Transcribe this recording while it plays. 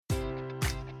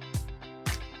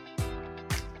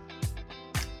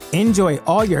Enjoy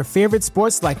all your favorite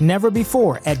sports like never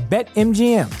before at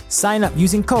BetMGM. Sign up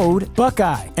using code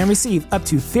Buckeye and receive up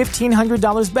to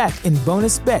 $1,500 back in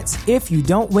bonus bets if you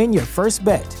don't win your first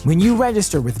bet. When you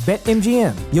register with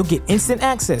BetMGM, you'll get instant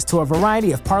access to a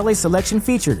variety of parlay selection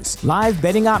features, live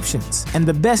betting options, and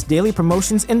the best daily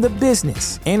promotions in the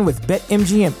business. And with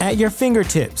BetMGM at your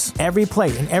fingertips, every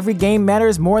play and every game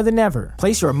matters more than ever.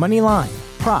 Place your money line,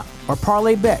 prop, or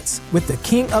parlay bets with the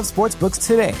king of sportsbooks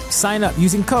today. Sign up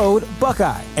using code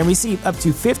Buckeye and receive up to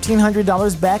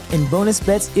 $1,500 back in bonus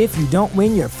bets if you don't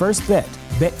win your first bet.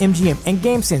 BetMGM and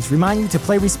GameSense remind you to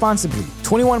play responsibly.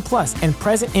 21 plus and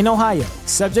present in Ohio,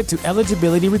 subject to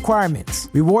eligibility requirements.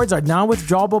 Rewards are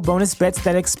non-withdrawable bonus bets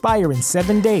that expire in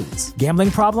 7 days. Gambling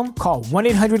problem? Call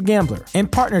 1-800-GAMBLER. In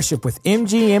partnership with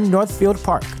MGM Northfield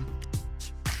Park.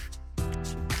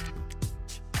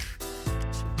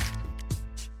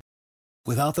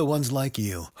 Without the ones like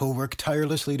you, who work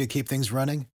tirelessly to keep things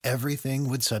running, everything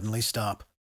would suddenly stop.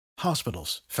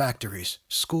 Hospitals, factories,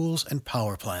 schools, and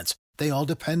power plants, they all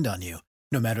depend on you.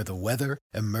 No matter the weather,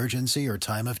 emergency, or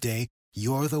time of day,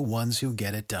 you're the ones who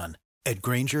get it done. At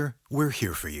Grainger, we're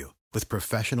here for you with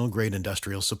professional-grade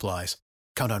industrial supplies.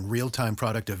 Count on real-time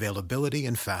product availability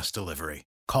and fast delivery.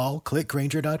 Call, click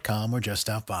Grainger.com, or just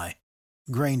stop by.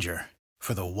 Grainger,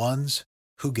 for the ones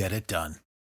who get it done.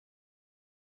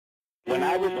 When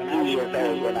I was 2 years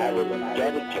old, when I was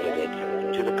dedicated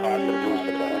to the cause of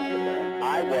Lucifer,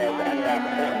 I was at that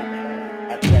point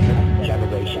a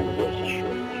seventh-generation witch.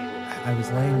 I was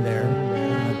laying there,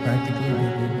 practically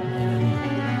naked, and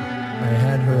I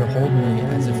had her hold me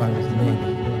as if I was a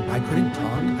baby. I couldn't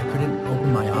talk. I couldn't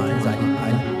open my eyes. I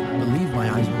believe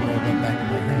my eyes were rolled up back in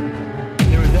my head.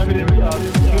 There was evidence of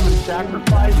human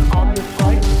sacrifice on this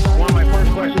site. One of my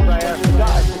first questions I asked the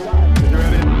guy, is there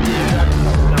evidence of human sacrifice?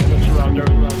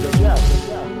 Yes.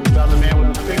 We found the man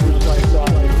with his fingers like who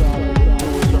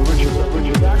was a Richard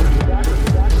Zachary.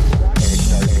 And it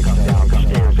started to come down the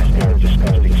stairs and there were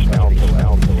disgusting smells.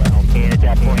 And at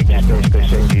that point, just basically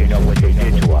said, do you know what they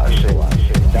did to us?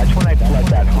 And that's when I fled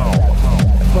that home.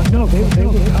 But no, they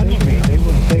would touch me. They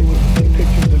would put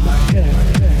pictures in my head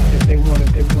if they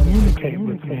wanted to communicate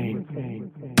with me.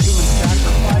 Human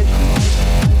sacrifice.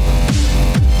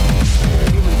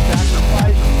 Human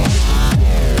sacrifice.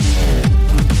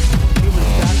 Human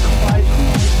sacrifice.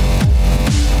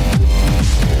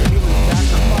 Human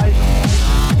sacrifice.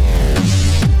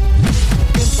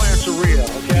 Implants are real,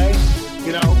 okay?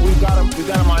 You know, we've got them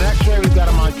on X-ray, we've got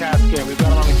them on CAT scan, we've got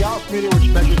them on the Gauss meter, which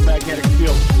measures magnetic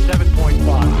field 7.5. We've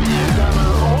got them on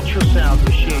an ultrasound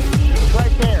machine. It's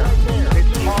right there.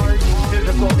 It's hard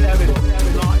physical evidence,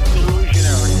 not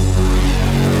delusionary.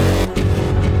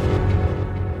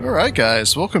 All right,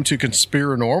 guys, welcome to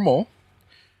Conspiranormal.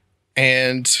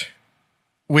 And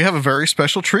we have a very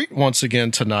special treat once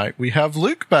again tonight. We have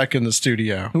Luke back in the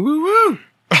studio. Woo-woo!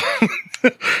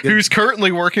 Who's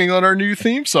currently working on our new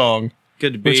theme song.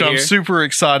 Good to be here. Which I'm super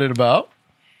excited about.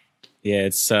 Yeah,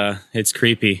 it's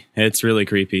creepy. It's really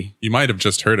creepy. You might have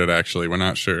just heard it, actually. We're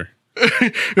not sure.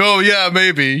 Oh, yeah,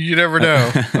 maybe. You never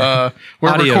know. We're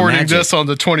Audio recording magic. this on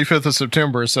the 25th of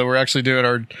September, so we're actually doing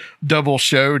our double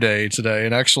show day today,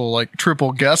 an actual like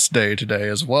triple guest day today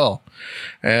as well.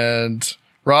 And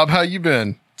Rob, how you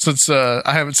been? Since I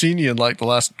haven't seen you in like the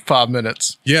last 5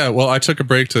 minutes. Yeah, well, I took a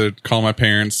break to call my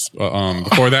parents.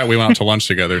 Before that, we went out to lunch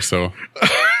together, so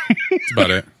that's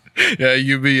about it. Yeah,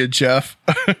 you, me, and Jeff.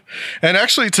 And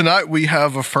actually tonight we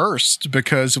have a first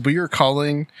because we're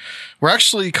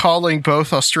actually calling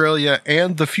both Australia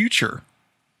and the future.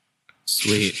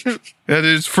 Sweet. It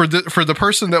is for the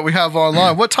person that we have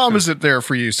online. What time is it there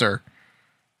for you, sir?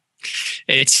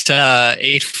 It's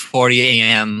 8:40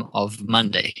 a.m. of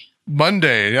Monday.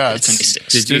 Monday, yeah.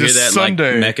 Did you hear that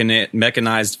Sunday. like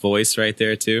mechanized voice right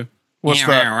there too? What's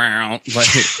that?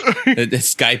 Like, the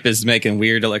Skype is making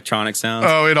weird electronic sounds.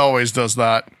 Oh, it always does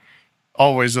that.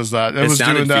 Always does that. It was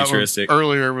sounded doing that futuristic.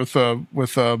 earlier with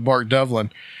Mark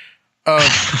Devlin.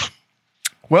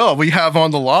 Well, we have on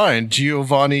the line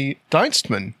Giovanni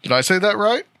Dienstmann. Did I say that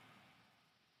right?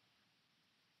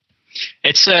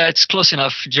 It's close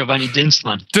enough, Giovanni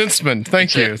Dienstmann. Dienstmann,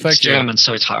 thank you. It's German,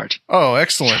 so it's hard. Oh,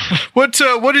 excellent.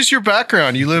 What is your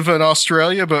background? You live in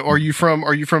Australia, but are you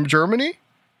from Germany?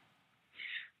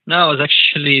 No, I was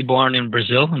actually born in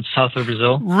Brazil, in south of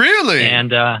Brazil. Really?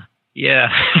 And yeah.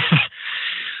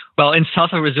 Well, in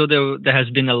south of Brazil, there has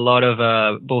been a lot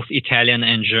of both Italian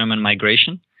and German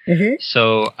migration. Mm-hmm.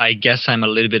 So I guess I'm a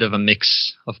little bit of a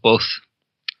mix of both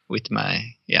with my,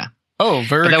 yeah. Oh,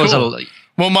 very cool.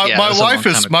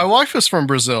 My wife is from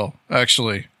Brazil,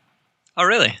 actually. Oh,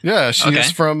 really? Yeah,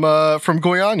 she's from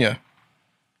Goiânia.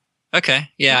 Okay.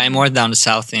 Yeah, I'm more down the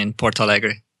south in Porto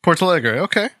Alegre. Porto Alegre.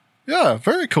 Okay. Yeah,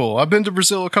 very cool. I've been to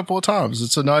Brazil a couple of times.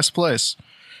 It's a nice place.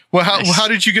 Well, how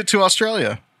did you get to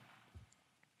Australia?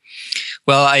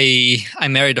 Well, I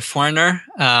married a foreigner.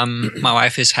 My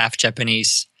wife is half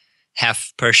Japanese,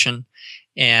 half Persian,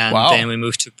 and then we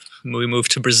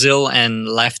moved to Brazil and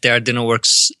life there didn't work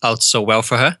out so well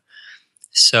for her.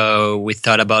 So we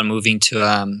thought about moving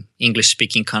to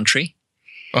English-speaking country,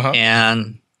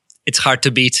 and it's hard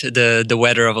to beat the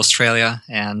weather of Australia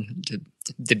and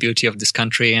the beauty of this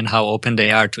country and how open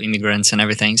they are to immigrants and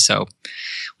everything. So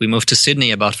we moved to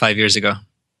Sydney about 5 years ago.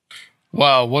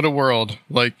 Wow, what a world.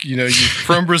 Like, you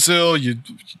from Brazil, you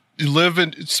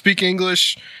speak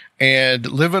English and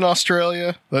live in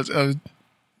Australia. That's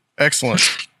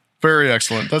excellent. Very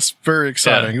excellent. That's very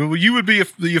exciting. Yeah. You would be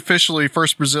the officially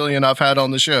first Brazilian I've had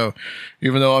on the show,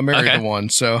 even though I'm married to one.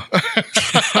 So,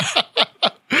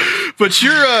 but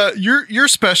your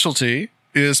specialty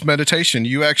is meditation.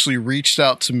 You actually reached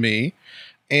out to me,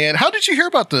 and how did you hear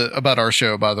about our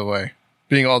show? By the way,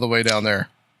 being all the way down there.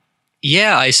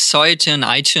 Yeah, I saw it in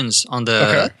iTunes on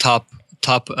the top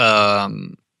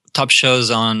shows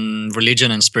on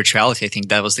religion and spirituality. I think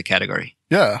that was the category.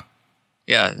 Yeah.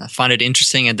 Yeah, I found it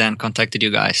interesting and then contacted you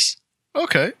guys.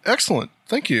 Okay, excellent.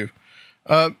 Thank you.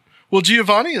 Well,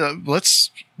 Giovanni,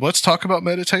 let's talk about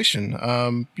meditation.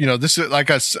 This is like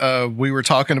we were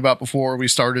talking about before we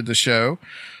started the show.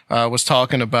 Was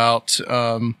talking about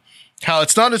how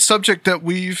it's not a subject that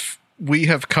we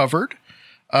have covered.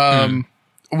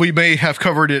 We may have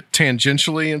covered it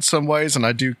tangentially in some ways, and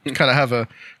I do kind of have a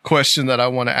question that I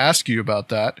want to ask you about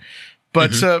that.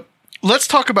 But let's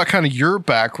talk about kind of your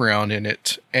background in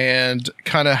it and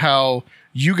kind of how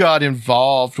you got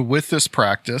involved with this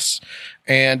practice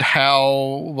and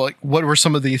what were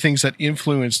some of the things that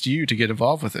influenced you to get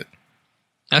involved with it?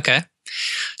 Okay.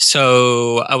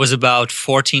 So I was about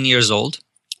 14 years old,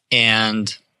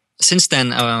 and since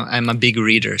then, I'm a big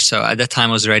reader. So at that time,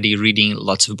 I was already reading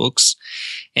lots of books.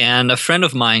 And a friend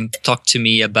of mine talked to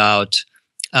me about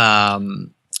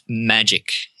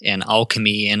magic and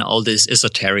alchemy and all these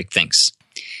esoteric things.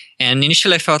 And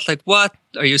initially, I felt like, what?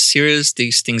 Are you serious?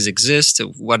 These things exist?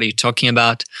 What are you talking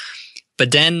about?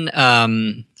 But then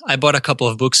I bought a couple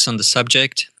of books on the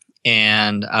subject,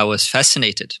 and I was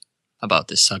fascinated about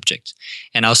this subject,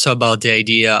 and also about the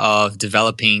idea of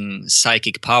developing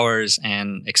psychic powers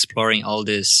and exploring all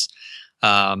this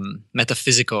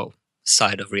metaphysical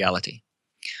side of reality.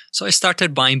 So I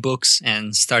started buying books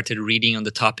and started reading on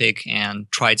the topic and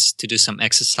tried to do some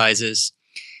exercises.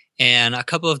 And a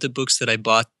couple of the books that I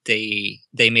bought, they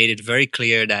made it very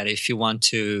clear that if you want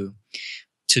to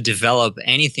develop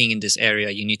anything in this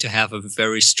area, you need to have a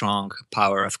very strong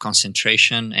power of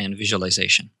concentration and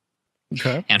visualization.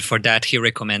 Okay. And for that, he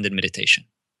recommended meditation.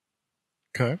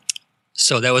 Okay.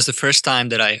 So that was the first time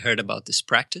that I heard about this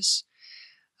practice.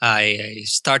 I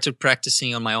started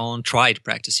practicing on my own, tried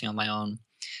practicing on my own.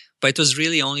 But it was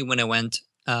really only when I went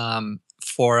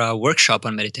for a workshop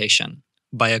on meditation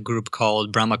by a group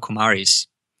called Brahma Kumaris.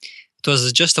 It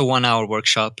was just a 1-hour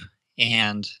workshop,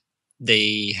 and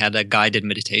they had a guided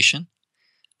meditation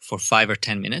for 5 or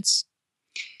 10 minutes.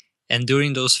 And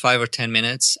during those 5 or 10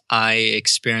 minutes, I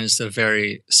experienced a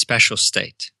very special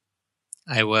state.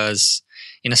 I was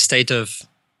in a state of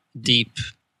deep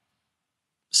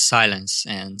silence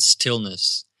and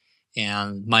stillness,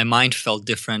 and my mind felt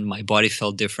different, my body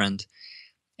felt different,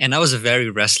 and I was a very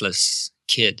restless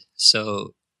kid.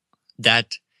 So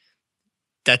that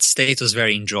state was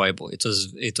very enjoyable. It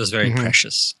was very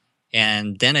precious.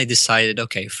 And then I decided,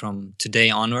 okay, from today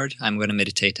onward, I'm going to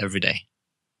meditate every day.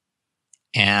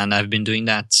 And I've been doing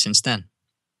that since then.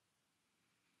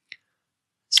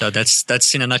 So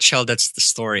that's in a nutshell, that's the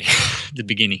story, the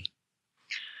beginning.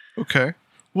 Okay.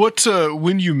 What,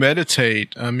 when you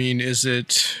meditate, I mean, is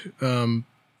it, do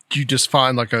you just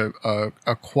find like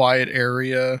a quiet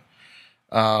area?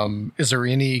 Is there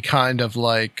any kind of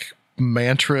like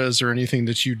mantras or anything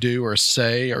that you do or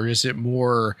say, or is it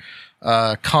more,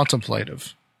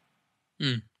 contemplative?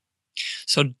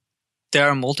 So there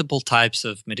are multiple types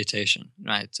of meditation,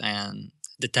 right? And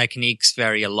the techniques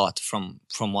vary a lot from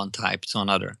one type to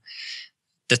another.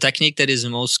 The technique that is the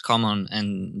most common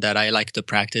and that I like to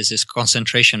practice is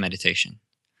concentration meditation.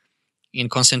 In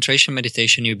concentration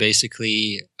meditation, you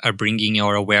basically are bringing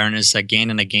your awareness again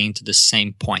and again to the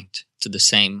same point, to the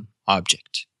same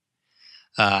object.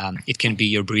 It can be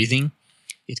your breathing.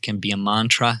 It can be a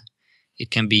mantra. It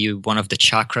can be one of the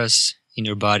chakras in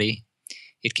your body.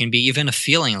 It can be even a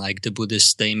feeling, like the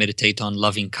Buddhists, they meditate on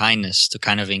loving kindness to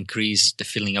kind of increase the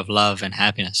feeling of love and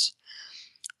happiness.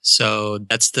 So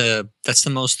that's the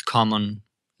most common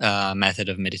method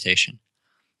of meditation.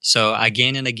 So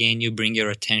again and again, you bring your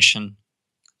attention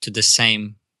to the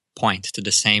same point, to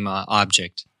the same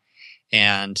object.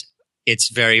 And it's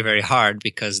very, very hard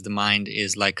because the mind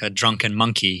is like a drunken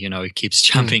monkey. It keeps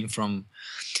jumping from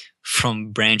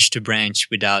branch to branch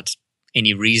without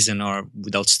any reason or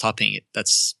without stopping it.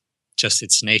 That's just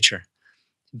its nature.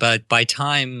 But by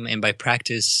time and by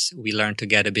practice, we learn to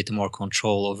get a bit more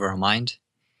control over our mind.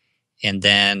 And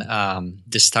then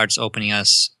this starts opening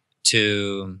us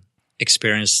to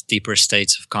experience deeper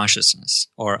states of consciousness,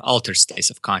 or altered states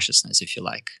of consciousness, if you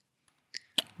like.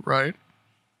 Right.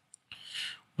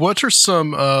 What are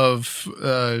some of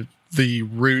the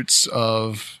roots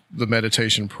of the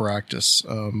meditation practice?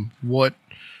 What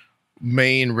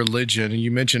main religion, and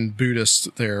you mentioned Buddhists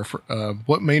there,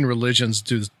 what main religions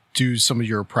do some of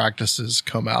your practices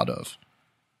come out of?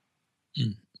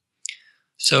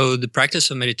 So the practice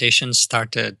of meditation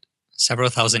started several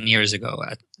thousand years ago,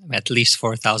 at least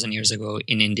 4,000 years ago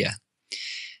in India.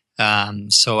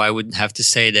 So I would have to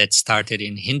say that started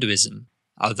in Hinduism,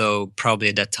 although probably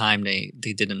at that time they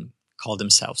didn't call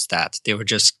themselves that. They were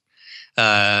just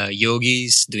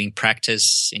yogis doing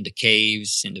practice in the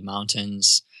caves, in the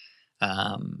mountains,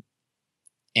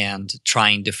 and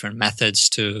trying different methods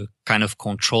to kind of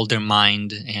control their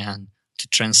mind and to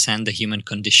transcend the human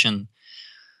condition.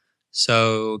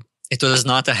 So it was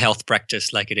not a health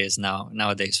practice like it is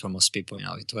nowadays for most people.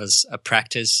 It was a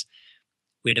practice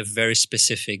with a very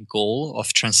specific goal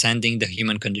of transcending the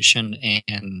human condition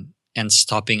and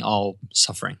stopping all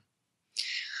suffering.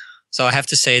 So I have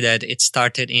to say that it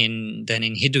started in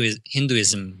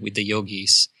Hinduism with the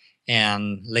yogis,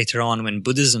 and later on when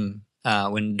Buddhism,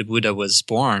 when the Buddha was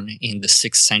born in the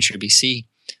 6th century BC,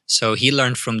 so he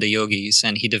learned from the yogis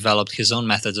and he developed his own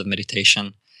methods of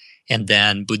meditation. And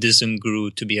then Buddhism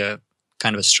grew to be a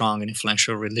kind of a strong and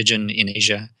influential religion in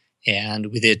Asia.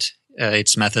 And with it,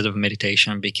 its method of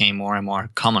meditation became more and more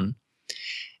common.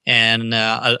 And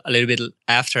a little bit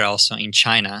after, also in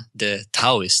China, the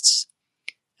Taoists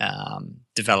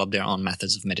developed their own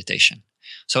methods of meditation.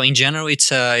 So in general,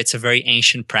 it's a very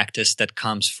ancient practice that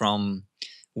comes from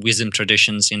wisdom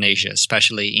traditions in Asia,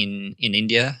 especially in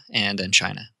India and in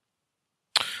China.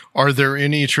 Are there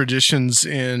any traditions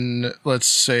in, let's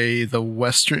say, the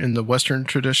Western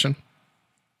tradition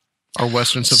or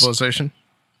Western civilization?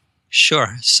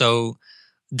 Sure. So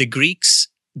the Greeks,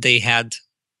 they had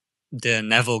the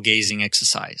navel gazing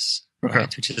exercise,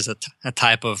 right? Which is a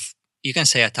type of, you can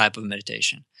say a type of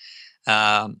meditation.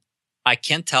 I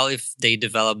can't tell if they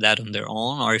developed that on their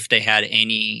own or if they had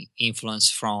any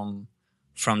influence from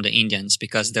the Indians,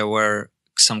 because there were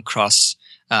some cross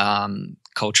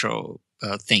cultural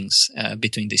things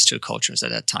between these two cultures at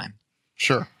that time.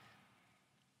 Sure.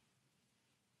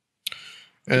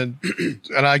 And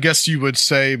I guess you would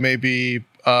say maybe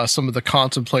some of the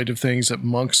contemplative things that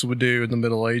monks would do in the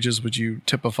Middle Ages, would you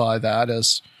typify that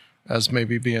as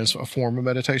maybe being a form of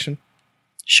meditation?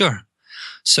 Sure.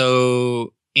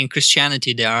 So in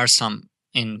Christianity,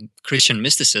 in Christian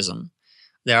mysticism,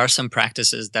 there are some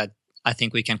practices that I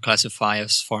think we can classify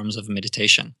as forms of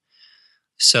meditation.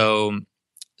 So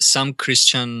some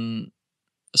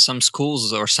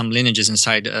schools or some lineages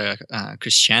inside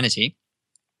Christianity,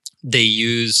 they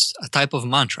use a type of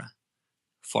mantra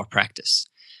for practice.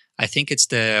 I think it's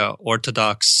the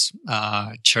Orthodox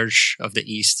Church of the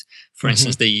East. For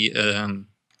instance, the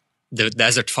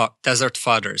Desert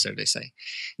Fathers, as they say,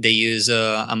 they use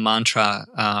a mantra.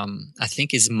 I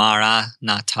think it's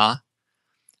Maranatha,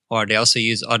 or they also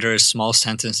use other small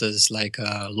sentences like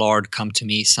 "Lord, come to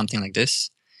me," something like this,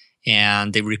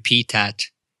 and they repeat that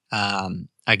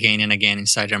again and again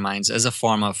inside their minds as a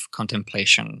form of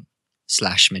contemplation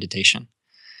 / meditation.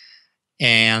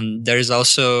 And there is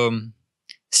also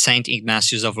Saint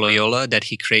Ignatius of Loyola, that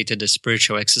he created the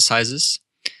spiritual exercises.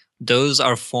 Those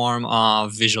are a form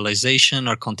of visualization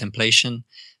or contemplation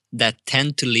that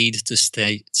tend to lead to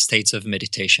states of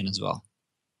meditation as well.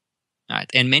 Right.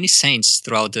 And many saints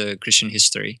throughout the Christian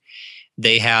history,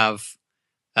 they have,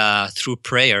 through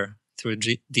prayer, through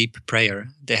deep prayer,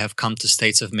 they have come to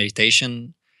states of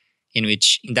meditation in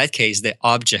which, in that case, the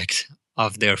object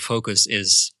of their focus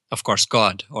is, of course,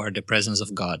 God, or the presence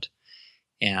of God.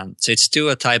 And so it's still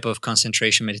a type of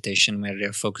concentration meditation where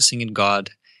they're focusing on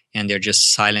God and they're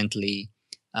just silently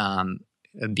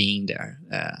being there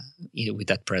with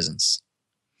that presence.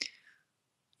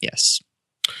 Yes.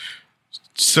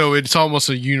 So it's almost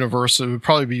a universal, it would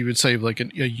probably be, you would say, like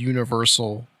a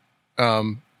universal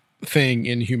thing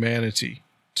in humanity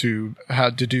to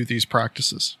do these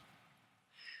practices.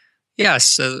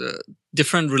 Yes.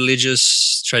 Different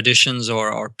religious traditions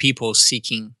or people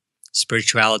seeking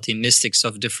spirituality, mystics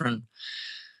of different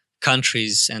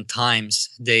countries and times,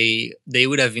 they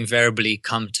would have invariably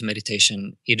come to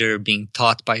meditation either being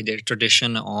taught by their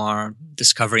tradition or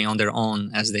discovering on their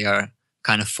own as they are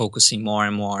kind of focusing more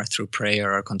and more through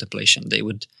prayer or contemplation. They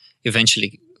would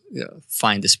eventually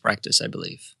find this practice, I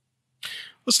believe.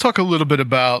 Let's talk a little bit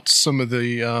about some of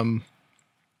the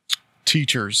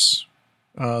teachers,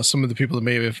 some of the people that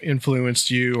may have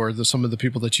influenced you, or some of the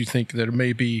people that you think that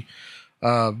may be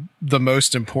the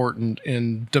most important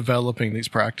in developing these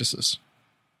practices.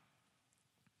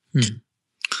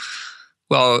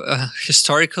 Well,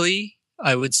 historically,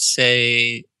 I would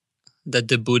say that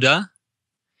the Buddha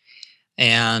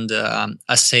and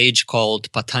a sage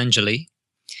called Patanjali,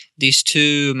 these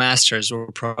two masters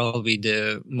were probably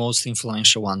the most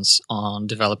influential ones on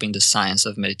developing the science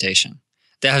of meditation.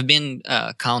 There have been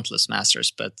countless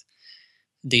masters, but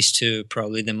these two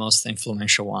probably the most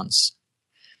influential ones.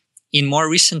 In more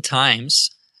recent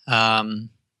times,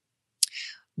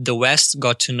 the West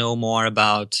got to know more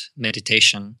about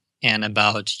meditation and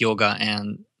about yoga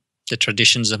and the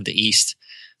traditions of the East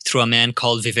through a man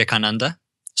called Vivekananda,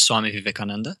 Swami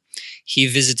Vivekananda. He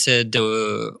visited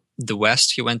the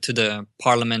West. He went to the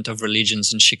Parliament of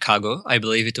Religions in Chicago. I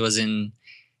believe it was in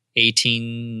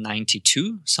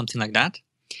 1892, something like that.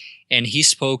 And he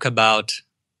spoke about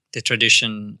the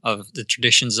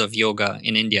traditions of yoga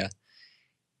in India.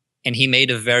 And he made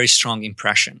a very strong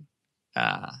impression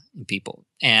in people.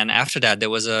 And after that, there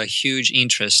was a huge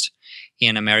interest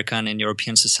in American and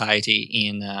European society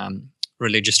in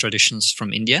religious traditions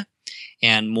from India.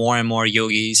 And more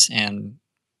yogis and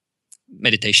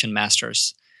meditation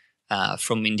masters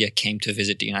from India came to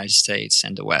visit the United States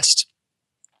and the West.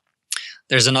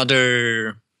 There's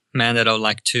another man that I would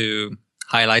like to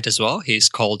highlight as well. He's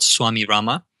called Swami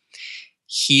Rama.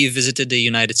 He visited the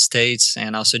United States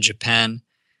and also Japan.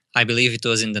 I believe it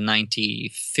was in the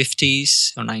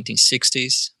 1950s or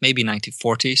 1960s, maybe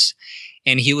 1940s.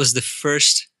 And he was the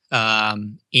first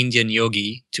Indian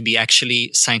yogi to be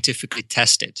actually scientifically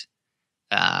tested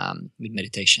with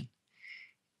meditation.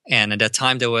 And at that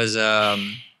time, there was a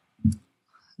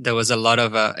lot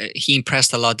of, he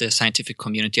impressed a lot the scientific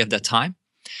community at that time.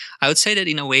 I would say that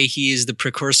in a way, he is the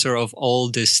precursor of all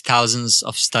these thousands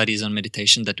of studies on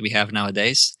meditation that we have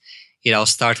nowadays. It all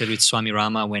started with Swami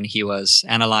Rama when he was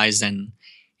analyzed and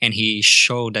he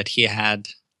showed that he had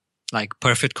like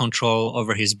perfect control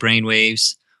over his brain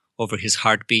waves, over his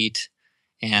heartbeat,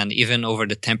 and even over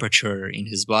the temperature in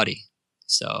his body.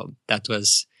 So that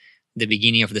was the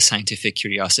beginning of the scientific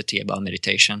curiosity about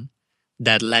meditation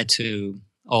that led to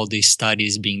all these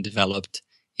studies being developed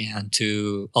and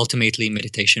to ultimately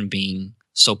meditation being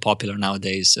so popular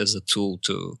nowadays as a tool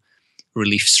to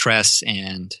relieve stress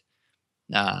and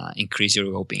increase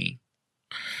your well-being.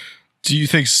 Do you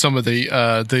think some of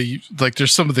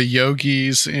there's some of the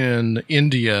yogis in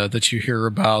India that you hear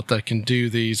about that can do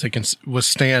these, they can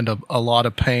withstand a lot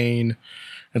of pain,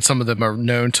 and some of them are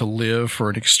known to live for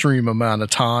an extreme amount of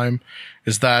time?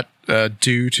 Is that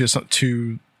due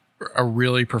to a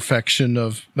really perfection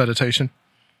of meditation?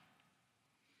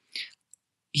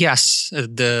 Yes,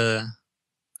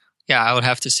 I would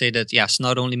have to say that yes,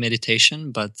 not only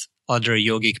meditation, but other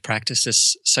yogic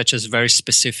practices such as very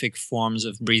specific forms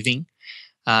of breathing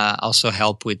also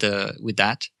help with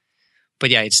that. But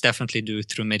yeah, it's definitely due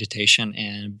through meditation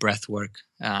and breath work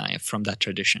from that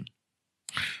tradition.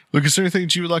 Lucas, is there anything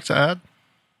that you would like to add?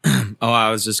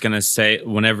 I was just going to say,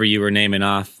 whenever you were naming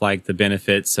off like the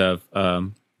benefits of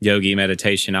yogi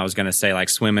meditation, I was going to say like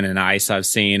swimming in ice I've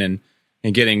seen and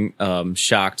getting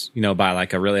shocked, by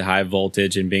like a really high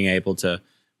voltage and being able to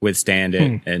withstand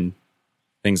it and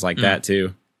things like that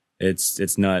too.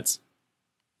 It's nuts.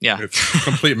 Yeah. It's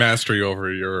complete mastery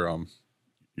over your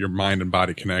mind and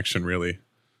body connection, really.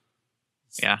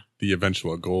 Yeah. The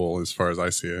eventual goal as far as I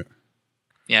see it.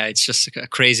 Yeah, it's just a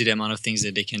crazy the amount of things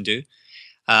that they can do.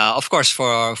 Of course,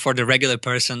 for the regular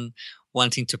person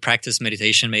wanting to practice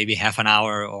meditation maybe half an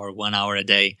hour or 1 hour a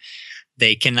day,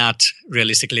 they cannot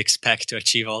realistically expect to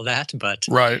achieve all that, but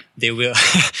right. they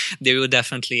will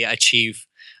definitely achieve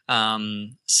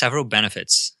several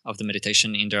benefits of the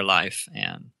meditation in their life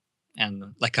and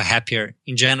like a happier,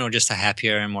 in general, just a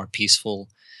happier and more peaceful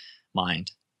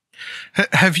mind.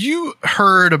 Have you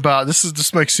heard about this?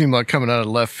 This might seem like coming out of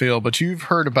left field, but you've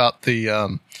heard about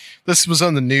the this was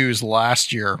on the news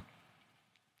last year,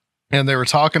 and they were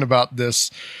talking about this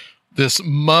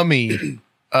mummy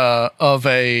of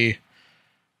I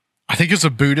think it's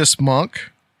a Buddhist monk,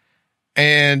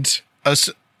 and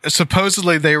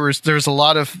supposedly there's a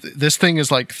lot of this thing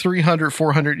is like 300,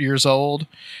 400 years old,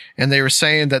 and they were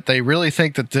saying that they really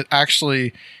think that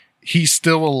actually he's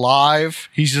still alive.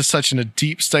 He's just such in a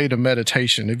deep state of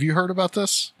meditation. Have you heard about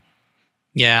this?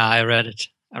 Yeah, I read it.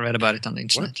 I read about it on the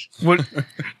internet. What?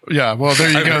 Yeah, well, there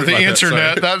you I've go. heard The about that,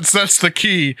 internet. That's the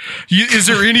key. Is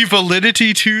there any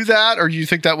validity to that, or do you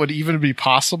think that would even be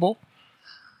possible?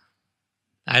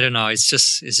 I don't know. It's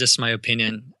just my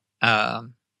opinion.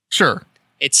 Sure.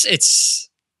 It's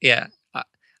yeah.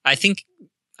 I think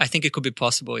it could be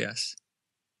possible. Yes.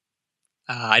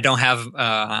 I don't have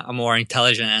a more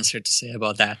intelligent answer to say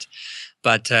about that,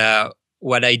 but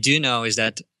what I do know is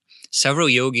that several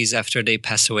yogis, after they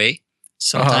pass away,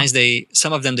 sometimes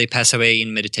some of them pass away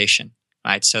in meditation,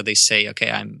 right? So they say, okay,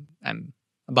 I'm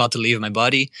about to leave my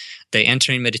body. They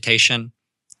enter in meditation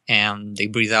and they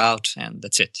breathe out, and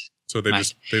that's it. So they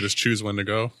just choose when to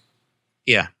go.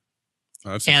 Yeah.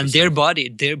 Oh, that's And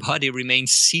interesting. their body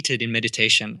remains seated in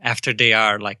meditation after they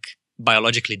are like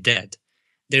biologically dead.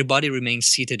 Their body remains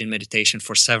seated in meditation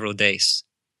for several days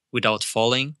without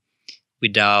falling,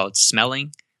 without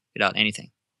smelling, without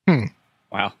anything.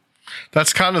 Wow.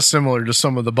 That's kind of similar to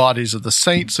some of the bodies of the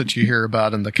saints that you hear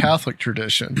about in the Catholic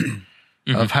tradition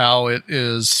of how it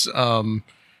is,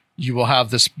 you will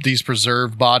have these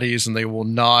preserved bodies and they will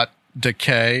not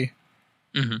decay.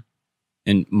 Mm-hmm.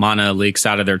 And mana leaks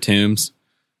out of their tombs.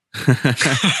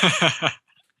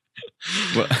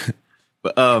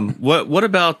 What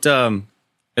about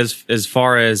as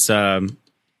far as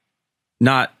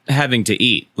not having to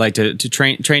eat, like to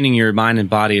training your mind and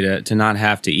body to not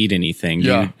have to eat anything? Do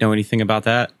you know anything about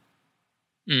that?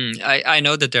 I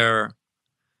know that there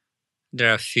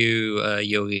are a few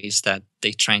yogis that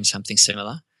they train something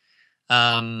similar.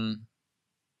 Yeah,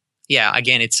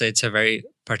 again, it's a very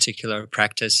particular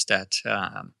practice that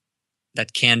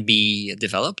can be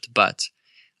developed, but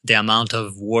the amount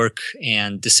of work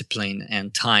and discipline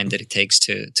and time that it takes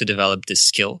to develop this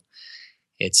skill,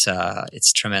 it's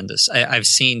tremendous. I've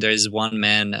seen there is one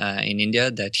man in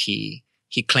India that he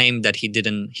claimed that he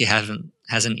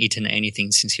hasn't eaten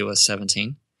anything since he was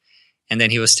 17, and then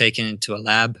he was taken into a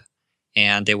lab,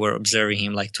 and they were observing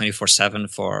him like 24/7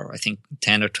 for I think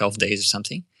 10 or 12 days or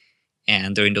something.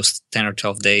 And during those 10 or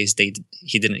 12 days, he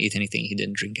didn't eat anything. He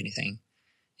didn't drink anything.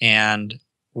 And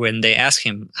when they asked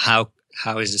him, how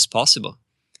is this possible?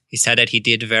 He said that he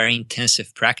did very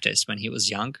intensive practice when he was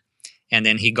young. And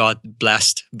then he got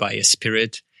blessed by a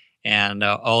spirit, and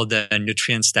all the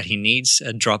nutrients that he needs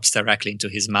drops directly into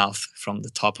his mouth from the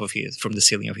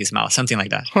ceiling of his mouth, something like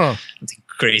that. Something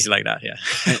crazy like that. Yeah.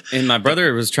 And my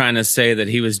brother was trying to say that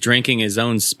he was drinking his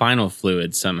own spinal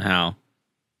fluid somehow.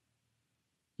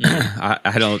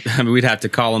 I don't. I mean, we'd have to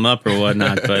call him up or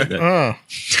whatnot, but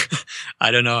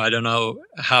I don't know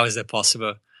how is that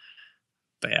possible.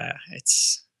 But yeah,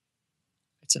 it's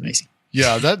amazing.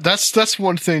 Yeah, that's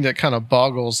one thing that kind of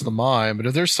boggles the mind. But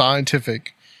if there's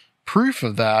scientific proof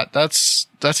of that, that's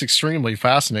extremely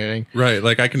fascinating. Right.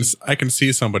 Like I can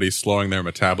see somebody slowing their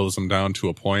metabolism down to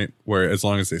a point where as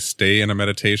long as they stay in a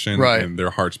meditation and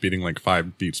their heart's beating like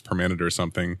 5 beats per minute or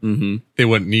something, they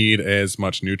wouldn't need as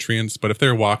much nutrients. But if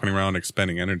they're walking around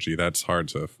expending energy, that's hard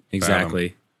to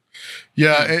fathom.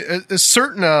 Yeah,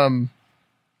 certain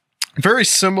very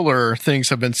similar things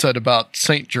have been said about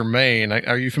Saint Germain.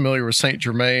 Are you familiar with Saint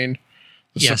Germain?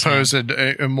 The supposed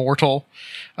immortal.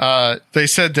 They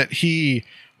said that he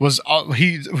was,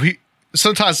 he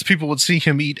sometimes people would see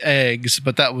him eat eggs,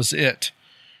 but that was it.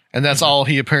 And that's all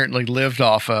he apparently lived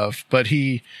off of. But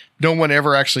no one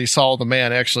ever actually saw the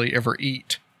man actually ever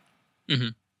eat.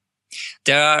 You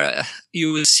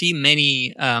will see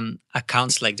many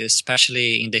accounts like this,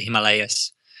 especially in the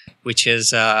Himalayas, which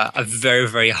is a very,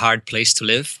 very hard place to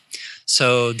live.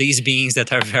 So these beings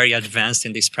that are very advanced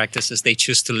in these practices, they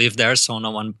choose to live there so no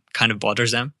one kind of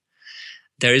bothers them.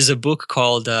 There is a book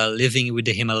called Living with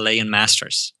the Himalayan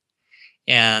Masters.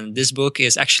 And this book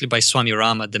is actually by Swami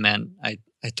Rama, the man I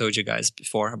told you guys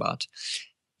before about.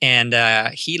 And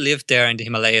he lived there in the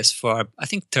Himalayas for, I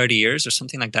think, 30 years or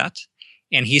something like that.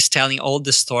 And he's telling all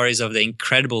the stories of the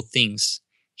incredible things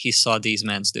he saw these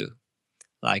men do.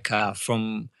 Like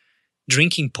from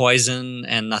drinking poison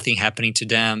and nothing happening to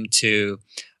them to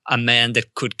a man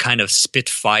that could kind of spit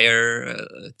fire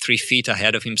 3 feet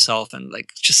ahead of himself, and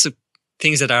like just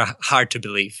things that are hard to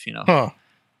believe, you know.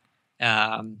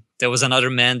 There was another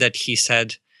man that he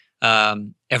said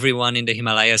everyone in the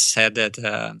Himalayas said that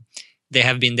they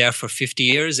have been there for 50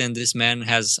 years and this man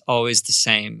has always the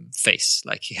same face,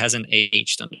 like he hasn't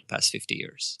aged in the past 50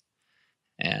 years.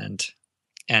 And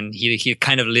he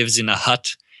kind of lives in a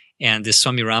hut. And the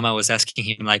Swami Rama was asking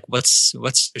him, like, what's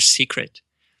your secret?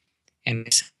 And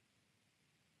he said,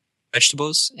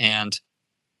 vegetables and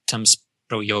some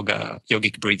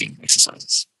yogic breathing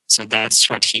exercises. So that's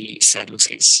what he said was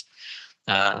his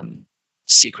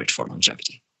secret for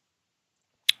longevity.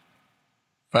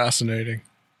 Fascinating.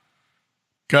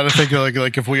 Got to think of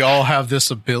like if we all have this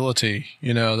ability,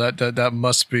 that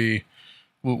must be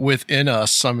within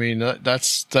us. I mean,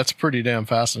 that's pretty damn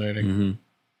fascinating. Mm-hmm.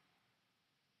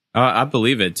 I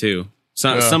believe it too.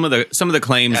 Some of the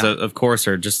claims, of course,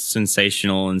 are just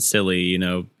sensational and silly.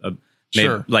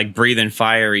 Maybe, like breathing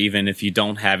fire, even if you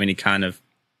don't have any kind of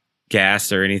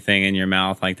gas or anything in your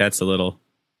mouth. Like that's a little.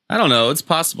 I don't know. It's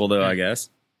possible though. I guess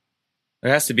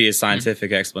there has to be a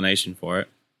scientific explanation for it.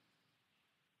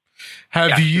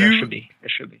 There should be.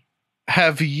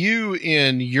 Have you,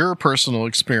 in your personal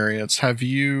experience,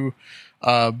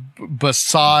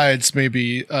 besides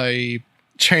maybe a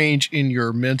change in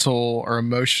your mental or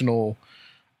emotional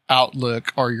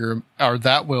outlook or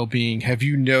that well-being, have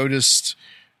you noticed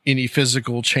any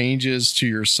physical changes to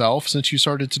yourself since you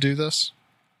started to do this?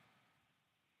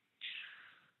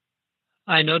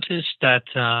 I noticed that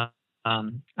I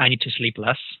need to sleep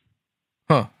less.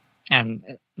 Huh.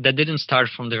 And that didn't start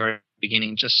from the very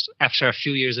beginning. Just after a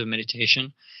few years of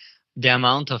meditation, the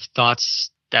amount of thoughts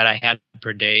that I had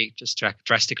per day just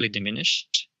drastically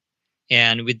diminished.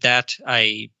 And with that,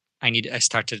 I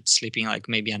started sleeping like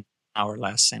maybe an hour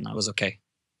less, and I was okay.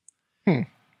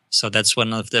 So that's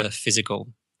one of the physical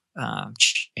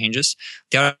changes.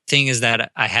 The other thing is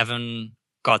that I haven't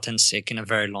gotten sick in a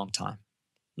very long time.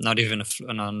 Not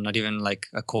even like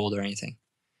a cold or anything.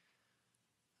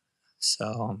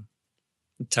 So,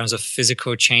 in terms of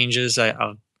physical changes,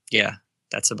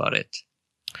 that's about it.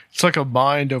 It's like a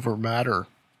mind over matter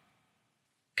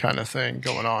kind of thing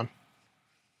going on.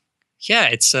 Yeah,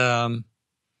 it's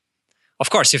of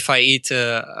course, if I eat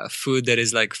food that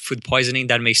is like food poisoning,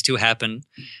 that may still happen.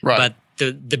 Right. But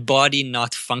the body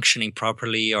not functioning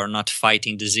properly or not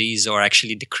fighting disease or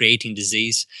actually creating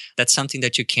disease, that's something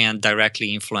that you can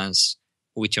directly influence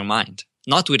with your mind.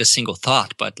 Not with a single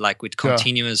thought, but like with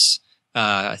continuous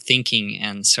thinking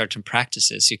and certain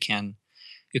practices, you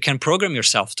can program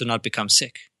yourself to not become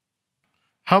sick.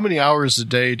 How many hours a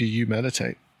day do you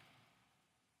meditate?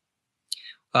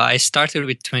 I started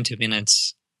with 20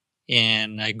 minutes,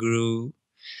 and I grew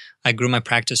my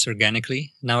practice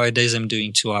organically. Nowadays, I'm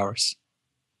doing 2 hours.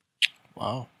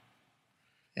 Wow.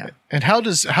 Yeah. And how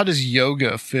does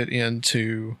yoga fit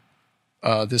into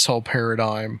this whole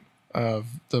paradigm of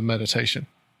the meditation?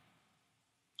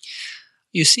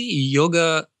 You see,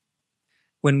 yoga,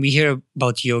 when we hear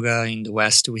about yoga in the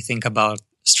West, we think about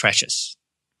stretches,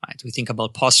 right? We think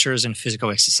about postures and physical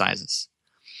exercises.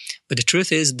 But the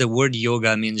truth is, the word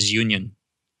yoga means union.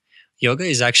 Yoga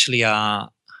is actually a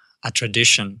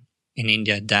tradition in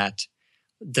India that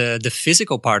the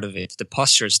physical part of it, the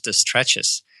postures, the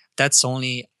stretches, that's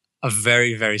only a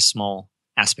very, very small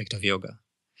aspect of yoga.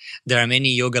 There are many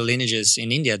yoga lineages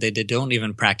in India that they don't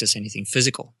even practice anything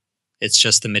physical. It's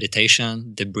just the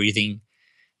meditation, the breathing,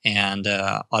 and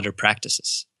other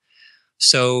practices.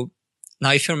 So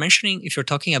now if you're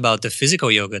talking about the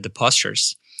physical yoga, the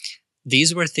postures,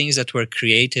 these were things that were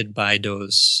created by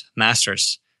those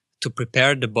masters to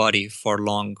prepare the body for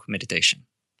long meditation.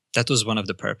 That was one of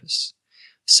the purpose.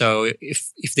 So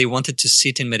if they wanted to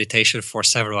sit in meditation for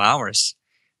several hours,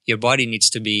 your body needs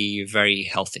to be very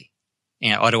healthy.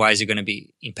 And otherwise, you're going to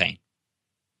be in pain.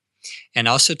 And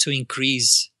also to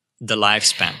increase the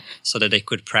lifespan so that they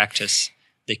could practice,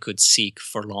 they could seek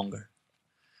for longer.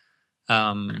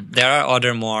 There are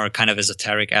other more kind of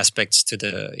esoteric aspects to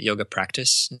the yoga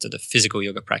practice, to the physical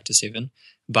yoga practice even.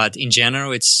 But in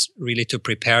general, it's really to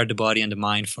prepare the body and the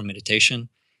mind for meditation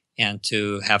and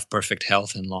to have perfect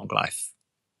health and long life.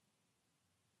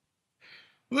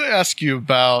 Let me ask you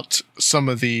about some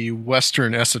of the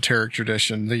Western esoteric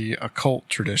tradition, the occult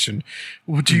tradition.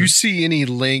 Do you see any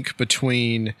link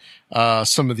between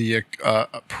some of the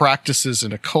practices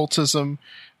in occultism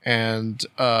and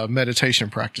meditation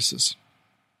practices?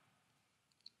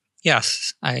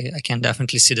 Yes, I can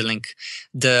definitely see the link.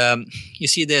 You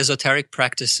see, the esoteric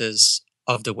practices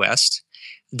of the West,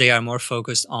 they are more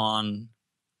focused on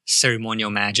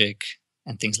ceremonial magic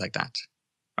and things like that,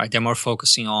 right? They're more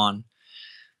focusing on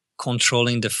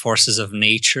controlling the forces of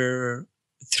nature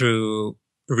through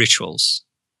rituals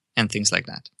and things like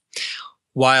that.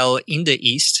 While in the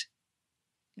East,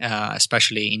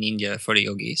 especially in India for the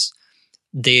yogis,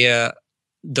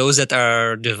 those that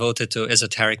are devoted to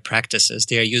esoteric practices,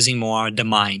 they are using more the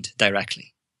mind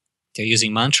directly. They're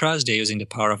using mantras, they're using the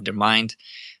power of their mind,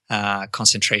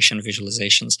 concentration,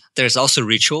 visualizations. There's also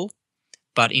ritual,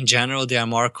 but in general, they are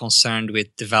more concerned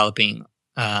with developing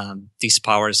these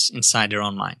powers inside their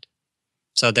own mind.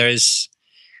 So there is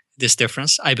this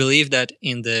difference. I believe that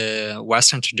in the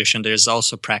Western tradition, there is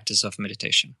also practice of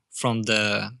meditation. From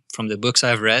the books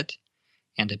I've read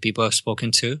and the people I've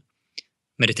spoken to,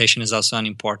 meditation is also an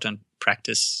important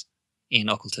practice in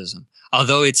occultism,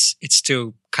 although it's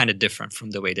still kind of different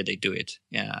from the way that they do it.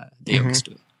 Yeah, the yogis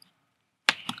do it.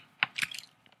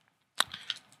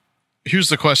 Here's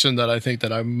the question that I think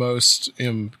that I most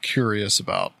am curious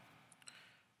about.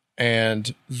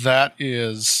 And that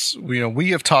is, we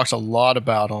have talked a lot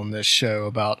about on this show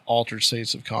about altered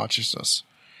states of consciousness,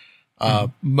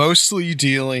 mostly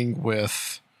dealing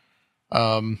with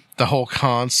the whole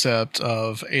concept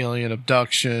of alien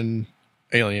abduction,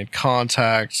 alien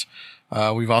contact.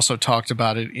 We've also talked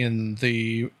about it in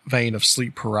the vein of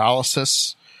sleep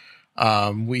paralysis.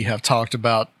 We have talked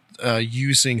about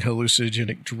using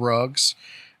hallucinogenic drugs,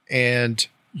 and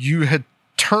you had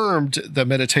termed the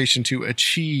meditation to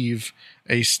achieve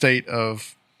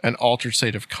an altered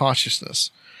state of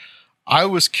consciousness. I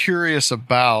was curious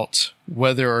about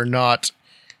whether or not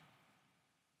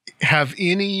have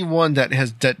anyone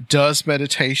that does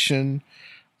meditation,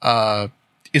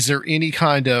 is there any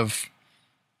kind of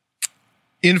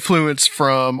influence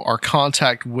from or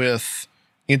contact with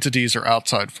entities or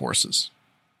outside forces?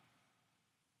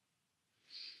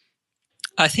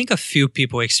 I think a few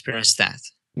people experience that.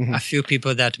 A few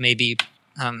people that maybe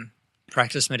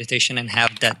practice meditation and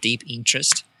have that deep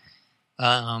interest,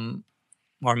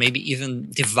 or maybe even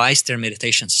devise their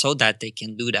meditation so that they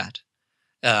can do that.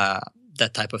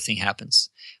 That type of thing happens.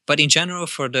 But in general,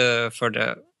 for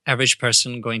the average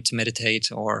person going to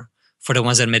meditate, or for the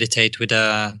ones that meditate with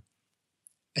a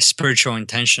spiritual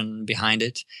intention behind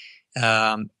it,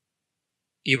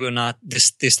 you will not.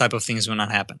 This type of things will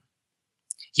not happen.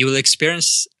 You will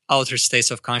experience altered states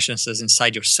of consciousness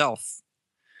inside yourself.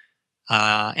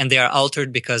 And they are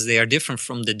altered because they are different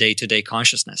from the day-to-day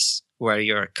consciousness, where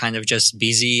you're kind of just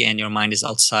busy and your mind is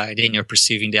outside and you're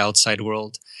perceiving the outside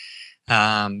world,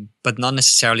 but not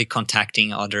necessarily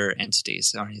contacting other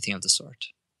entities or anything of the sort.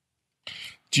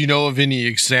 Do you know of any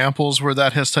examples where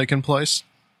that has taken place?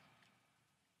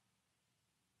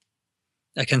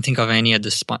 I can't think of any at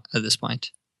this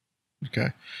point.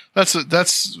 Okay.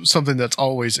 That's something that's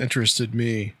always interested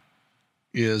me,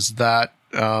 is that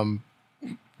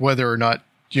whether or not,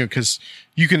 because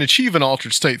you can achieve an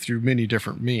altered state through many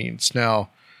different means. Now,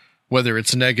 whether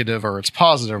it's negative or it's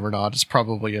positive or not is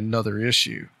probably another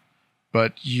issue.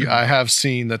 But I have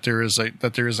seen that there is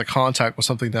a contact with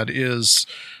something that is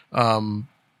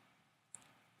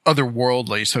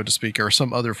otherworldly, so to speak, or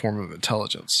some other form of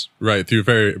intelligence. Right, through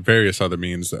various other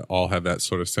means that all have that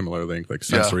sort of similar link, like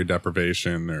sensory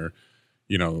deprivation, or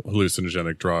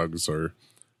hallucinogenic drugs, or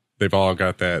they've all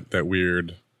got that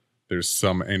weird, there's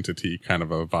some entity kind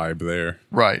of a vibe there.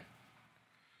 Right.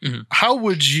 Mm-hmm. How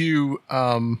would you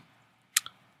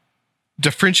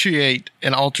differentiate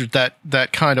and alter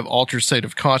that kind of altered state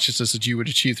of consciousness that you would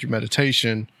achieve through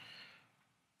meditation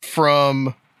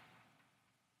from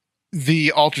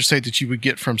the altered state that you would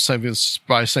get from something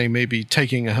by saying maybe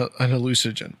taking an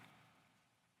hallucinogen?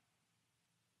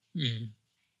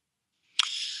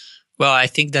 Well, I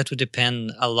think that would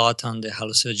depend a lot on the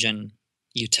hallucinogen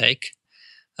you take.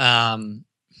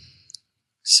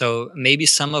 So maybe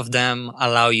some of them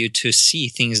allow you to see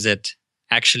things that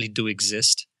actually do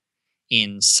exist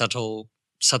in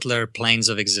subtler planes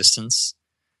of existence,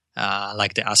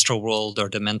 like the astral world or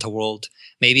the mental world.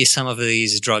 Maybe some of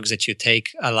these drugs that you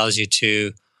take allows you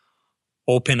to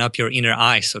open up your inner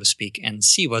eye, so to speak, and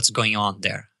see what's going on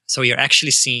there. So you're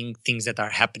actually seeing things that are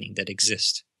happening, that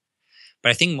exist. But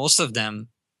I think most of them,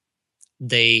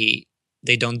 they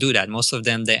don't do that. Most of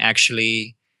them, they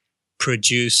actually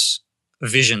produce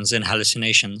visions and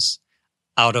hallucinations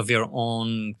out of your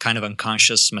own kind of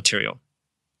unconscious material.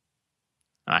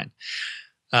 Right.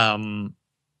 And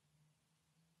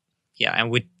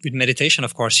with meditation,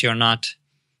 of course, you're not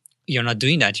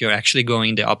doing that. You're actually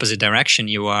going the opposite direction.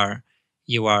 You are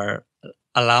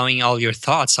allowing all your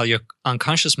thoughts, all your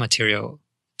unconscious material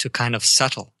to kind of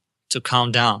settle, to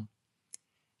calm down.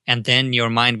 And then your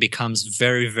mind becomes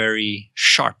very, very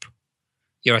sharp.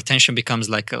 Your attention becomes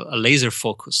like a laser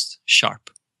focused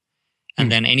sharp.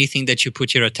 And then anything that you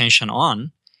put your attention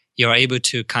on, you're able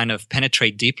to kind of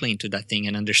penetrate deeply into that thing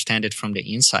and understand it from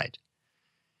the inside.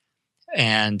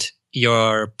 And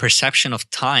your perception of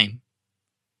time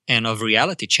and of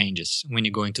reality changes when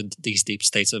you go into these deep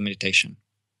states of meditation.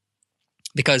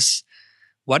 Because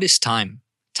what is time?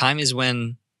 Time is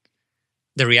when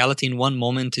the reality in one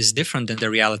moment is different than the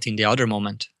reality in the other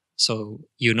moment. So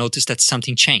you notice that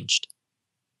something changed.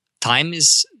 Time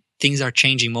is, things are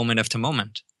changing moment after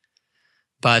moment.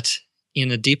 But in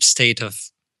a deep state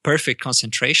of perfect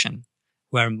concentration,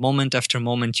 where moment after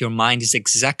moment your mind is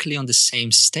exactly on the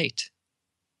same state,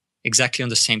 exactly on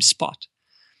the same spot,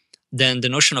 then the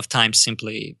notion of time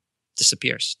simply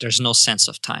disappears. There's no sense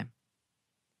of time.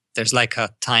 There's like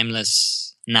a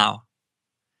timeless now.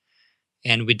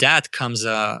 And with that comes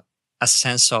a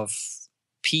sense of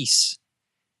peace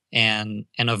and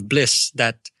of bliss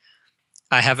that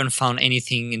I haven't found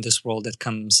anything in this world that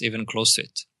comes even close to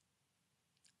it.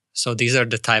 So these are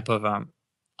the type of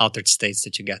altered states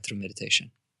that you get through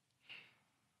meditation.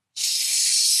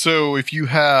 So if you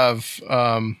have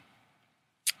a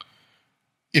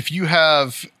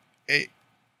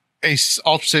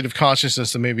altered state of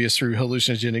consciousness, and maybe it's through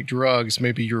hallucinogenic drugs,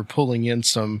 maybe you're pulling in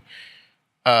some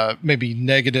maybe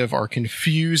negative or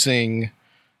confusing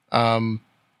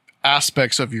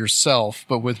aspects of yourself,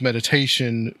 but with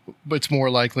meditation, it's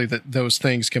more likely that those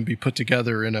things can be put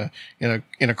together in a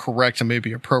correct and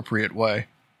maybe appropriate way.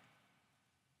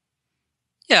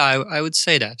 Yeah, I would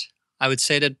say that. I would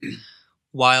say that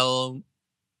while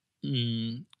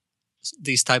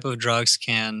these type of drugs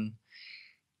can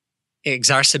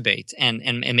exacerbate and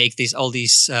make all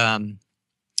these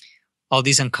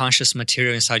unconscious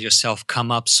material inside yourself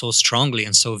come up so strongly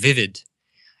and so vivid.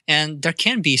 And there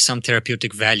can be some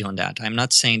therapeutic value on that. I'm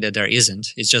not saying that there isn't.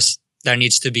 It's just there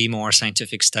needs to be more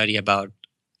scientific study about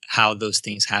how those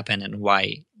things happen and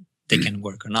why they can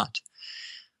work or not.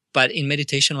 But in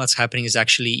meditation, what's happening is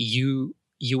actually you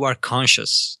are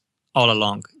conscious all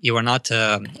along. You are not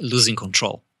losing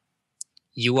control.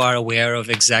 You are aware of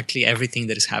exactly everything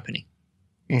that is happening.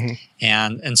 Mm-hmm.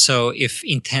 And so if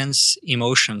intense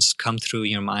emotions come through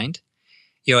your mind,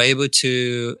 you're able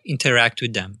to interact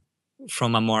with them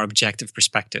from a more objective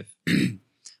perspective,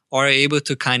 or able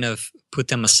to kind of put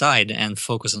them aside and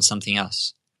focus on something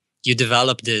else. You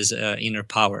develop this inner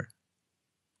power.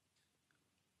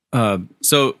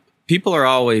 So people are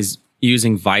always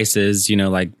using vices,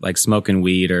 like smoking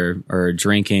weed or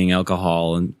drinking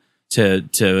alcohol, and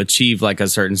to achieve like a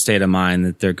certain state of mind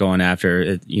that they're going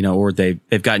after, or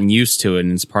they've gotten used to it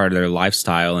and it's part of their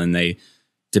lifestyle and they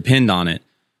depend on it.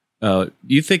 Do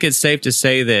you think it's safe to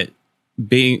say that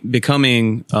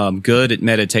becoming good at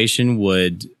meditation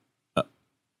would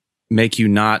make you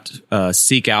not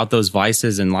seek out those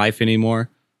vices in life anymore?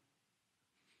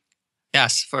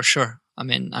 Yes, for sure. I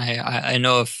mean, I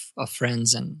know of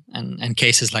friends and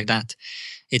cases like that.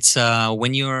 It's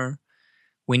when you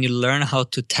learn how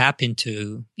to tap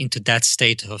into that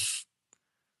state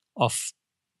of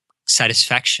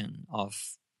satisfaction,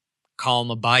 of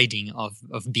calm abiding, of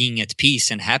being at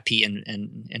peace and happy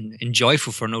and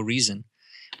joyful for no reason.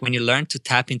 When you learn to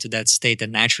tap into that state that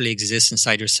naturally exists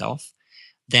inside yourself,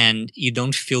 then you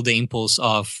don't feel the impulse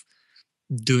of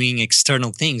doing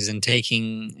external things and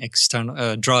taking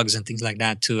external drugs and things like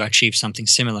that to achieve something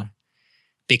similar.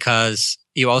 Because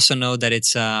you also know that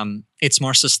it's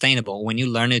more sustainable when you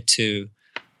learn to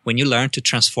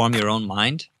transform your own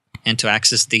mind and to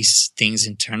access these things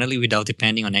internally without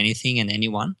depending on anything and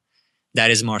anyone.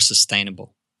 That is more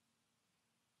sustainable.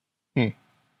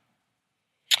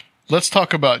 Let's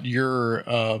talk about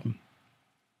your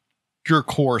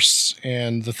course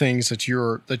and the things that you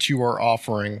are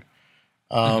offering.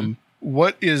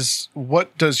 What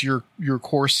does your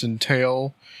course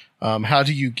entail? How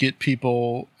do you get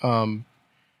people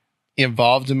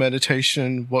involved in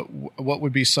meditation? What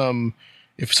would be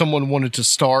if someone wanted to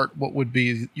start, what would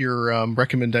be your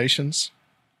recommendations?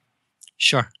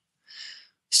 Sure.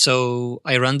 So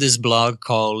I run this blog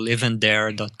called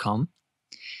liveanddare.com.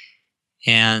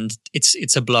 And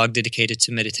it's a blog dedicated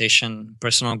to meditation,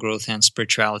 personal growth, and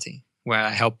spirituality, where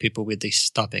I help people with these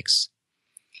topics.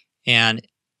 And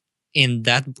in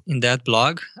that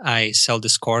blog, I sell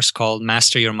this course called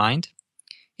Master Your Mind.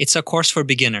 It's a course for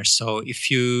beginners. So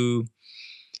if you're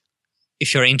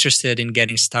interested in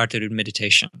getting started with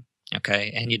meditation,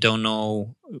 okay, and you don't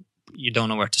know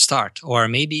where to start, or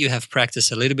maybe you have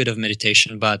practiced a little bit of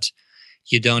meditation, but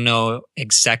you don't know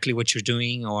exactly what you're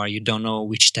doing, or you don't know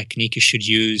which technique you should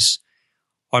use,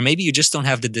 or maybe you just don't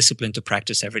have the discipline to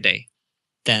practice every day,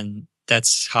 then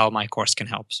that's how my course can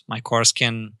help. My course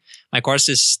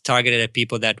is targeted at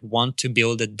people that want to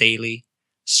build a daily,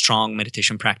 strong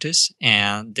meditation practice,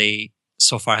 and they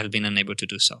so far have been unable to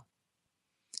do so.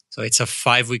 So it's a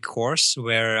 5-week course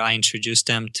where I introduce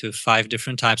them to 5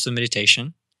 different types of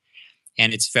meditation,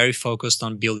 and it's very focused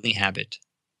on building habit.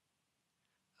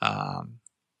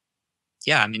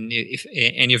 I mean, if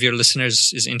any of your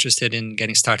listeners is interested in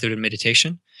getting started with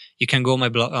meditation, you can go on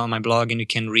my blog and you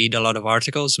can read a lot of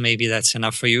articles. Maybe that's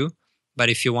enough for you. But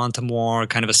if you want a more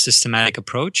kind of a systematic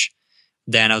approach,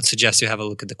 then I would suggest you have a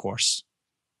look at the course.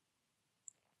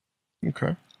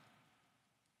 Okay.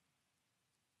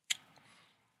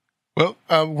 Well,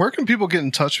 where can people get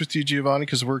in touch with you, Giovanni?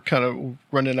 Because we're kind of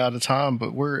running out of time,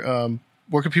 but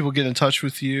where can people get in touch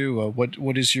with you?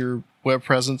 What is your web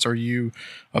presence? Are you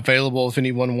available if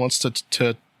anyone wants to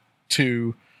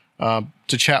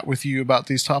chat with you about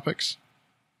these topics?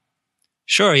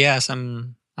 Sure. Yes,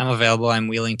 I'm available. I'm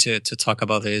willing to talk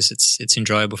about this. It's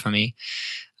enjoyable for me.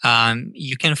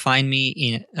 You can find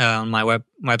me on my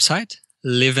website,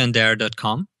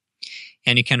 liveandare.com,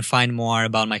 and you can find more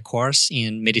about my course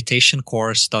in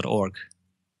meditationcourse.org.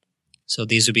 So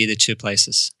these would be the two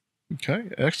places. Okay,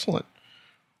 excellent.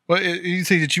 Well,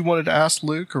 anything that you wanted to ask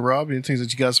Luke or Rob? Anything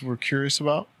that you guys were curious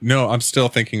about? No, I'm still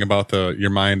thinking about your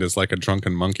mind is like a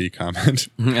drunken monkey comment.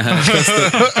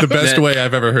 That's the best way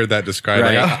I've ever heard that described.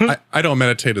 Right. Like, I don't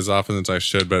meditate as often as I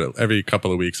should, but every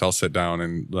couple of weeks I'll sit down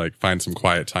and like find some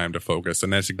quiet time to focus.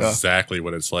 And that's exactly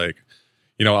what it's like.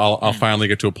 You know, I'll finally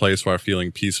get to a place where I'm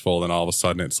feeling peaceful, and all of a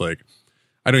sudden it's like,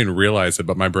 I don't even realize it,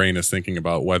 but my brain is thinking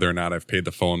about whether or not I've paid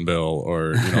the phone bill,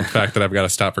 or, you know, the fact that I've got to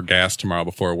stop for gas tomorrow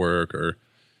before work, or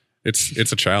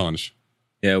it's a challenge.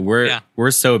 Yeah,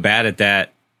 we're so bad at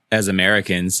that as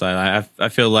Americans. I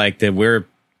feel like that we're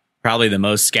probably the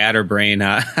most scatterbrained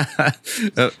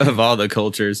of all the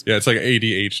cultures. Yeah, it's like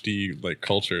ADHD like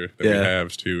culture that we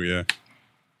have too. Yeah.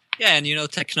 Yeah, and you know,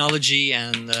 technology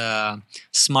and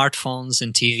smartphones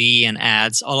and TV and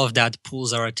ads, all of that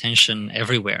pulls our attention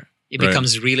everywhere. It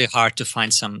becomes really hard to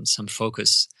find some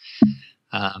focus.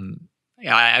 I'm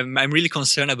really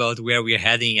concerned about where we're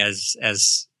heading as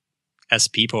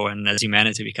people and as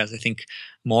humanity, because I think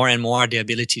more and more the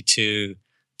ability to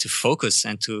focus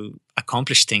and to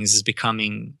accomplish things is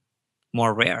becoming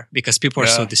more rare because people are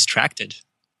so distracted.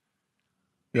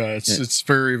 Yeah, it's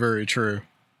very, very true.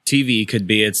 TV could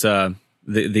be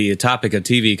the topic of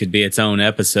TV could be its own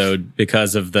episode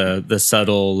because of the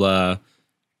subtle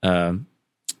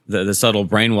the subtle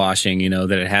brainwashing, you know,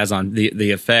 that it has on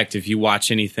the effect. If you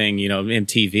watch anything, you know, in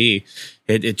TV,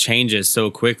 it changes so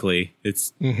quickly.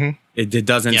 It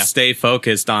doesn't stay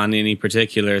focused on any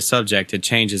particular subject. It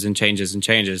changes and changes and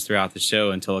changes throughout the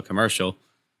show until a commercial.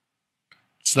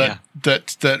 It's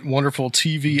that wonderful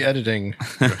TV editing.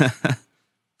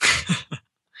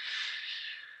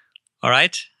 All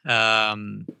right. I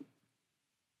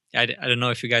don't know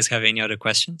if you guys have any other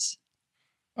questions.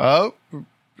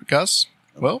 Gus?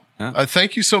 Well, I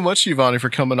thank you so much, Giovanni, for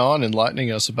coming on and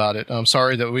enlightening us about it. I'm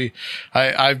sorry that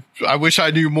I wish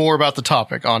I knew more about the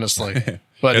topic, honestly,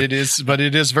 but it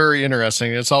is very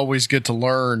interesting. It's always good to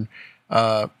learn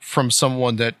from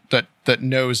someone that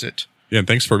knows it. Yeah. And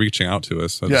thanks for reaching out to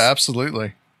us. Yeah,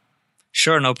 absolutely.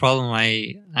 Sure. No problem.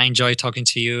 I enjoy talking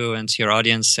to you and to your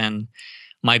audience, and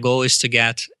my goal is to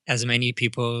get as many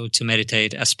people to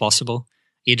meditate as possible,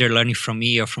 either learning from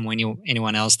me or from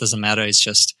anyone else. Doesn't matter. It's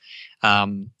just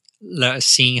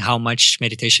seeing how much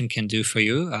meditation can do for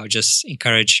you. I'll just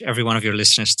encourage every one of your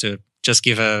listeners to just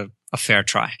give a fair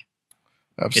try.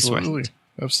 Absolutely.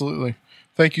 Absolutely.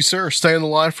 Thank you, sir. Stay on the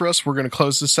line for us. We're going to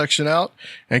close this section out.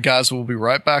 And guys, we'll be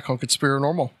right back on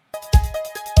Conspiranormal.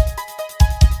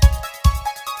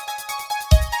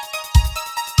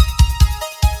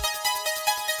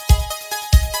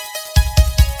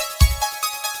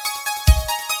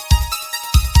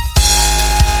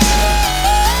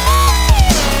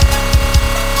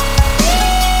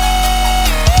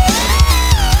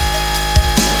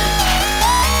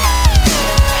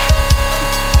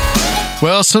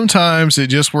 Well, sometimes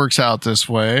it just works out this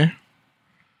way.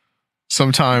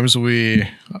 Sometimes we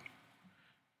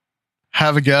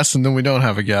have a guest and then we don't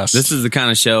have a guest. This is the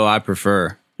kind of show I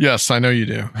prefer. Yes, I know you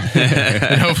do.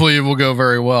 And hopefully it will go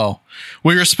very well.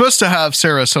 We were supposed to have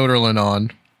Sarah Soderlund on,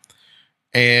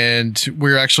 and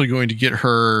we're actually going to get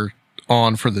her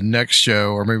on for the next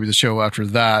show, or maybe the show after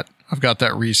that. I've got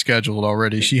that rescheduled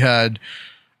already. She had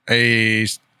a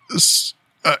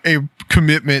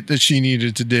commitment that she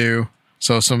needed to do.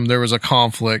 So there was a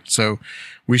conflict, so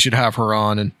we should have her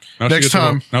on. And now next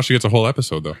time, now she gets a whole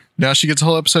episode though. Now she gets a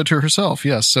whole episode to herself.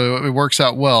 Yes. So it works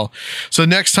out well. So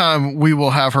next time we will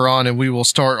have her on, and we will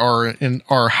start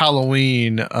our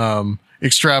Halloween,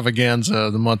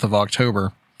 extravaganza, the month of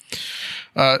October.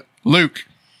 Luke.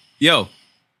 Yo.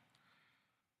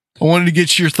 I wanted to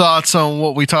get your thoughts on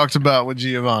what we talked about with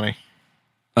Giovanni.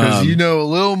 Because you know a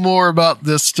little more about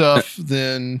this stuff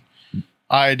than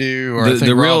I do, or I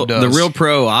think Rob does. The real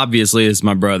pro, obviously, is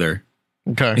my brother.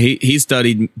 Okay. He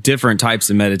studied different types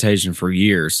of meditation for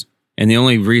years. And the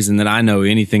only reason that I know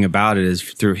anything about it is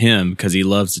through him, because he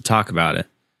loves to talk about it.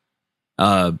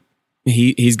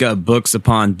 He's got books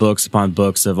upon books upon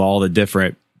books of all the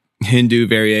different Hindu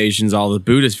variations, all the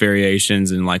Buddhist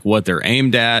variations, and like what they're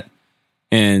aimed at.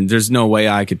 And there's no way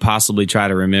I could possibly try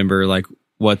to remember like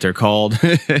what they're called.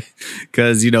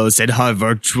 Because, you know, it said,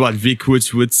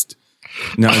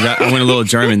 No, I went a little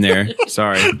German there.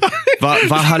 Sorry. Sounds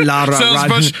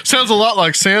a lot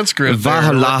like Sanskrit.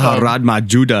 Vahalaha Radma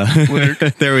Judah.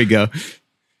 There we go.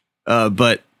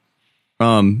 But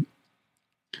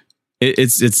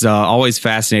it's always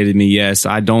fascinated me. Yes,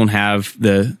 I don't have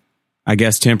I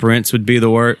guess temperance would be the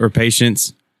word, or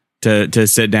patience to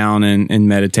sit down and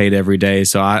meditate every day.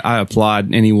 So I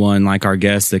applaud anyone like our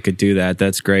guest that could do that.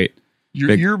 That's great.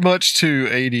 You're much too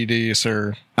ADD,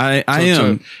 sir. I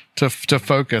am to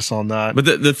focus on that. But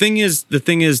the thing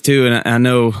is too, and I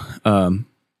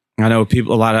know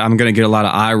people I'm going to get a lot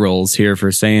of eye rolls here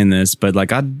for saying this, but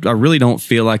like I really don't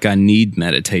feel like I need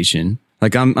meditation.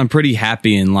 Like I'm pretty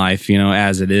happy in life,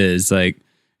 as it is. Like,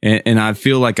 and I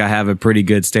feel like I have a pretty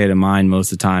good state of mind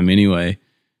most of the time anyway.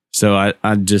 So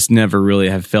I just never really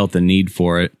have felt the need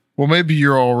for it. Well, maybe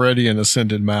you're already an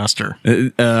ascended master.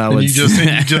 And you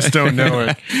just don't know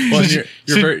it. Well,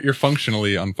 you're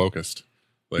functionally unfocused.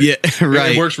 Like, yeah,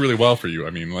 right. It works really well for you.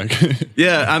 I mean, like,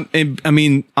 yeah. I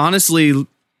mean, honestly,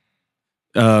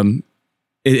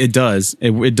 it does.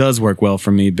 It does work well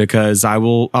for me because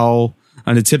I'll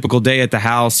on a typical day at the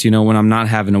house, when I'm not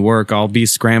having to work, I'll be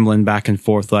scrambling back and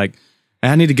forth like,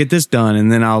 I need to get this done.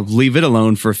 And then I'll leave it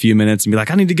alone for a few minutes and be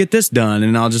like, I need to get this done.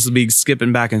 And I'll just be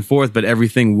skipping back and forth, but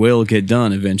everything will get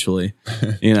done eventually.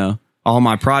 All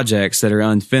my projects that are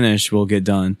unfinished will get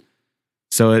done.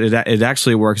 So it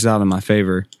actually works out in my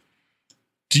favor.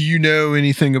 Do you know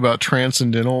anything about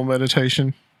transcendental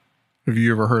meditation? Have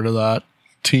you ever heard of that?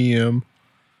 TM?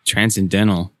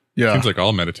 Transcendental. Yeah. Seems like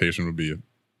all meditation would be.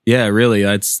 Yeah, really.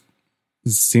 It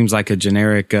seems like a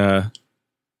generic,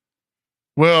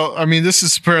 well, I mean, this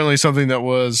is apparently something that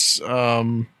was,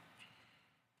 I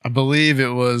believe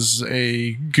it was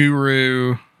a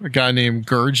guru, a guy named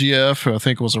Gurdjieff, who I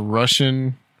think was a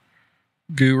Russian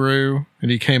guru,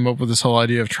 and he came up with this whole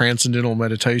idea of transcendental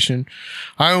meditation.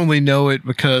 I only know it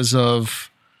because of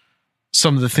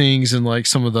some of the things in like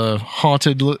some of the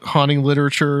haunting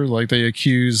literature. Like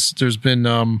there's been,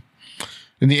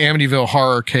 in the Amityville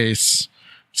horror case,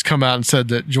 it's come out and said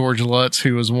that George Lutz,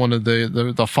 who was one of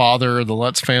the father of the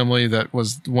Lutz family, that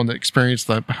was the one that experienced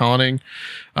the haunting,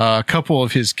 a couple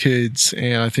of his kids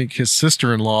and I think his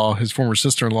former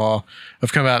sister-in-law,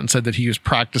 have come out and said that he was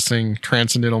practicing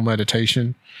transcendental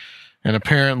meditation. And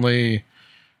apparently,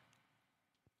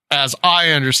 as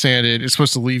I understand it, it's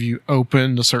supposed to leave you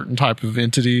open to certain type of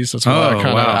entities. That's why I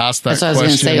kind of asked that question. That's what I was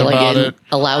going to say. Like it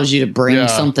allows you to bring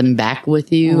something back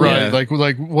with you, right? Yeah.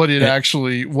 Like what it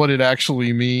actually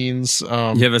means. You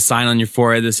have a sign on your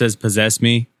forehead that says "Possess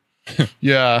me."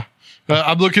 Yeah,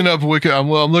 I'm looking up I'm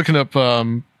looking up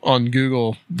on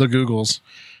Google, the Googles.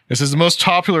 It says the most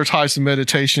popular types of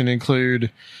meditation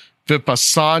include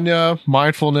Vipassana,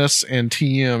 mindfulness, and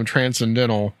TM,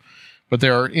 transcendental. But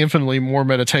there are infinitely more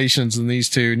meditations than these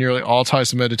two. Nearly all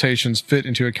types of meditations fit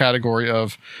into a category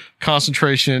of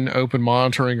concentration, open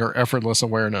monitoring, or effortless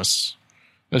awareness.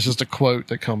 That's just a quote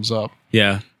that comes up.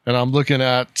 Yeah. And I'm looking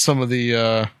at some of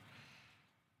these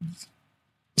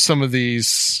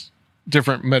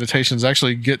different meditations.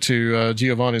 Actually get to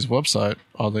Giovanni's website,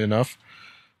 oddly enough.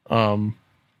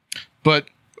 But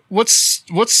what's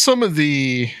some of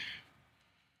the...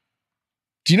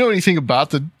 Do you know anything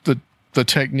about the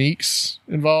techniques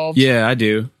involved? Yeah, I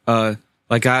do.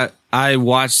 Like I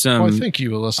watched some. I think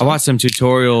you will listen. I watched some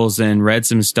tutorials and read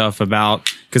some stuff about,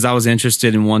 because I was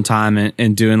interested in one time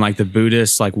in doing like the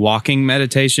Buddhist like walking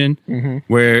meditation,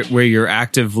 where you're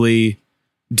actively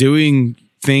doing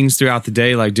things throughout the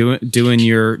day, like doing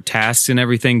your tasks and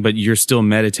everything, but you're still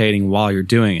meditating while you're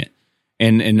doing it.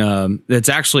 And it's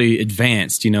actually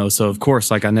advanced, So of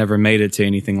course, like I never made it to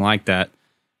anything like that,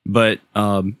 but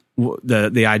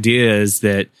the idea is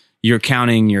that you're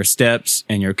counting your steps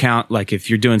and like if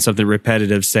you're doing something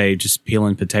repetitive, say just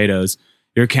peeling potatoes,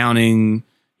 you're counting,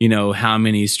 how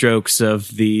many strokes of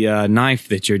the knife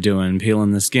that you're doing,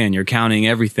 peeling the skin, you're counting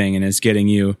everything, and it's getting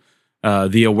you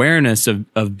the awareness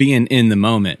of being in the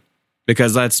moment,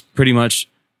 because that's pretty much,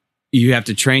 you have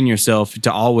to train yourself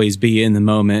to always be in the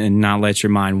moment and not let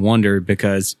your mind wander,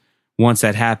 because once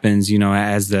that happens,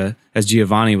 as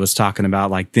Giovanni was talking about,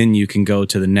 like then you can go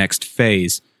to the next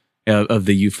phase of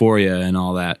the euphoria and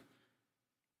all that.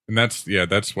 And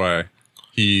that's why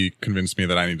he convinced me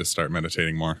that I need to start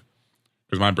meditating more,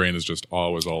 because my brain is just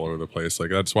always all over the place. Like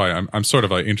that's why I'm sort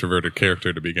of an introverted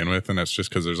character to begin with, and that's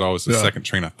just because there's always a second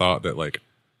train of thought that like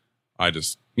I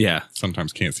just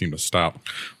sometimes can't seem to stop.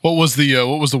 What was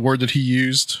the word that he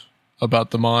used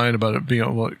about the mind, about it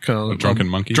being what kind of a drunken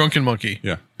monkey? Drunken monkey.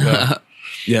 Yeah.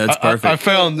 Yeah, it's perfect. I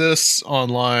found this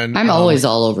online. I'm always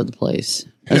all over the place.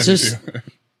 That's just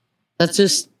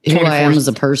who I am as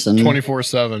a person.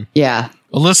 24/7. Yeah.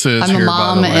 Alyssa is I'm here, a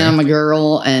mom by the way. and I'm a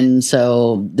girl, and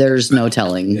so there's no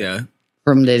telling. Yeah.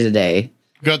 From day to day.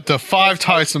 Got the 5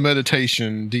 types of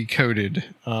meditation decoded.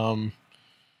 One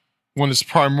is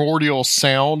primordial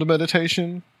sound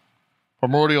meditation.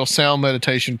 Primordial sound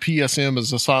meditation, PSM,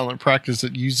 is a silent practice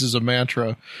that uses a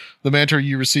mantra. The mantra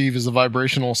you receive is the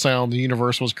vibrational sound the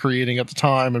universe was creating at the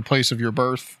time and place of your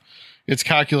birth. It's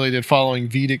calculated following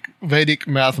Vedic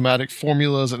mathematic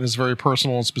formulas and is very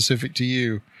personal and specific to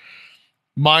you.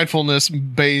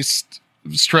 Mindfulness-based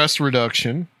stress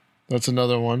reduction. That's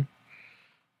another one.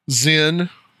 Zen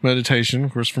meditation,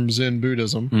 of course, from Zen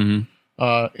Buddhism. Mm-hmm.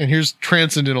 And here's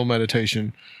transcendental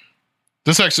meditation.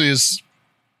 This actually is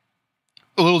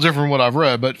a little different from what I've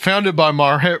read, but founded by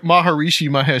Maharishi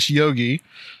Mahesh Yogi,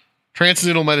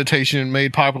 transcendental meditation,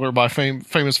 made popular by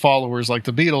famous followers like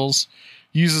the Beatles,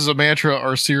 uses a mantra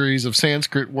or series of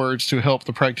Sanskrit words to help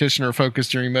the practitioner focus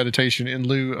during meditation in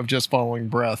lieu of just following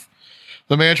breath.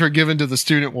 The mantra given to the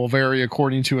student will vary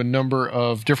according to a number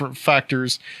of different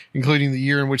factors, including the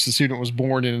year in which the student was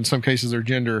born and in some cases their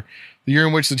gender. The year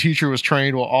in which the teacher was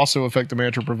trained will also affect the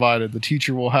mantra provided. The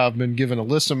teacher will have been given a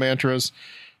list of mantras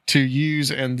to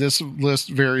use, and this list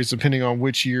varies depending on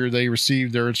which year they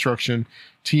received their instruction.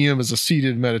 TM is a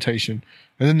seated meditation.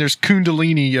 And then there's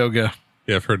Kundalini Yoga.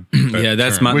 Yeah, I've heard that. Yeah,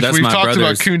 that's term. my Which that's we've my talked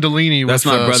about brother's. Kundalini That's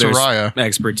with my brother's Soraya.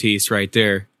 expertise right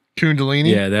there.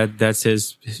 Kundalini? Yeah, that's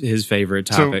his favorite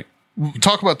topic. So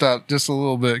talk about that just a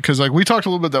little bit, because like we talked a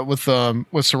little bit that with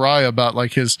Soraya about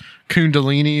like his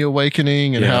Kundalini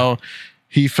awakening and how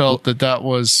he felt that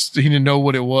was, he didn't know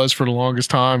what it was for the longest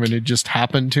time and it just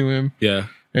happened to him. Yeah.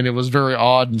 And it was very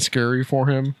odd and scary for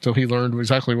him. So he learned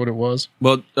exactly what it was.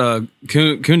 Well,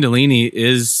 Kundalini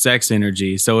is sex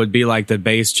energy. So it'd be like the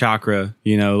base chakra,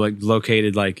 like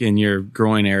located like in your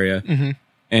groin area. Mm-hmm.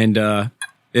 And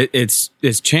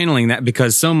it's channeling that,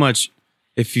 because so much,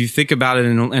 if you think about it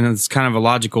in it's kind of a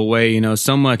logical way,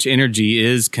 so much energy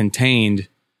is contained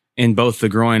in both the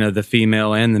groin of the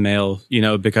female and the male,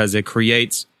 because it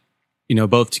creates,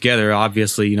 both together,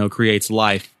 obviously, creates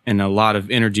life, and a lot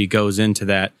of energy goes into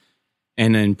that.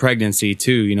 And then pregnancy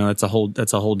too, that's a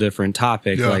whole different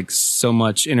topic. Yeah. Like so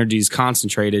much energy is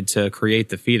concentrated to create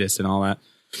the fetus and all that.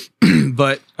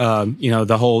 But,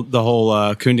 the whole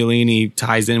Kundalini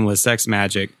ties in with sex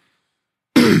magic.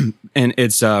 And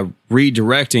it's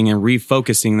redirecting and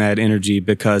refocusing that energy,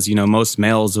 because, most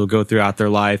males will go throughout their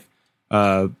life,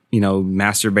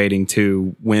 masturbating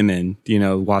to women,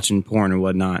 watching porn or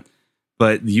whatnot.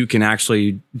 But you can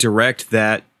actually direct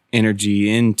that energy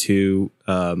into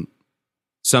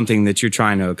something that you're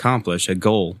trying to accomplish, a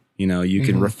goal. You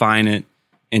can refine it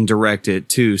and direct it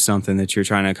to something that you're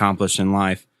trying to accomplish in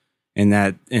life. And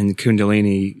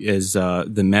Kundalini is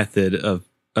the method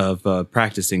of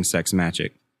practicing sex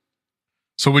magic.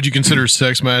 So would you consider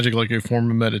sex magic like a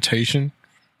form of meditation?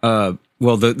 Well,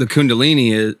 the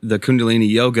Kundalini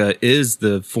yoga is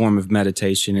the form of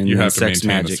meditation, and you have to sex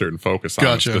maintain magic. a certain focus on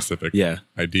a specific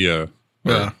idea.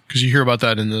 Yeah, because you hear about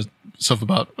that in the stuff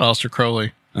about Aleister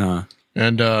Crowley.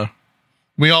 And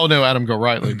we all know Adam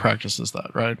Gorightly practices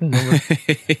that, right? Remember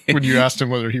when you asked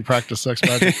him whether he practiced sex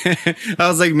magic? I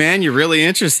was like, man, you're really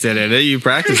interested in it. You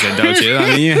practice it, don't you?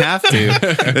 I mean, you have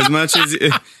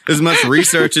to. As much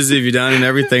research as have you done and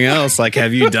everything else. Like,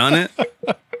 have you done it?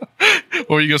 What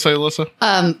were you going to say,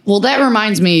 Alyssa? Well, that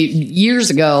reminds me, years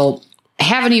ago, I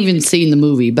haven't even seen the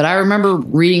movie, but I remember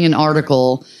reading an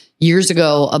article years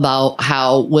ago about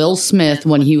how Will Smith,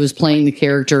 when he was playing the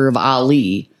character of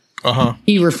Ali,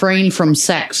 he refrained from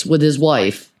sex with his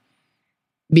wife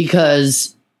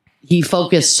because he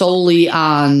focused solely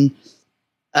on,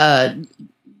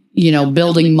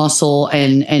 building muscle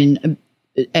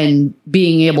and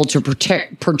being able to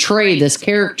portray this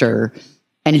character.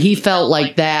 And he felt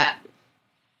like that,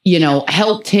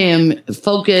 helped him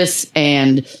focus,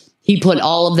 and he put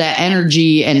all of that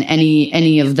energy and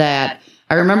any of that.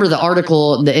 I remember the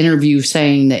article, the interview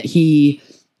saying that he,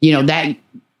 that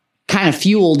kind of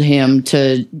fueled him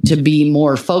to be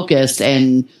more focused.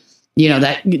 And,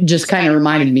 that just kind of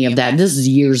reminded me of that. This is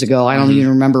years ago. I don't even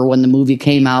remember when the movie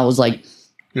came out. It was like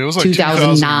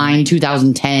 2009,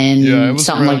 2010,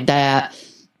 something like that.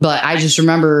 But I just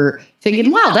remember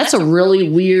thinking, wow, that's a really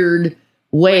weird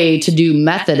way to do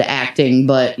method acting.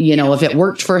 But, if it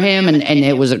worked for him and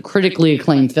it was a critically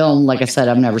acclaimed film, like I said,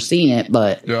 I've never seen it,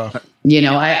 but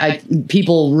I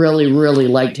people really, really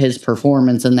liked his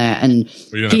performance in that. And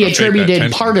he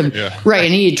attributed part of,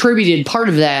 and he attributed part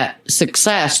of that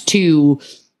success to,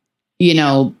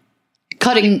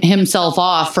 cutting himself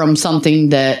off from something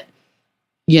that,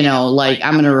 like,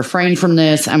 I'm going to refrain from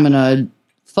this. I'm going to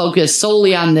focus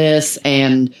solely on this.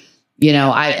 And,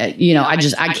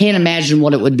 I can't imagine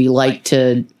what it would be like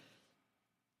to,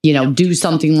 do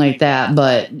something like that.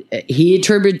 But he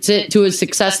attributes it to his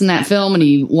success in that film, and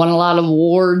he won a lot of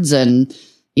awards. And,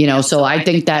 so I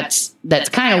think that's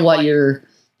kind of what you're,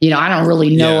 I don't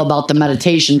really know about the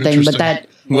meditation thing, but that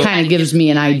kind of gives me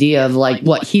an idea of like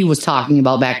what he was talking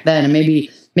about back then. And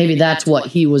maybe that's what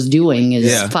he was doing,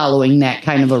 is following that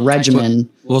kind of a regimen.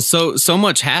 Well, so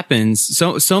much happens.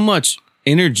 So much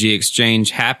energy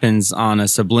exchange happens on a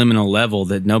subliminal level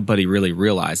that nobody really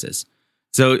realizes.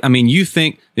 So, I mean, you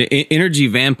think the energy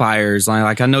vampires,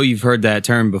 like I know you've heard that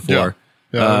term before.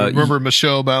 Yeah. Remember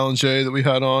Michelle Ballinger that we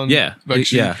had on? Yeah. Like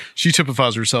she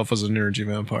typifies herself as an energy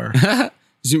vampire.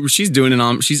 She's doing it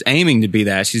on. She's aiming to be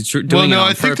that. She's doing it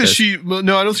on purpose. I think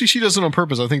that I don't think she does it on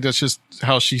purpose. I think that's just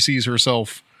how she sees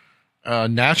herself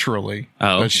naturally.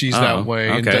 That she's that way,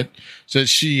 and that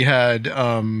she had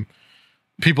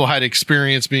people had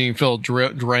experience being felt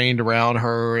drained around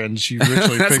her, and she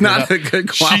eventually that's figured not out, a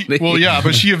good quality.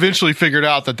 But she eventually figured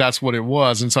out that that's what it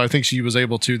was, and so I think she was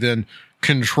able to then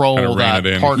control that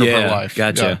part of her life.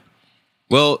 Gotcha. Yeah.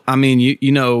 Well, I mean,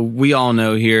 we all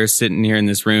know here, sitting here in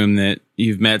this room, that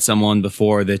you've met someone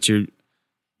before that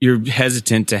you're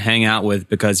hesitant to hang out with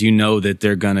because you know that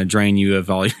they're going to drain you of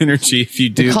all your energy if you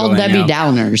do. They're called Debbie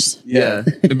Downers. Yeah.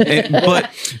 but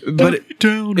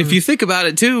if you think about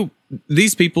it too,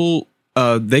 these people,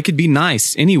 they could be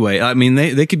nice anyway. I mean,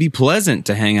 they could be pleasant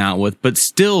to hang out with, but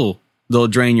still they'll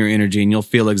drain your energy and you'll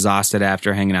feel exhausted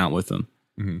after hanging out with them.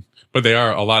 Mm-hmm. But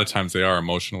a lot of times they are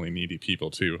emotionally needy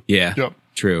people too. Yeah. Yep.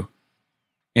 True.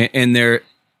 And they're,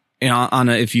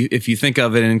 if you think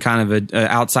of it in kind of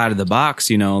a outside of the box,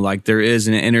 like there is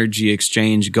an energy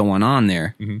exchange going on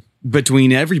there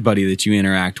between everybody that you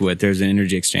interact with. There's an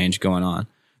energy exchange going on.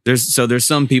 There's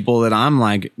some people that I'm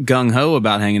like gung ho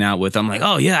about hanging out with. I'm like,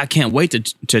 oh yeah, I can't wait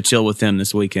to chill with them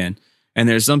this weekend. And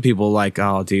there's some people like,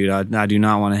 oh dude, I do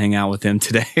not want to hang out with him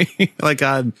today. Like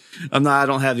I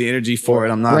don't have the energy for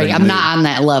it. I'm not right. I'm not on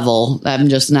that level. I'm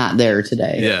just not there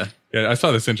today. Yeah. Yeah. I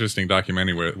saw this interesting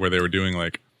documentary where they were doing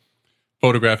like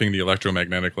photographing the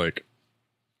electromagnetic like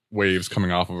waves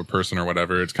coming off of a person or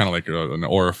whatever. It's kind of like an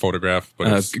aura photograph, but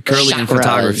it's Kirlian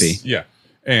photography. Yeah.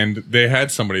 And they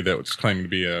had somebody that was claiming to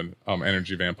be an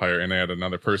energy vampire, and they had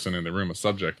another person in the room, a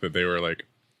subject that they were like,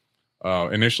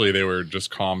 initially they were just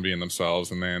calm being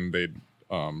themselves, and then they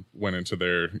went into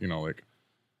their, like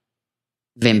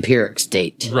vampiric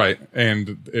state. Right.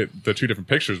 And the two different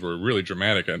pictures were really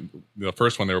dramatic. And the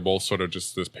first one, they were both sort of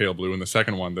just this pale blue. And the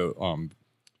second one, the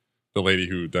lady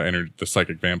who the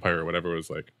psychic vampire or whatever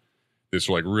was like this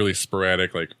like really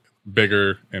sporadic, like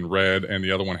bigger and red, and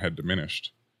the other one had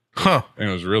diminished. Huh. And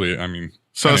it was really,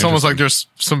 so it's almost like there's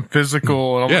some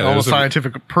physical, almost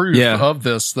scientific proof of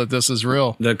that this is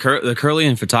real. The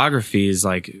Kirlian photography is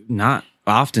like not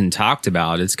often talked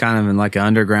about. It's kind of in like an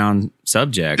underground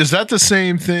subject. Is that the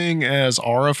same thing as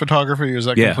aura photography, or is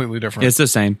that completely different? It's the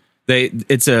same.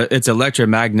 It's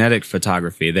electromagnetic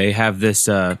photography. They have this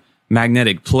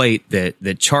magnetic plate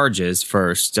that charges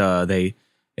first.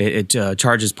 It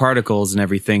charges particles and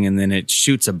everything, and then it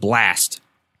shoots a blast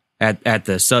at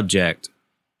the subject,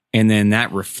 and then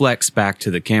that reflects back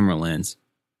to the camera lens.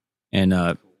 And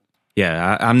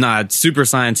I'm not super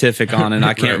scientific on it.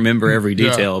 I can't remember every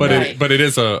detail. But it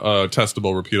is a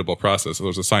testable, repeatable process. So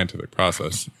there's a scientific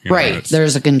process. Right.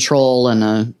 There's a control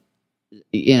and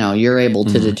you're able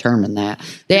to determine that.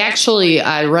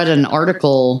 I read an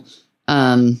article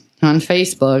on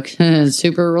Facebook,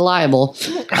 super reliable.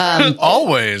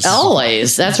 Always.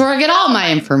 That's where I get all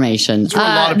my information. That's where a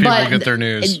lot of people get their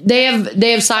news. They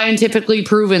have scientifically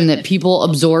proven that people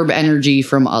absorb energy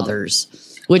from others,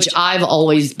 which I've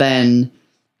always thought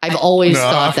I've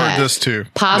that. heard this too.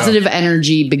 Positive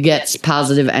energy begets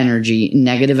positive energy.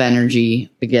 Negative energy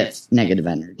begets negative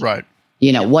energy. Right.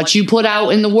 What you put out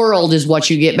in the world is what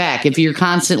you get back. If you're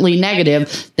constantly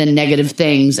negative, then negative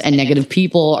things and negative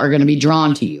people are going to be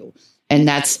drawn to you. And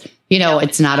that's,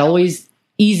 it's not always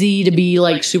easy to be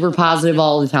like super positive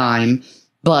all the time,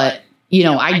 but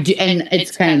I do. And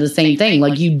it's kind of the same thing.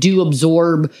 Like you do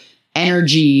absorb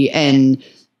energy and,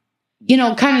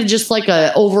 kind of just like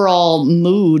a overall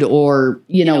mood or,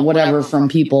 whatever from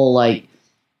people. Like,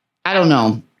 I don't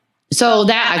know. So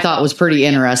that I thought was pretty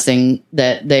interesting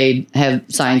that they have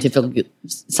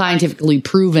scientifically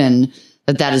proven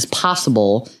that is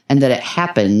possible and that it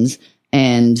happens.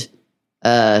 And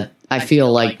I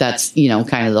feel like that's,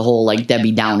 kind of the whole like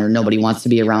Debbie Downer. Nobody wants to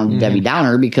be around Debbie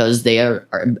Downer because they are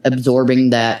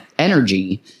absorbing that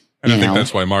energy. And I think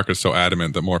that's why Mark is so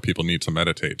adamant that more people need to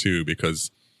meditate too,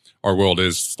 because our world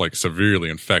is like severely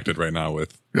infected right now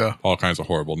with all kinds of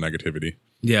horrible negativity.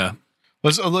 Yeah.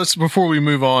 Let's before we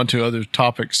move on to other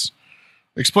topics,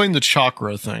 explain the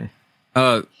chakra thing.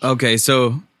 Okay,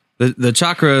 so the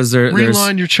chakras are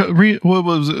realign your what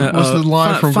was it? What's the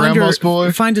line from Grandma's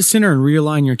Boy? Find a center and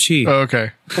realign your chi. Oh,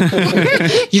 okay.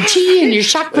 Your chi and your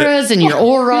chakras and your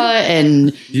aura,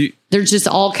 and there's just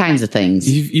all kinds of things.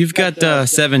 You've got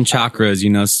 7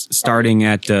 chakras, starting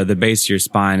at the base of your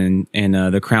spine, and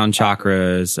the crown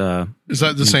chakra is that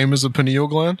the same as the pineal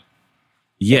gland?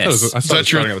 Yes. I thought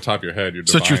starting at the top of your head. Your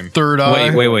so that's your third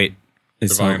eye. Wait.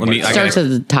 Let me. Starts at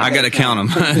the top. I gotta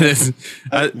count them. It's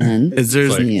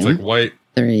like white,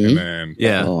 3, and then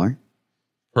 4.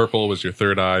 Purple was your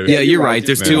third eye. Yeah, you're right.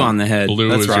 There's 2 on the head. Blue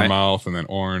That's is right. your mouth, and then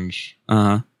orange.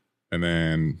 And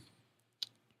then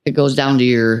it goes down to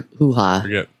your hoo-ha.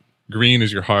 Forget. Green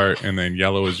is your heart, and then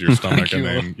yellow is your stomach, and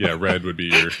then red would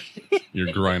be your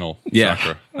groinal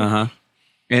chakra.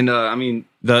 And I mean,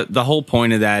 the whole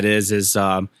point of that is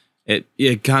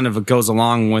it kind of goes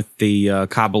along with the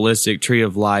Kabbalistic tree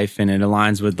of life, and it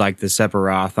aligns with like the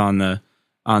Sephiroth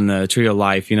on the tree of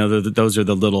life. Those are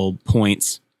the little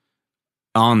points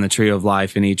on the tree of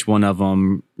life, and each one of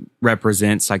them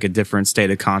represents like a different state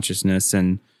of consciousness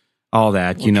and all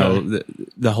that.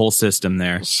 The whole system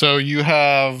there. So you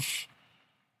have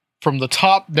from the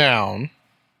top down.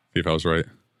 See if I was right.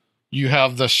 You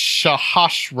have the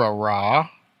Sahasrara.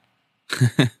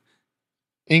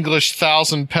 English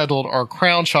 1,000-petaled or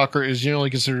crown chakra is generally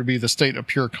considered to be the state of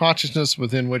pure consciousness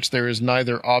within which there is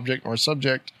neither object nor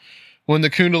subject. When the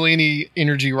Kundalini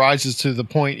energy rises to the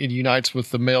point it unites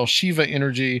with the male Shiva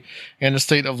energy and a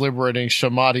state of liberating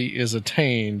Samadhi is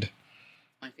attained.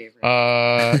 My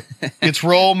favorite. Its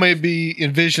role may be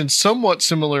envisioned somewhat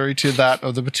similarly to that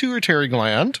of the pituitary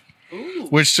gland,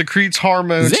 which secretes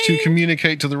hormones to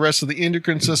communicate to the rest of the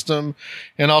endocrine system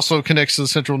and also connects to the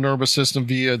central nervous system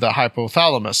via the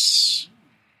hypothalamus.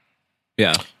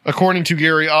 Yeah. According to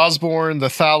Gary Osborne, the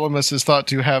thalamus is thought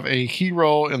to have a key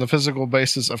role in the physical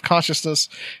basis of consciousness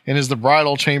and is the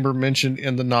bridal chamber mentioned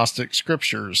in the Gnostic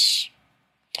scriptures.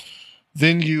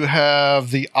 Then you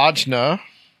have the Ajna.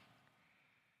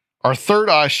 Our third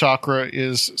eye chakra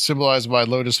is symbolized by a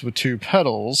lotus with 2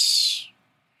 petals.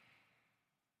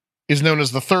 Is known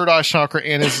as the third eye chakra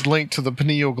and is linked to the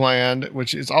pineal gland,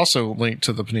 which is also linked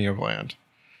to the pineal gland,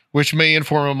 which may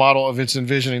inform a model of its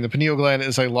envisioning. The pineal gland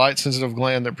is a light-sensitive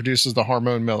gland that produces the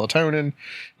hormone melatonin,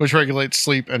 which regulates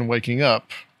sleep and waking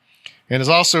up, and is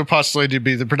also postulated to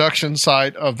be the production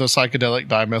site of the psychedelic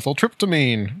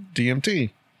dimethyltryptamine,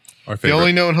 DMT, the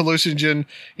only known hallucinogen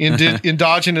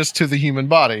endogenous to the human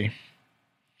body.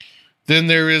 Then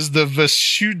there is the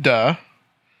Vishuddha,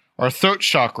 or throat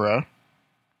chakra,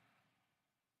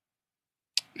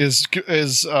 is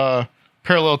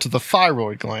parallel to the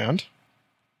thyroid gland,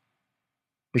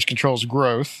 which controls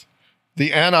growth.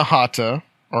 The Anahata,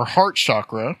 or heart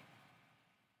chakra,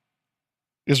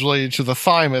 is related to the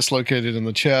thymus located in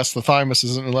the chest. The thymus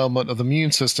is an element of the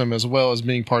immune system as well as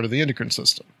being part of the endocrine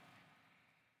system.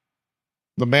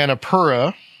 The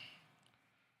Manipura,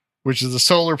 which is the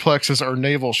solar plexus or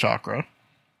navel chakra.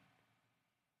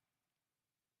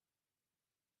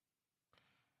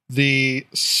 The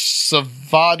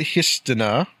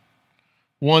Svadhisthana,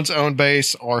 one's own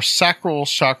base or sacral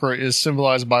chakra, is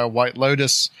symbolized by a white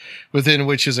lotus within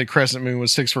which is a crescent moon with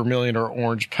 6 vermilion or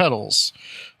orange petals.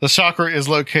 The chakra is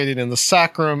located in the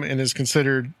sacrum and is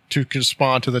considered to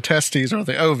correspond to the testes or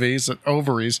the ovaries.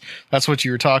 That's what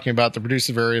you were talking about, that produce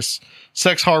the various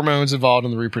sex hormones involved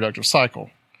in the reproductive cycle.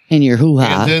 And your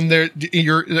hoo-ha. And then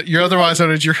you're otherwise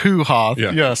known as your hoo-ha.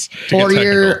 Yeah. Yes.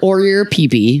 Or your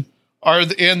pee-pee.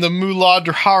 And the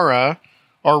Muladhara,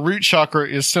 our root chakra,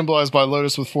 is symbolized by a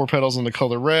lotus with 4 petals in the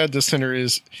color red. The center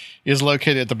is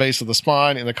located at the base of the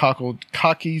spine in the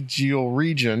coccygeal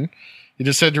region. It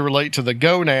is said to relate to the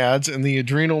gonads and the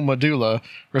adrenal medulla,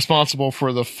 responsible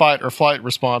for the fight or flight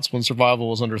response when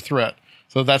survival is under threat.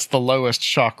 So that's the lowest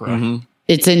chakra. Mm-hmm.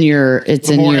 It's at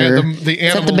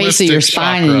the base of your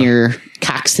spine and your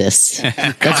coccyx.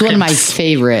 That's one of my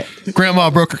favorite. Grandma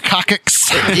broke her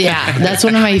coccyx. Yeah, that's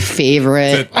one of my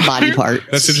favorite body parts.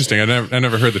 That's interesting. I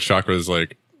never heard the chakras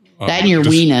like that and your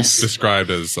weenus described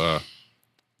as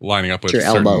lining up with your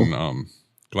certain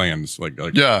glands, like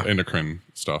endocrine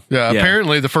stuff. Yeah,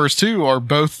 apparently the first 2 are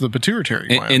both the pituitary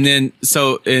gland. And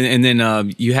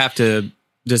then you have to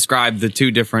describe the 2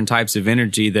 different types of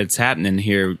energy that's happening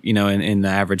here, in the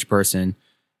average person.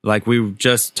 Like we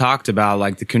just talked about,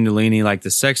 like the Kundalini, like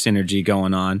the sex energy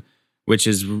going on, which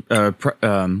is a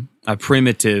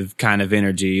primitive kind of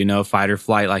energy, fight or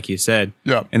flight, like you said.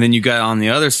 Yeah. And then you got on the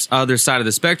other side of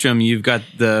the spectrum, you've got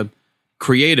the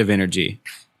creative energy,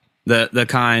 the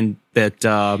kind that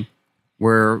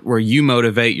where you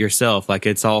motivate yourself. Like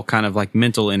it's all kind of like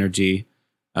mental energy,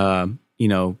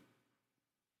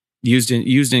 used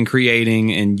in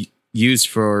creating and used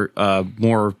for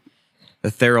more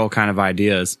ethereal kind of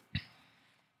ideas.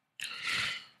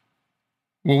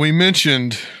 Well, we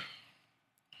mentioned,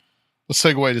 let's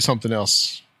segue to something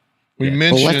else.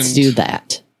 Let's do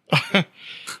that.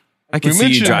 I can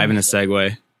see you driving a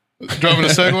Segway. Driving a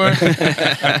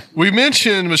Segway? We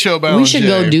mentioned Michelle Ballinger. We should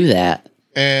go do that.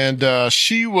 And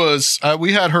she was,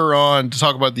 we had her on to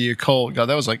talk about the occult. God,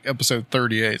 that was like episode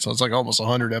 38. So it's like almost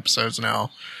 100 episodes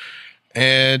now.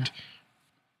 And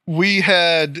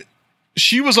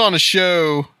she was on a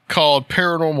show called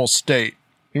Paranormal State.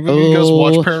 You guys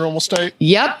watch Paranormal State?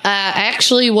 Yep.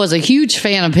 Actually was a huge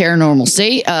fan of Paranormal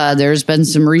State. There's been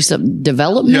some recent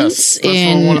developments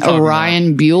in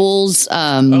Ryan Buell's.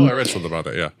 I read something about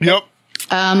that. Yeah. Yep.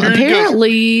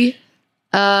 Apparently,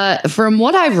 from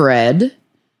what I've read,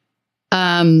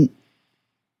 I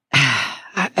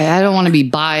don't want to be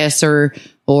biased or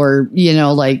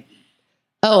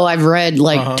I've read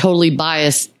totally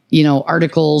biased,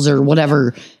 articles or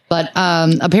whatever. But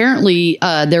apparently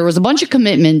there was a bunch of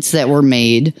commitments that were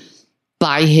made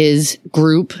by his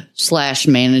group /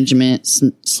 management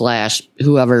 /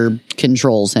 whoever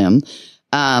controls him.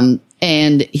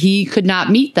 And he could not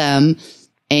meet them.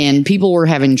 And people were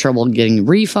having trouble getting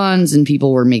refunds, and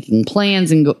people were making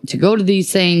plans to go to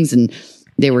these things, and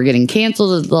they were getting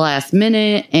canceled at the last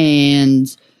minute.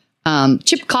 And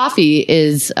Chip Coffey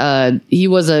he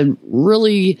was a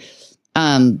really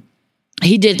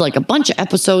he did like a bunch of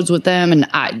episodes with them, and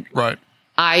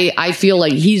I feel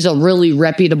like he's a really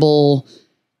reputable,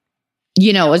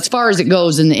 as far as it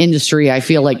goes in the industry. I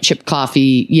feel like Chip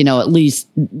Coffey, at least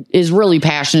is really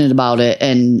passionate about it,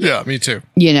 and yeah, me too.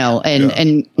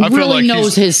 And really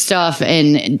knows his stuff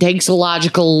and takes a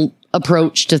logical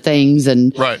approach to things,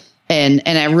 and and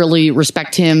I really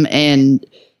respect him. And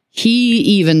he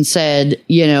even said,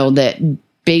 that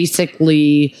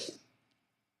basically,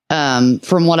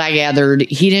 from what I gathered,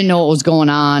 he didn't know what was going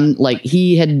on. Like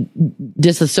he had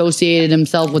disassociated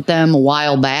himself with them a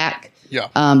while back.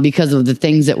 Yeah. Because of the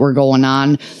things that were going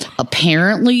on.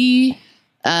 Apparently,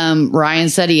 Ryan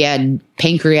said he had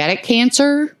pancreatic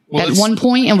cancer at one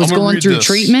point and was going through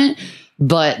treatment.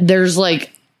 But there's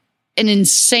like an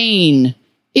insanely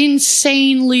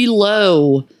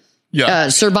low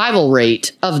survival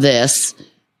rate of this.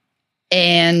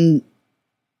 And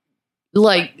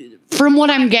like, from what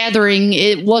I'm gathering,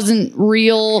 it wasn't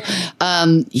real.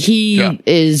 He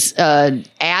is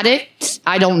addict.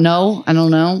 I don't know.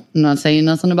 I'm not saying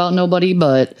nothing about nobody,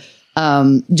 but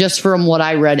just from what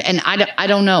I read, and I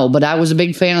don't know, but I was a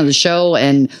big fan of the show,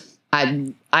 and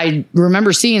I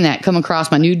remember seeing that come across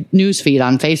my news feed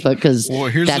on Facebook because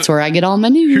that's where I get all my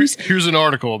news. Here's an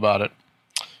article about it.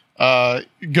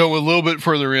 Go a little bit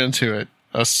further into it.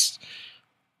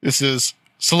 This is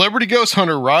Celebrity Ghost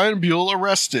Hunter Ryan Buell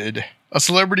arrested. A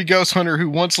celebrity ghost hunter who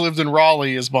once lived in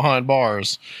Raleigh is behind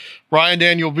bars. Ryan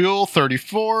Daniel Buell,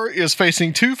 34, is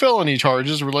facing 2 felony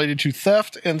charges related to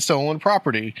theft and stolen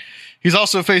property. He's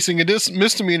also facing a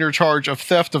misdemeanor charge of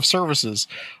theft of services.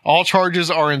 All charges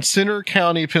are in Centre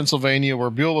County, Pennsylvania, where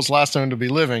Buell was last known to be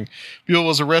living. Buell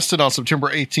was arrested on September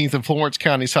 18th in Florence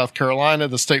County, South Carolina,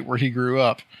 the state where he grew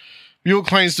up. Buell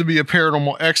claims to be a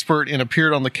paranormal expert and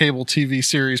appeared on the cable TV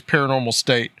series Paranormal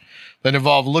State that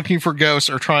involved looking for ghosts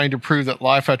or trying to prove that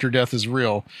life after death is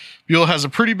real. Buell has a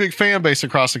pretty big fan base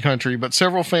across the country, but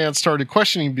several fans started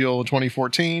questioning Buell in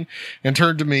 2014 and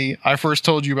turned to me. I first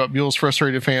told you about Buell's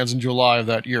frustrated fans in July of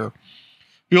that year.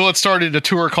 Buell had started a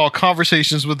tour called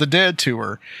Conversations with the Dead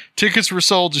Tour. Tickets were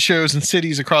sold to shows in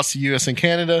cities across the U.S. and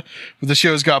Canada, but the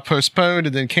shows got postponed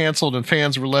and then canceled, and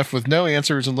fans were left with no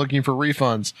answers and looking for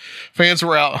refunds. Fans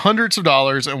were out hundreds of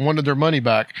dollars and wanted their money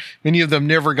back. Many of them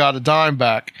never got a dime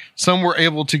back. Some were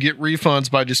able to get refunds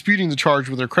by disputing the charge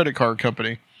with their credit card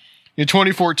company. In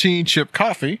 2014, Chip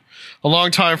Coffey, a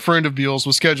longtime friend of Buell's,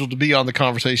 was scheduled to be on the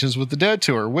Conversations with the Dead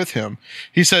tour with him.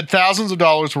 He said thousands of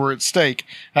dollars were at stake.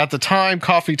 At the time,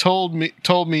 Coffey told me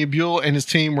Buell and his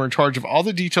team were in charge of all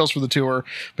the details for the tour,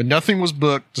 but nothing was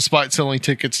booked despite selling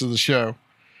tickets to the show.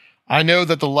 I know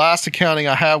that the last accounting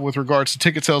I have with regards to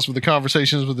ticket sales for the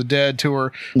Conversations with the Dead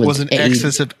tour was in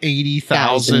excess of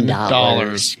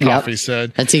 $80,000, Coffey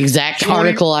said. That's the exact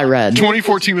article I read.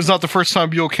 2014 was not the first time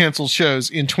Buell canceled shows.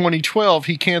 In 2012,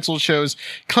 he canceled shows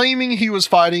claiming he was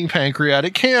fighting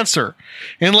pancreatic cancer.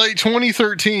 In late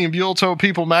 2013, Buell told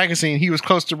People magazine he was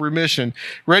close to remission,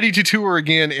 ready to tour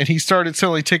again, and he started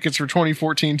selling tickets for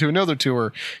 2014 to another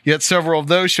tour, yet several of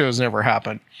those shows never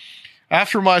happened.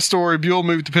 After my story, Buell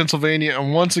moved to Pennsylvania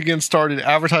and once again started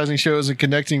advertising shows and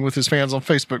connecting with his fans on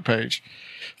Facebook page.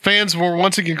 Fans were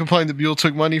once again complaining that Buell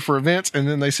took money for events, and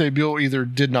then they say Buell either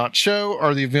did not show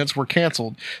or the events were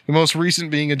canceled, the most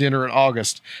recent being a dinner in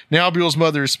August. Now Buell's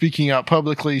mother is speaking out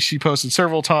publicly. She posted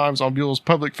several times on Buell's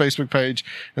public Facebook page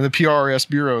and the PRS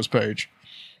Bureau's page.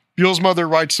 Buell's mother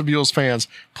writes to Buell's fans,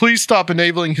 please stop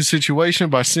enabling his situation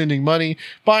by sending money,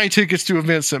 buying tickets to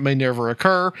events that may never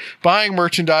occur, buying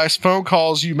merchandise, phone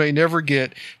calls you may never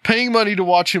get, paying money to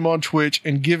watch him on Twitch,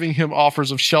 and giving him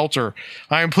offers of shelter.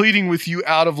 I am pleading with you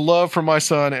out of love for my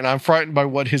son, and I'm frightened by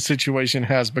what his situation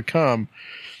has become.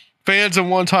 Fans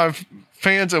and one-time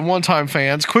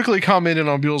fans quickly commented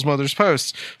on Buell's mother's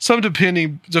posts, some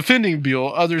defending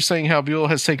Buell, others saying how Buell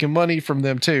has taken money from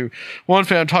them too. One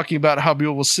fan talking about how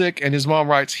Buell was sick, and his mom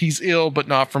writes, he's ill, but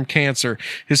not from cancer.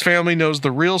 His family knows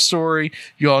the real story.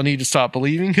 You all need to stop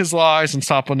believing his lies and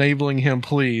stop enabling him,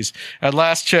 please. At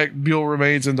last check, Buell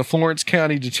remains in the Florence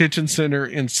County Detention Center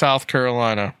in South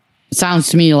Carolina. Sounds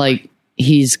to me like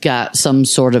he's got some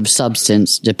sort of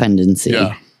substance dependency.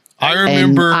 Yeah. I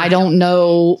remember. And I don't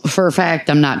know for a fact.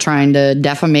 I'm not trying to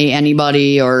defamate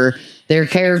anybody or their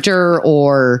character,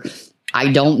 or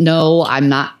I don't know. I'm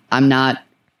not,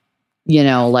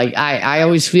 like I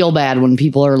always feel bad when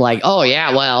people are like, oh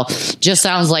yeah, well, just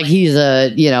sounds like he's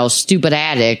a, stupid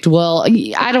addict. Well,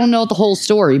 I don't know the whole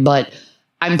story, but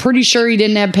I'm pretty sure he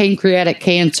didn't have pancreatic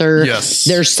cancer. Yes.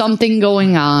 There's something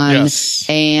going on. Yes.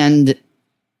 And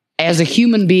as a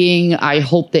human being, I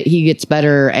hope that he gets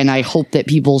better, and I hope that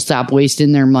people stop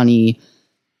wasting their money,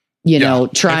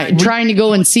 trying to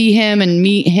go and see him and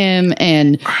meet him.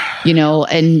 And,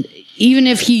 and even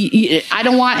if I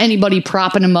don't want anybody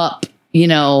propping him up,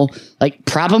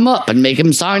 prop him up and make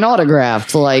him sign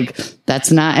autographs. Like, that's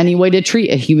not any way to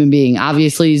treat a human being.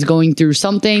 Obviously he's going through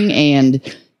something and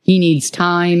he needs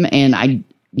time. And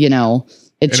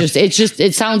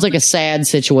it sounds like a sad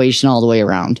situation all the way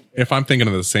around. If I'm thinking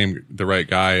of the right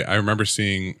guy, I remember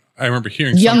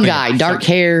hearing young guy, dark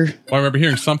hair. Well, I remember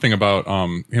hearing something about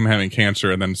him having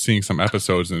cancer, and then seeing some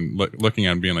episodes and looking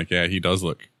at him being like, yeah, he does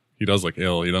look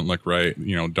ill. He doesn't look right.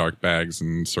 Dark bags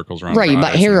and circles around. Right,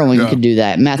 but heroin could do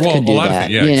that. Meth could do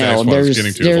that. There's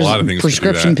a lot of things.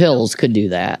 Prescription pills could do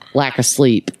that. Lack of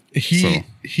sleep.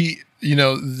 We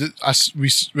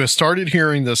started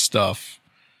hearing this stuff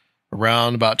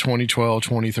around about 2012,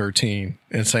 2013,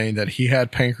 and saying that he had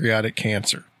pancreatic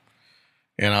cancer.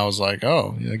 And I was like,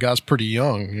 oh, the guy's pretty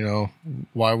young,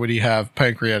 why would he have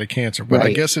pancreatic cancer? But right.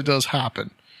 I guess it does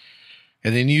happen.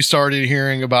 And then you started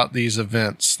hearing about these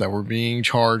events that were being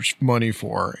charged money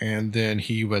for. And then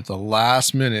he, at the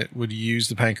last minute, would use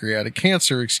the pancreatic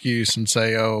cancer excuse and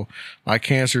say, oh, my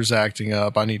cancer's acting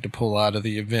up. I need to pull out of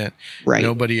the event. Right.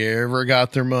 Nobody ever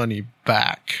got their money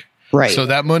back. Right. So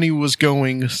that money was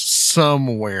going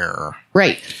somewhere.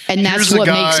 Right. And that's what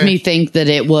makes me think that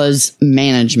it was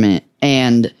management.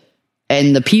 And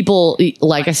the people,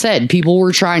 like I said, people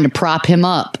were trying to prop him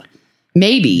up.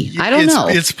 Maybe. I don't know.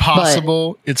 It's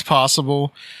possible. It's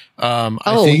possible.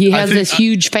 He has this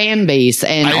huge fan base,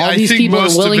 and all these people are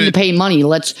willing to pay money.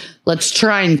 Let's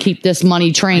try and keep this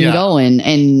money train going.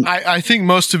 And I think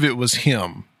most of it was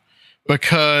him,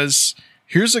 because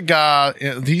here's a guy.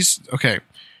 These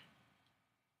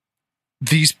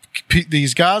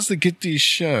guys that get these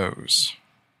shows,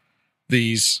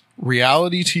 these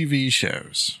reality TV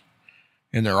shows,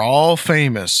 and they're all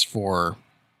famous for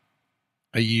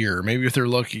a year, maybe if they're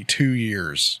lucky 2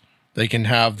 years, they can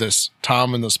have this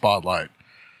time in the spotlight.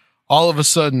 All of a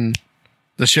sudden,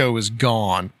 the show is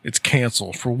gone. It's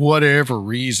canceled for whatever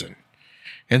reason.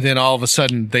 And then all of a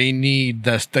sudden they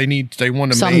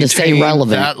want to maintain to stay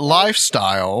relevant. That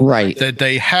lifestyle right. that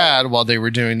they had while they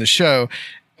were doing the show.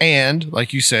 And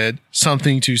like you said,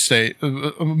 something to stay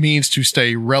means to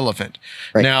stay relevant.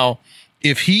 Right. Now,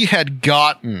 if he had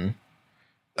gotten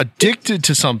addicted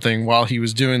to something while he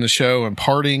was doing the show and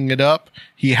partying it up,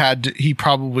 he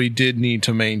probably did need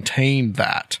to maintain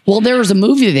that. Well, there was a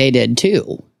movie they did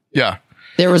too. Yeah.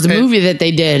 There was a movie that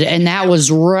they did, and that was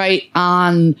right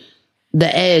on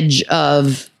the edge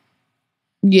of,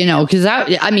 because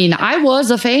I was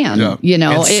a fan,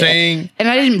 and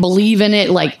I didn't believe in it.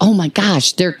 Like, oh my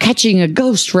gosh, they're catching a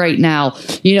ghost right now,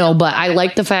 but I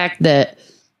like the fact that,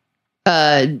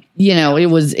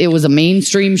 it was a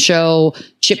mainstream show.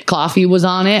 Chip Coffey was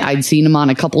on it. I'd seen him on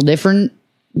a couple different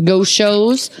ghost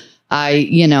shows. I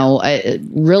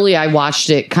watched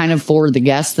it kind of for the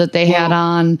guests that they had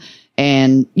on,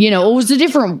 and it was a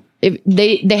different.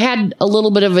 They had a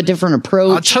little bit of a different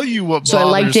approach. I'll tell you what. So I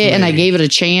liked it and I gave it a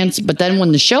chance. But then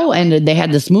when the show ended, they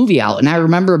had this movie out, and I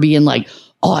remember being like,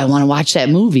 "Oh, I want to watch that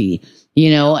movie."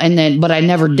 but I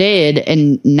never did.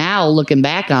 And now looking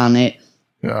back on it,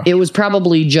 it was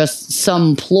probably just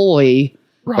some ploy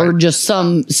or just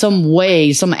some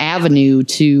way, some avenue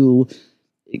to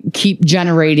keep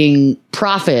generating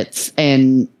profits.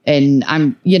 And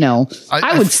I'm,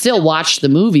 I would still watch the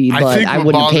movie, but I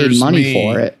wouldn't have paid money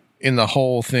for it. In the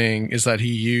whole thing is that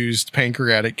he used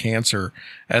pancreatic cancer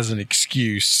as an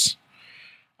excuse.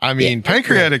 I mean,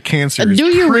 pancreatic cancer is do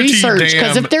your pretty research,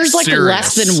 because if there's like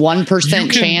serious. less than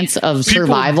 1% chance of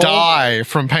survival, people die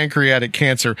from pancreatic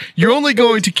cancer. You're only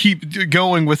going to keep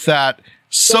going with that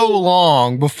so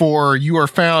long before you are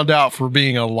found out for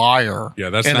being a liar. Yeah,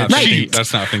 that's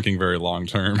not thinking very long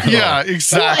term. Yeah,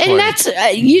 exactly. Well, and that's and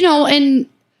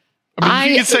I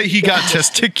mean, you could say he got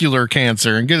testicular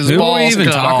cancer and get his Who balls are we even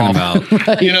cut talking off.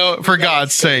 about? For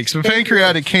God's sakes. But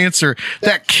pancreatic cancer,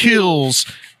 that kills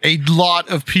a lot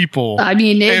of people. I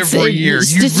mean, every year.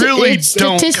 You really it's don't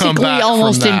come statistically back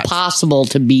almost from that. impossible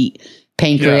to beat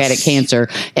pancreatic cancer.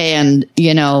 And,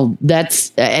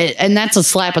 that's a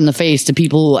slap in the face to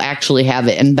people who actually have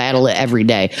it and battle it every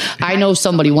day. I know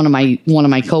somebody, one of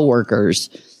my coworkers,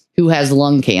 who has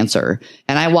lung cancer,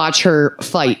 and I watch her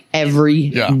fight every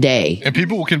day. And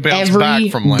people can bounce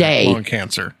back from lung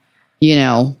cancer.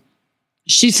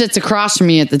 She sits across from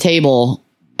me at the table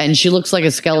and she looks like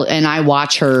a skeleton, and I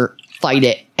watch her fight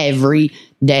it every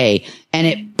day. And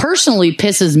it personally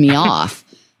pisses me off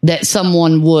that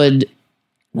someone would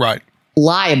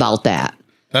lie about that.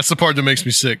 That's the part that makes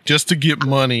me sick. Just to get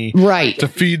money, to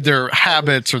feed their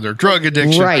habits or their drug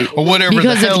addiction, or whatever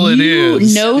because the hell it is. If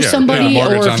you know somebody,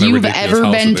 or if you've ever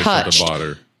been touched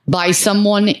by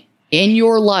someone in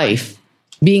your life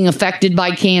being affected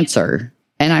by cancer,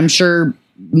 and I'm sure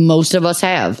most of us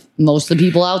have, most of the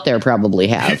people out there probably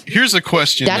have. Here's a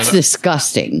question. That's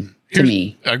disgusting to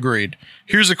me. Agreed.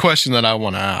 Here's a question that I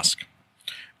want to ask.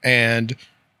 And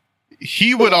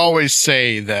he would always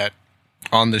say that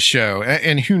on the show,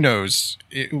 and who knows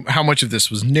how much of this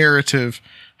was narrative,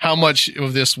 how much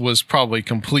of this was probably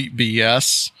complete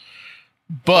BS,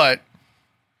 but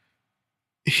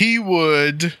he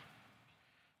would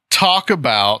talk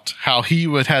about how he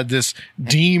would have this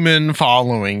demon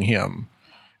following him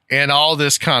and all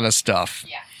this kind of stuff.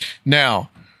 Yeah. Now,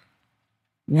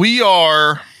 we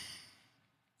are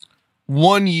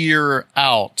 1 year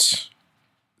out.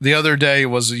 The other day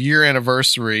was a year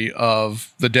anniversary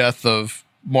of the death of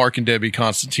Mark and Debbie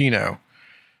Constantino.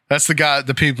 That's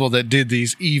the people that did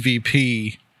these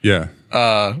EVP. Yeah.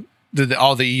 Did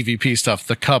all the EVP stuff,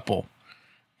 the couple.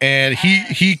 And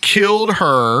he killed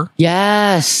her.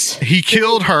 Yes. He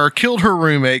killed her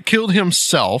roommate, killed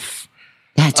himself.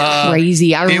 That's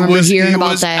crazy. I remember hearing about that. It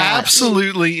was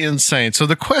absolutely insane. So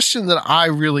the question that I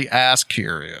really ask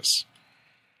here is,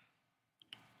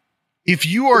 if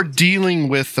you are dealing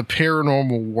with the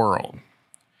paranormal world,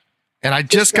 and I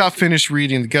just got finished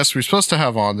reading the guest we're supposed to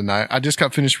have on tonight, I just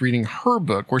got finished reading her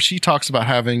book where she talks about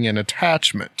having an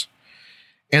attachment.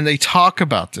 And they talk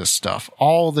about this stuff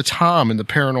all the time in the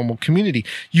paranormal community.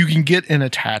 You can get an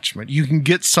attachment. You can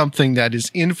get something that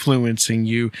is influencing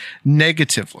you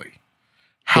negatively.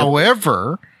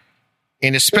 However,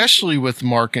 and especially with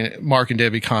Mark and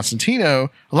Debbie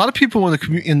Constantino, a lot of people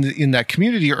in that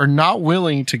community are not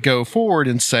willing to go forward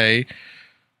and say,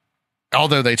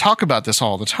 although they talk about this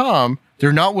all the time,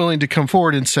 they're not willing to come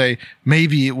forward and say,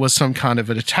 maybe it was some kind of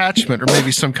an attachment or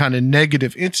maybe some kind of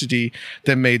negative entity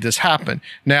that made this happen.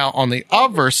 Now, on the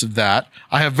obverse of that,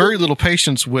 I have very little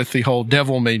patience with the whole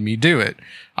devil made me do it.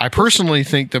 I personally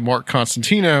think that Mark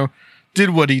Constantino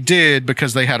did what he did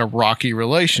because they had a rocky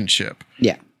relationship.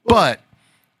 Yeah. But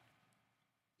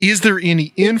is there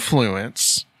any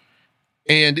influence?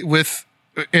 And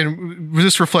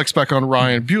this reflects back on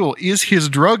Ryan Buell. Is his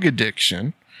drug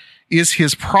addiction,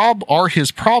 are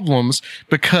his problems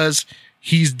because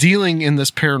he's dealing in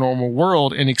this paranormal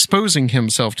world and exposing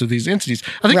himself to these entities?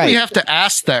 I think we have to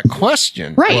ask that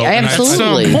question. Right. Well,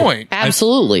 absolutely. At some point.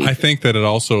 Absolutely. I think that it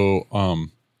also,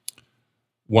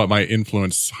 what might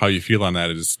influence how you feel on that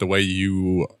is the way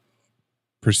you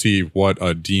perceive what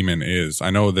a demon is. I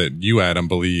know that you, Adam,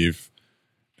 believe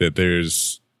that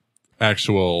there's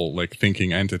actual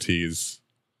thinking entities,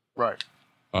 right?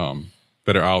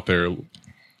 That are out there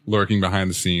lurking behind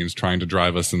the scenes, trying to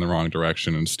drive us in the wrong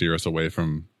direction and steer us away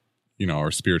from,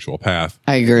 our spiritual path.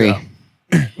 I agree.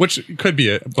 Yeah. Which could be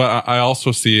it, but I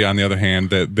also see, on the other hand,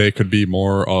 that they could be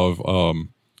more of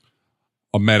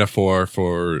a metaphor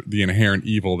for the inherent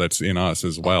evil that's in us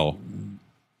as well.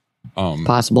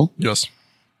 Possible. Yes.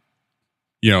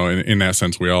 In that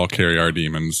sense, we all carry our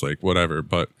demons, whatever.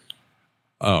 But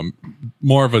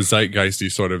more of a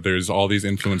zeitgeisty sort of, there's all these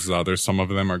influences out there. Some of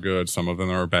them are good, some of them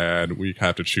are bad. We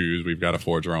have to choose. We've got to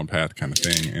forge our own path kind of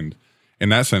thing. And in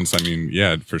that sense, I mean,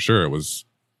 yeah, for sure it was,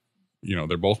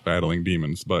 they're both battling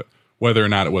demons, but whether or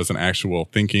not it was an actual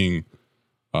thinking,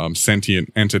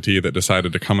 sentient entity that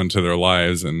decided to come into their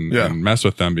lives and mess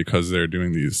with them because they're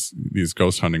doing these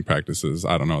ghost hunting practices,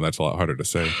 I don't know. That's a lot harder to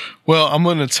say. Well, I'm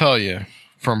going to tell you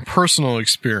from personal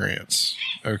experience.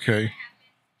 Okay.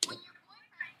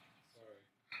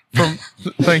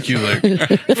 Thank you, Luke.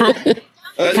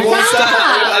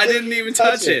 I didn't even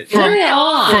touch it.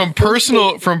 From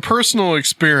personal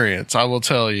experience, I will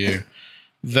tell you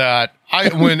that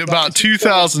when about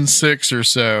 2006 or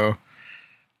so,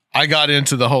 I got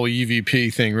into the whole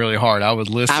EVP thing really hard. I would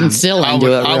listen. I'm still into it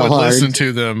real hard. I would listen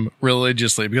to them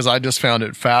religiously because I just found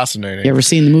it fascinating. You ever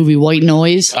seen the movie White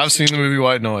Noise? I've seen the movie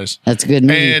White Noise. That's a good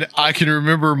movie. And I can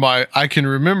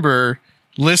remember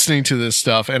listening to this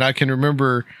stuff, and I can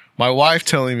remember my wife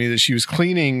telling me that she was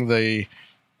cleaning the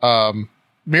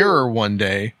mirror one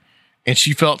day, and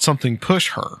she felt something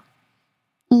push her.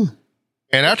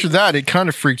 And after that, it kind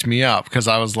of freaked me out because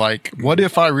I was like, what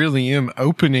if I really am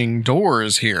opening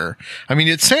doors here? I mean,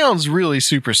 it sounds really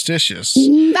superstitious.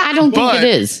 I don't think it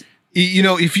is.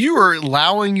 If you are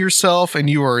allowing yourself and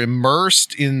you are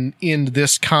immersed in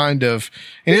this kind of,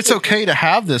 and it's okay to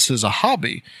have this as a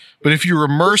hobby, but if you're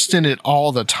immersed in it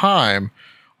all the time,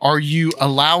 are you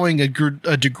allowing a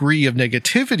degree of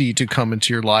negativity to come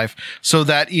into your life so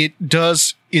that it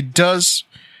does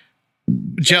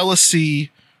jealousy,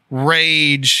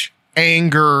 rage,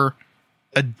 anger,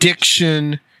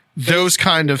 addiction, those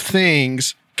kind of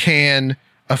things can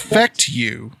affect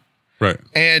you. Right.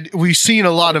 And we've seen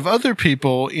a lot of other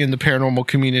people in the paranormal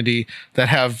community that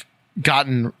have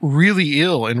gotten really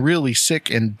ill and really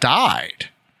sick and died.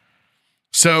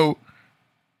 So,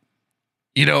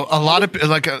 a lot of,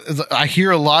 I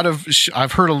hear a lot of,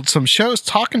 I've heard some shows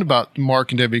talking about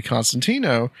Mark and Debbie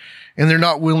Constantino, and they're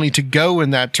not willing to go in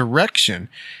that direction.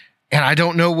 And I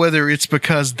don't know whether it's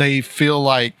because they feel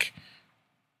like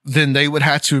then they would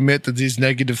have to admit that these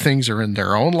negative things are in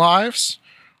their own lives,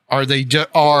 or they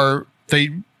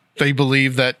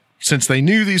believe that since they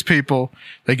knew these people,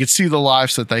 they could see the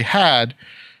lives that they had.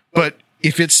 But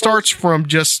if it starts from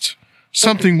just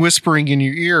something whispering in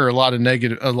your ear, a lot of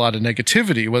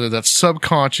negativity, whether that's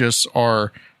subconscious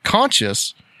or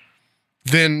conscious,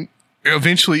 then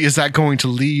eventually is that going to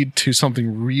lead to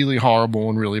something really horrible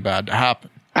and really bad to happen?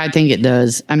 I think it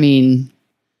does. I mean,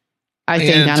 I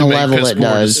think on a level it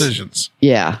does. Decisions.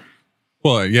 Yeah.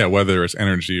 Well, yeah, whether it's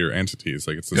energy or entities,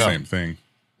 like it's the same thing.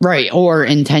 Right. Or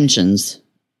intentions,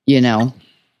 do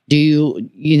you,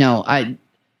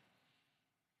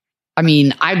 I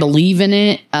mean, I believe in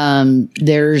it.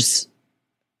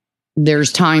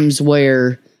 There's times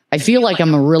where I feel like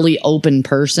I'm a really open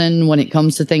person when it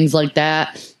comes to things like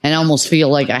that. And I almost feel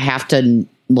like I have to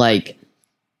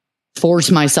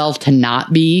force myself to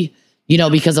not be,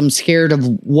 because I'm scared of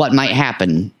what might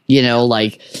happen, am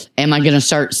I going to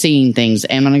start seeing things?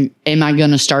 Am I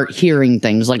going to start hearing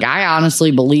things? I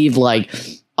honestly believe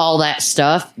all that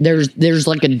stuff, there's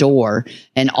like a door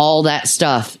and all that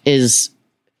stuff is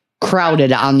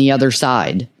crowded on the other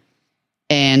side.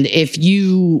 And if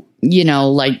you,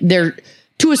 there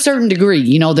to a certain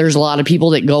degree, there's a lot of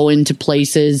people that go into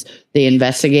places, they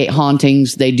investigate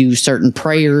hauntings, they do certain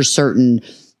prayers, certain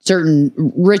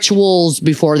rituals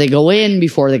before they go in,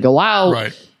 before they go out,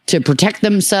 right, to protect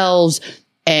themselves.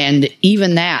 And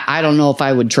even that, I don't know if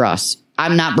I would trust.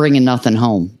 I'm not bringing nothing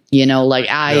home.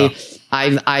 I've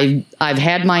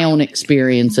had my own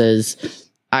experiences.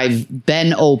 I've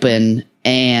been open,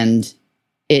 and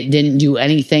it didn't do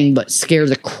anything but scare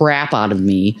the crap out of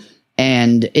me.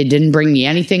 And it didn't bring me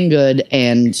anything good.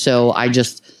 And so I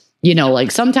just,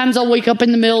 sometimes I'll wake up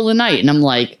in the middle of the night and I'm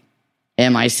like,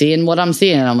 am I seeing what I'm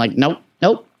seeing? And I'm like, nope.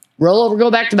 Roll over,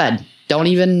 go back to bed. Don't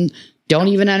even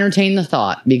entertain the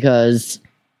thought, because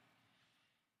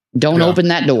don't open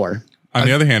that door. On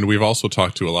the other hand, we've also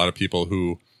talked to a lot of people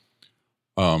who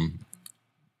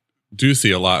do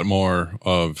see a lot more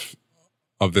of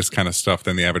this kind of stuff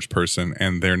than the average person,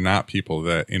 and they're not people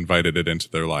that invited it into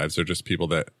their lives. They're just people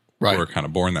that were kind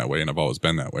of born that way and have always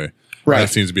been that way. Right. That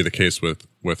seems to be the case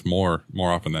with more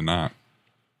often than not.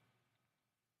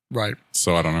 Right.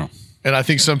 So I don't know. And I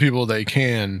think some people, they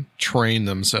can train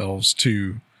themselves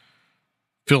to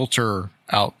filter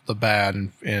out the bad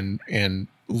and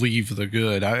leave the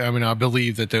good. I mean, I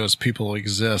believe that those people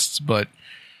exist, but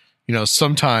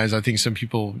sometimes I think some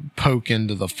people poke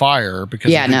into the fire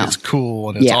because they think it's cool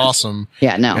and it's awesome.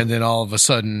 Yeah, no. And then all of a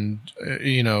sudden,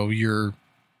 you're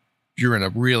in a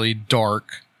really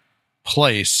dark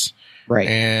place. Right.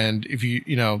 And if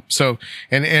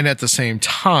and at the same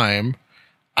time,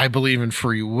 I believe in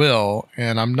free will,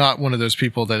 and I'm not one of those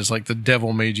people that is like the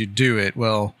devil made you do it.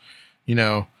 Well,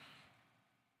 the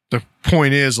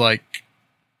point is, like,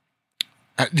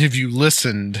 have you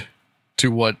listened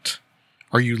to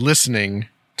are you listening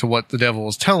to what the devil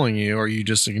is telling you, or are you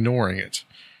just ignoring it?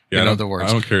 Yeah, in other words,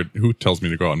 I don't care who tells me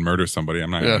to go out and murder somebody. I'm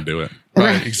not going to do it.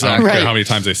 Right, exactly. I don't care how many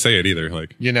times they say it either.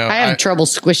 Like, I have trouble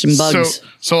squishing bugs.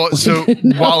 So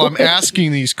while I'm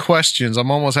asking these questions, I'm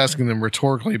almost asking them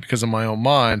rhetorically because in my own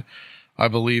mind, I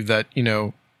believe that,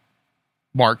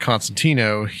 Mark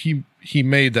Constantino, he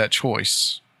made that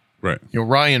choice. Right.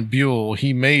 Ryan Buell,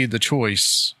 he made the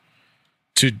choice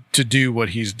to do what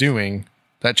he's doing.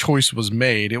 That choice was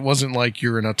made. It wasn't like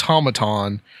you're an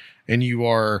automaton and you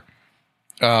are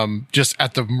just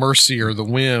at the mercy or the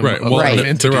whim right. of Well,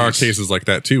 entities. there are cases like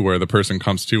that too, where the person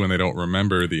comes to and they don't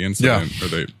remember the incident,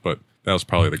 but that was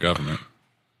probably the government.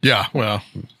 Yeah, well,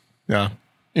 yeah,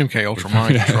 MK Ultra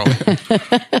mind control,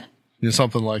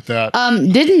 something like that.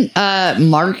 Didn't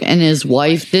Mark and his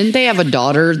wife, didn't they have a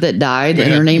daughter that died,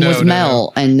 and her name was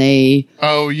Mel, and they?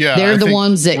 Oh yeah, they're the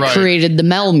ones that created the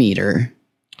Mel meter.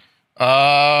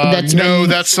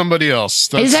 That's somebody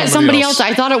else. Is that somebody else?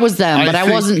 I thought it was them, but I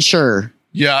wasn't sure.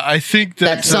 Yeah, I think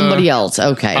that's somebody else.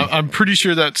 Okay. I'm pretty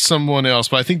sure that's someone else,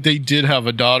 but I think they did have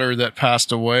a daughter that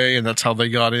passed away, and that's how they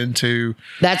got into.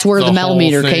 That's where the Mel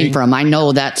meter came from. I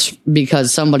know that's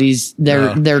because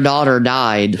their daughter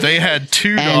died. They had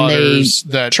two daughters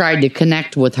that tried to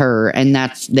connect with her, and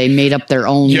they made up their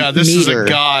own. Yeah, this meter. is a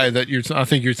guy that I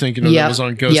think you're thinking of that was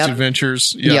on Ghost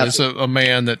Adventures. Yeah, it's a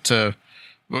man that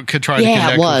could try to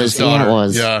connect with his daughter. Yeah, it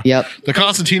was. Yeah. Yep. The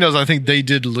Constantinos, I think they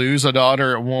did lose a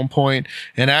daughter at one point,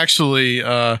 and actually,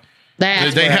 they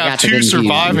have two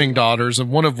surviving daughters, and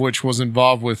one of which was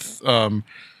involved with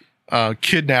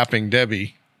kidnapping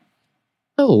Debbie.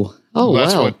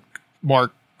 That's what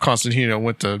Mark Constantino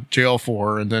went to jail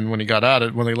for, and then when he got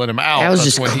out, when they let him out, that was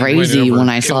just crazy. When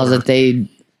I saw that I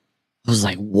was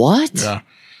like, "What?" Yeah.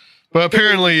 But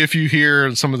apparently, if you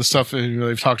hear some of the stuff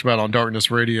they've talked about on Darkness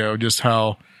Radio, just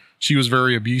how she was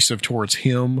very abusive towards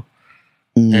him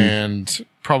and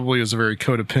probably was a very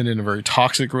codependent, a very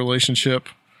toxic relationship.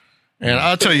 And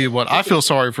I'll tell you what, I feel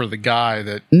sorry for the guy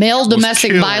that male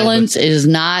domestic violence is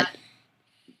not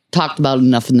talked about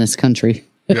enough in this country.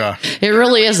 Yeah. It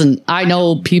really isn't. I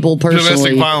know people personally.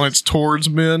 Domestic violence towards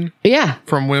men? Yeah.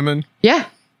 From women? Yeah.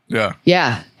 Yeah.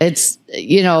 Yeah. It's,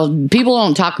 people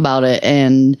don't talk about it.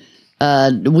 And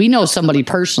we know somebody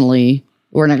personally.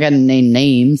 We're not going to name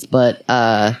names, but,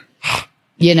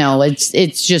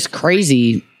 it's just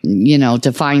crazy,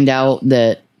 to find out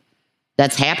that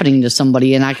that's happening to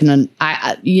somebody. And I'm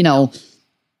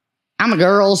a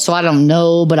girl, so I don't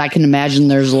know, but I can imagine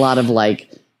there's a lot of like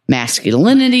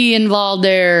masculinity involved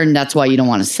there. And that's why you don't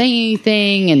want to say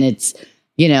anything. And it's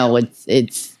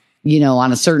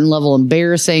on a certain level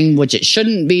embarrassing, which it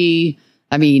shouldn't be.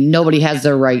 I mean, nobody has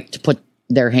their right to put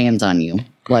their hands on you.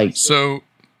 So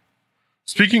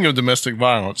speaking of domestic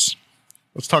violence,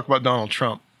 let's talk about Donald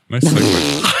Trump. Nice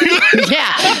segue.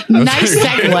 Yeah, nice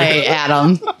segue,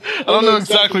 Adam. I don't know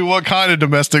exactly what kind of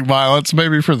domestic violence,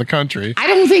 maybe for the country. I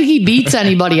don't think he beats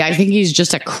anybody. I think he's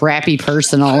just a crappy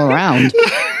person all around.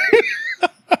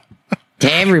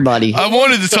 To everybody. I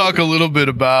wanted to talk a little bit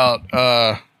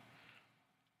about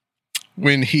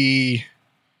when he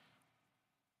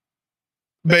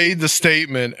made the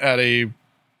statement at a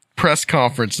press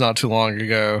conference not too long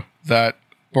ago that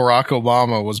Barack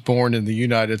Obama was born in the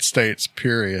United States,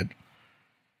 period.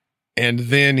 And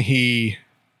then he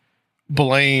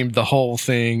blamed the whole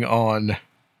thing on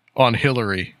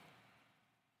Hillary.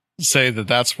 Say that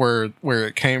that's where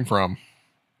it came from.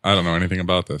 I don't know anything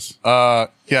about this.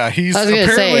 Yeah, he's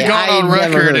apparently gone on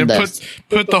record and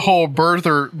put the whole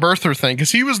birther thing,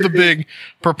 because he was the big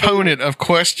proponent of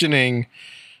questioning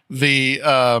the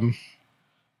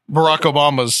Barack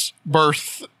Obama's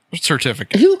birth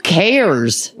certificate. Who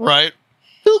cares? Right?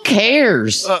 Who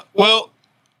cares? Well,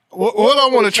 what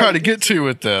I want to try to get to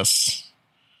with this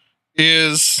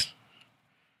is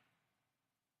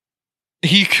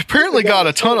he apparently got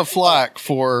a ton of flack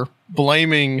for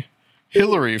blaming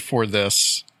Hillary for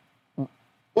this,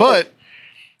 but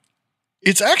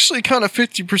it's actually kind of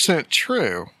 50%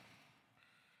 true,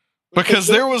 because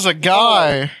there was a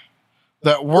guy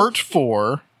that worked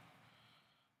for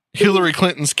Hillary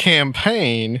Clinton's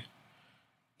campaign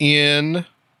in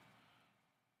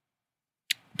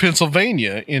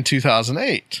Pennsylvania in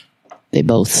 2008. They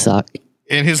both suck.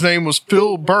 And his name was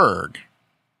Phil Berg.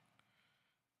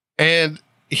 And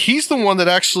he's the one that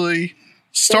actually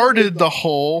started the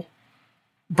whole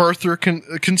birther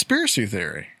conspiracy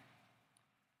theory.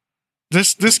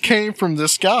 This came from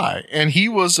this guy, and he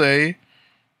was a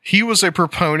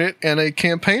proponent and a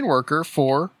campaign worker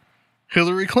for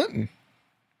Hillary Clinton.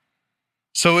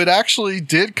 So it actually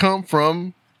did come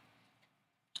from,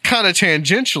 kind of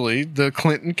tangentially, the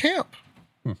Clinton camp.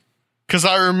 Because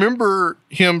I remember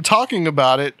him talking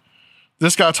about it,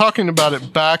 this guy talking about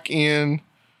it back in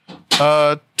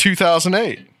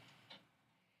 2008.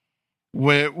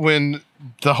 When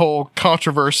the whole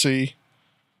controversy,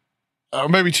 or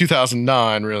maybe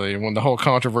 2009 really, when the whole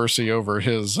controversy over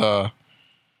his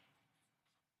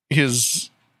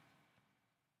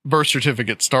birth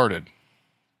certificate started.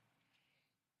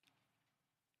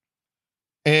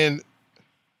 And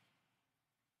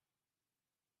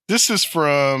this is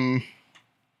from,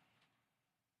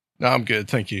 no, I'm good.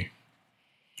 Thank you.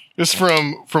 This is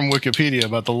from Wikipedia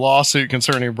about the lawsuit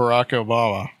concerning Barack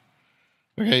Obama.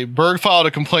 Okay. Berg filed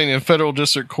a complaint in federal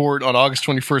district court on August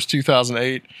 21st,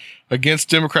 2008 against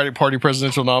Democratic Party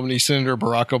presidential nominee Senator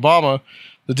Barack Obama,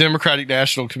 the Democratic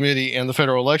National Committee, and the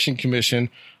Federal Election Commission,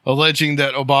 alleging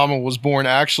that Obama was born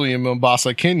actually in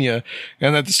Mombasa, Kenya,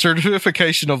 and that the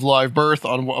certification of live birth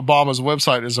on Obama's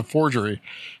website is a forgery.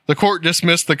 The court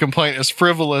dismissed the complaint as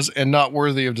frivolous and not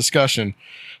worthy of discussion.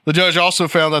 The judge also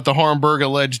found that the harm Berg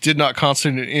alleged did not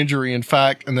constitute an injury in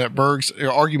fact, and that Berg's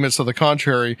arguments to the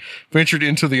contrary ventured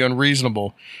into the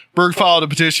unreasonable. Berg filed a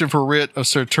petition for writ of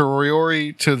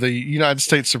certiorari to the United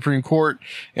States Supreme Court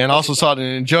and also sought an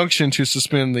injunction to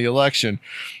suspend the election.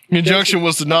 The injunction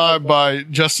was denied by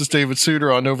Justice David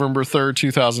Souter on November 3rd,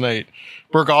 2008.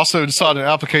 Berg also sought an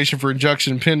application for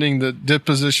injunction pending the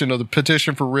disposition of the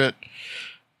petition for writ.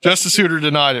 Justice Souter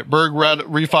denied it. Berg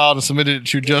refiled and submitted it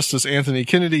to Justice Anthony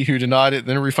Kennedy, who denied it,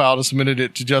 then refiled and submitted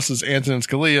it to Justice Antonin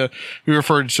Scalia, who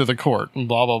referred it to the court, and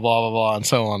blah, blah, blah, blah, blah, and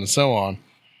so on and so on.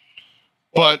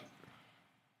 But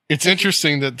it's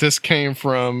interesting that this came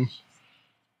from,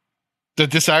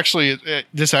 that this actually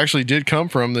did come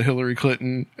from the Hillary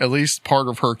Clinton, at least part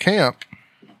of her camp,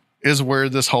 is where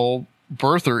this whole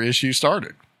birther issue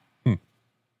started.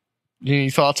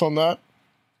 Any thoughts on that?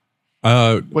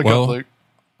 Wake up, Luke.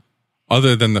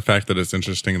 Other than the fact that it's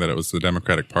interesting that it was the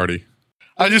Democratic Party.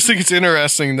 I just think it's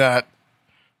interesting that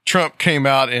Trump came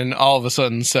out and all of a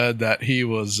sudden said that he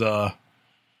made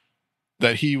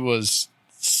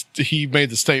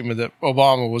the statement that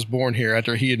Obama was born here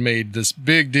after he had made this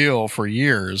big deal for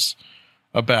years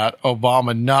about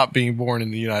Obama not being born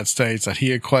in the United States, that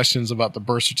he had questions about the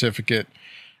birth certificate.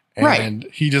 And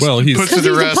he just puts it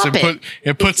to rest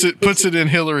and puts it in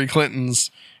Hillary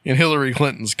Clinton's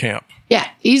camp. Yeah,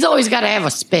 he's always got to have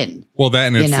a spin. Well,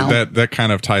 that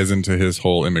kind of ties into his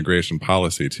whole immigration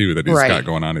policy too that he's got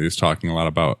going on. He's talking a lot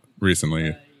about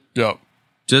recently. Yep,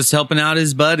 just helping out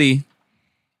his buddy.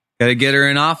 Got to get her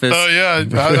in office. Oh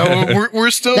yeah,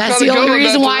 we're still. That's the only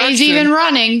reason why he's even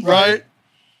running, right?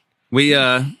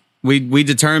 We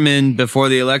determined before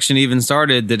the election even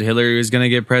started that Hillary was going to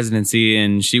get presidency,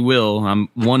 and she will. I'm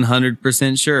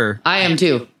 100% sure. I am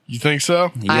too. You think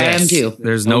so? Yes. I am too.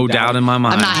 There's no doubt in my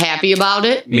mind. I'm not happy about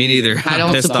it. Me neither. I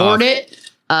don't support it.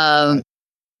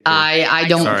 I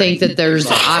don't think that there's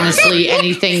honestly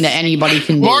anything that anybody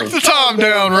can do. Mark the time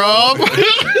down, Rob.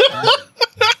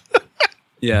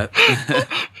 Yeah.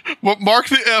 Mark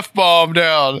the F-bomb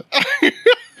down.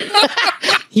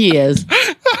 He is.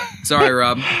 Sorry,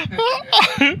 Rob.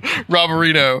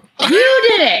 Roberino. You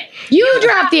did it. You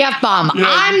dropped the F-bomb. Yeah,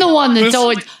 I'm the one that's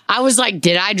always... I was like,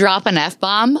 did I drop an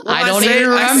F-bomb? Well, I don't even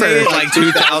remember. I say it like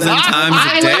 2,000 times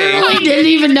a day. I literally didn't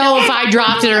even know if I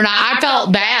dropped it or not. I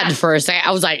felt bad for a second.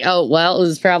 I was like, oh, well, it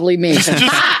was probably me.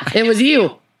 It was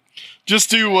you. Just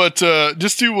do what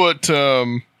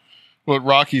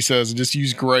Rocky says and just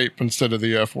use grape instead of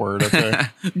the F word. Okay.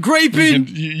 Graping.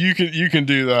 You can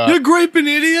do that. You're graping,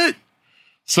 idiot.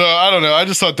 So I don't know. I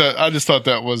just thought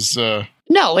that was,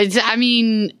 no,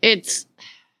 it's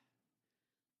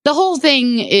the whole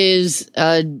thing is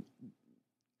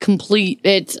complete.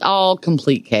 It's all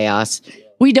complete chaos.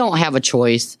 We don't have a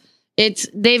choice.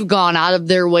 They've gone out of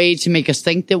their way to make us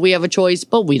think that we have a choice,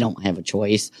 but we don't have a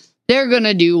choice. They're going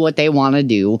to do what they want to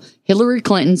do. Hillary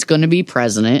Clinton's going to be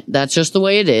president. That's just the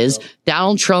way it is.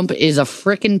 Donald Trump is a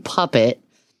freaking puppet.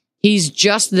 He's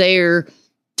just there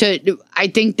to, I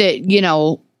think that,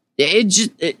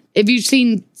 if you've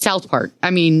seen South Park,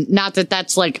 not that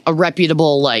that's like a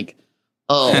reputable,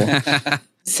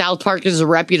 South Park is a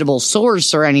reputable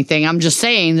source or anything. I'm just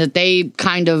saying that they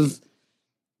kind of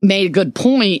made a good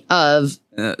point of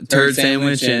turd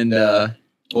sandwich and what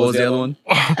was the other one?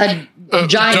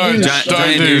 Giant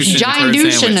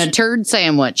douche and a turd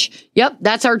sandwich. Yep,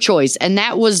 that's our choice. And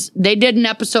they did an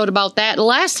episode about that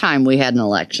last time we had an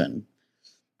election.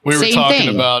 We were Same talking thing.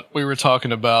 about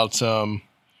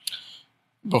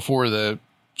before the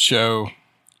show.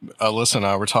 Alyssa and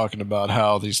I were talking about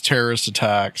how these terrorist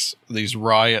attacks, these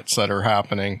riots that are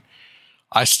happening.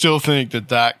 I still think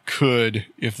that could,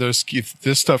 if this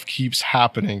stuff keeps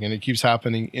happening and it keeps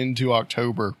happening into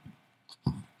October,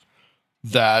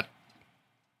 that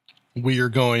we are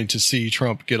going to see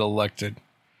Trump get elected.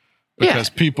 Because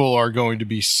people are going to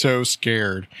be so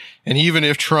scared. And even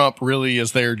if Trump really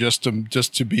is there just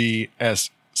to be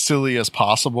as silly as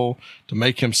possible, to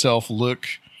make himself look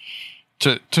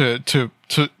to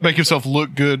make himself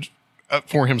look good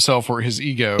for himself or his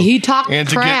ego. He talked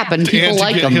crap and people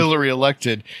like him. To get Hillary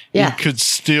elected, it could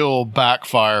still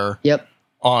backfire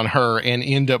on her and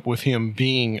end up with him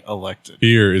being elected.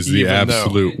 Fear is the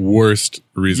absolute worst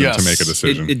reason to make a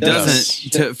decision. It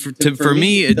doesn't, for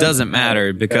me, it doesn't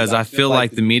matter because I feel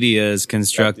like the media is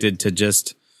constructed to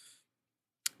just,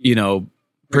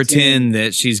 pretend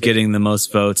that she's getting the most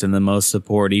votes and the most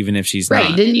support, even if she's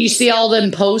not. Didn't you see all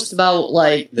them posts about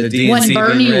like when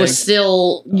Bernie was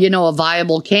still, a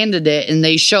viable candidate and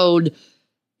they showed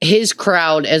his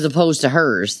crowd as opposed to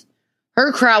hers?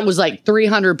 Her crowd was like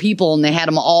 300 people and they had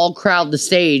them all crowd the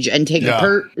stage and take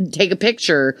a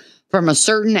picture from a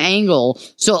certain angle.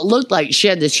 So it looked like she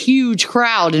had this huge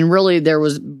crowd and really there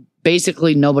was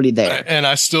basically nobody there. And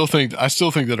I still think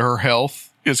that her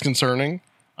health is concerning.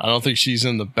 I don't think she's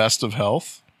in the best of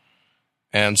health.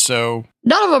 And so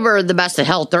none of them are the best of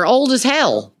health. They're old as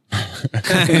hell. They're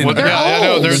both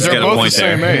the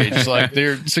same age. Like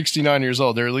they're 69 years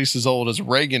old. They're at least as old as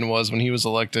Reagan was when he was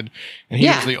elected, and he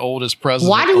was the oldest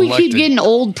president. Why do we keep getting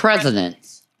old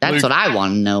presidents? That's Luke, what I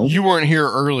want to know. You weren't here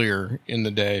earlier in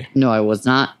the day. No, I was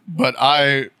not. But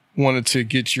I wanted to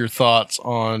get your thoughts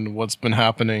on what's been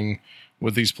happening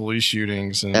with these police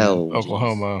shootings in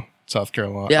Oklahoma, South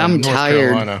Carolina. Yeah, I'm North tired.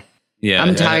 Carolina. Yeah,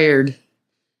 I'm tired.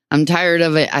 I'm tired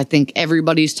of it. I think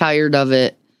everybody's tired of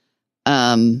it.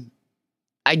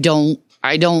 I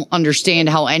don't understand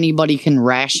how anybody can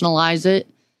rationalize it.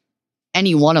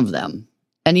 Any one of them,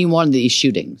 any one of these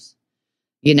shootings,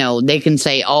 they can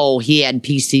say, oh, he had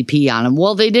PCP on him.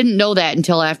 Well, they didn't know that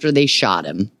until after they shot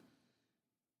him.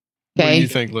 Okay. What do you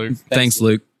think, Luke? Thanks,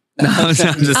 Luke. No, I'm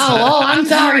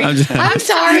sorry. I'm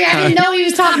sorry. I didn't know he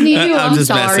was talking to you. I'm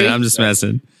sorry. I'm just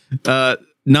messing.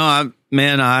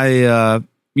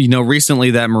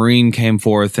 Recently that Marine came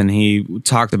forth and he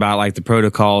talked about like the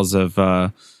protocols of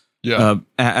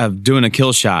doing a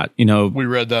kill shot. We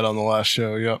read that on the last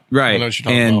show. Yep. Right. I know what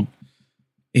you're talking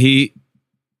about.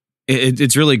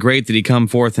 It's really great that he come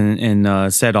forth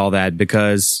and said all that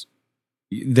because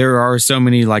there are so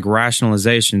many like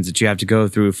rationalizations that you have to go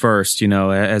through first,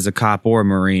 as a cop or a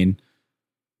Marine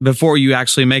before you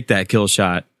actually make that kill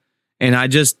shot. And I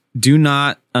just do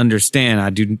not understand.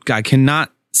 I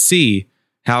cannot see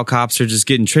how cops are just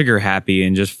getting trigger happy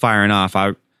and just firing off.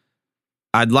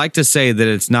 I'd like to say that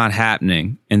it's not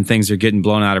happening and things are getting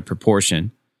blown out of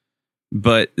proportion.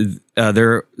 But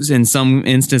there, in some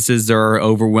instances, there are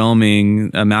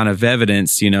overwhelming amount of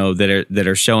evidence, that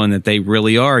are showing that they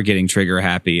really are getting trigger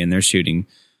happy and they're shooting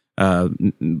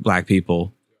black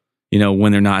people,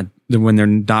 when they're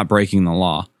not breaking the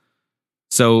law.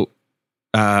 So,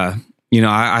 I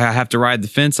have to ride the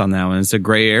fence on that one. It's a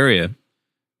gray area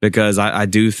because I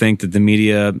do think that the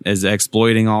media is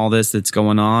exploiting all this that's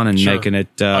going on and making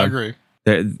it. I agree.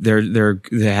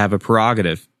 They have a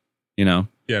prerogative, Yeah,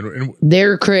 and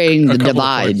they're creating the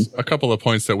divide. A couple of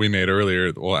points that we made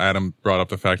earlier. Well, Adam brought up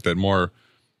the fact that more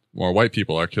white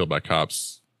people are killed by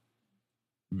cops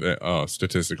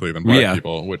statistically than black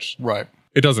people, which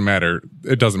it doesn't matter.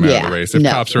 It doesn't matter the race. If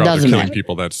cops are out there killing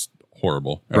people, that's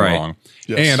horrible and wrong.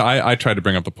 Yes. And I tried to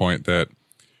bring up the point that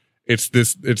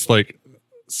it's like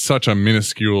such a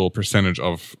minuscule percentage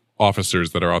of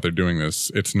officers that are out there doing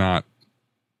this. It's not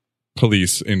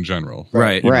police in general.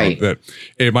 Right. That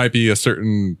it might be a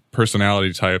certain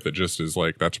personality type that just is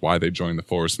like, that's why they joined the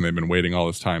force and they've been waiting all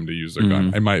this time to use their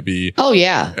gun. It might be. Oh,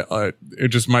 yeah. It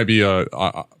just might be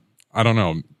I don't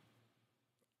know,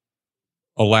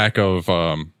 a lack of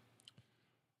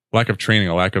training,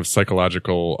 a lack of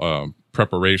psychological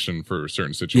preparation for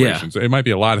certain situations. It might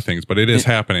be a lot of things, but it is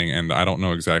happening, and I don't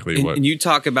know exactly what. And you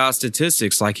talk about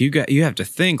statistics, like you have to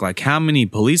think like how many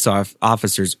police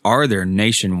officers are there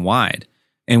nationwide,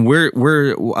 and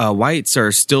we're whites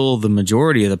are still the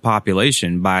majority of the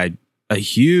population by a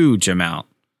huge amount,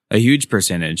 a huge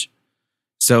percentage.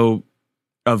 So,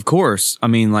 of course, I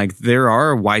mean, like there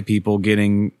are white people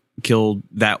getting killed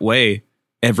that way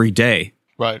every day.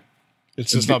 Right.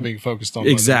 It's just not being focused on.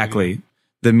 Exactly.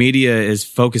 The media is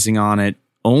focusing on it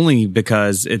only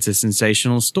because it's a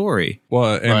sensational story.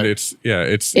 Well, and Right. it's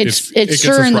It's it gets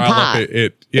stirring us the riled pot. up.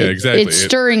 Exactly. It's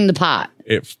stirring the pot.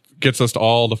 It gets us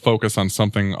all to focus on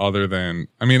something other than,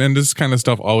 I mean, and this kind of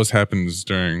stuff always happens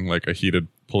during like a heated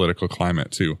political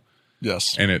climate too.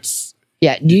 Yes. And it's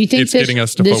Yeah. Do you think It's getting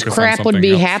us to this focus on crap would something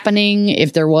be else. happening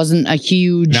if there wasn't a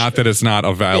huge not that it's not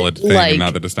a valid thing, Like, and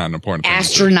not that it's not an important thing.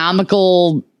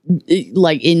 astronomical,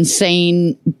 like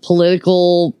insane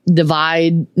political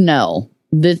divide? No.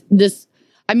 This,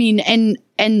 I mean, and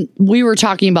we were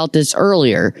talking about this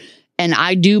earlier, and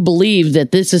I do believe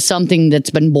that this is something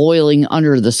that's been boiling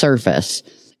under the surface.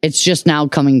 It's just now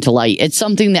coming to light. It's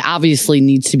something that obviously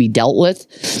needs to be dealt with.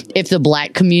 If the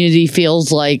black community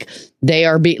feels like they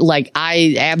are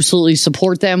I absolutely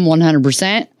support them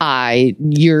 100%.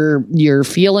 Your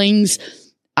feelings,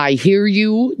 I hear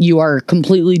you. You are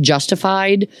completely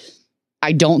justified.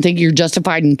 I don't think you're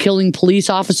justified in killing police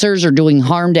officers or doing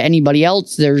harm to anybody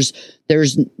else. There's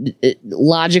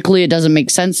logically, it doesn't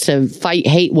make sense to fight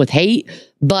hate with hate,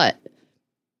 but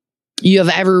you have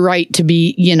every right to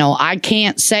be, I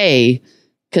can't say,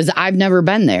 because I've never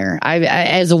been there.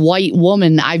 As a white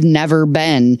woman, I've never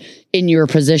been in your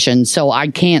position. So I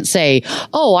can't say,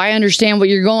 oh, I understand what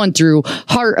you're going through,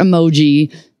 heart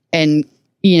emoji, and,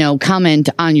 comment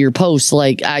on your post.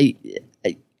 Like, I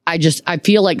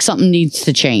feel like something needs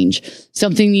to change.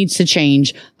 Something needs to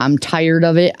change. I'm tired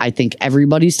of it. I think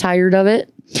everybody's tired of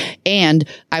it. And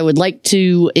I would like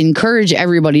to encourage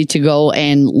everybody to go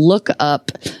and look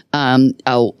up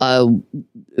a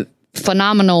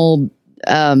phenomenal,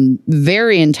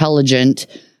 very intelligent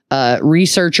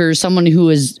researcher, someone who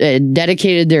has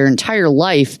dedicated their entire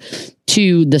life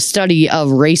to the study of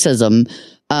racism.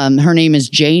 Her name is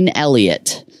Jane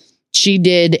Elliott. She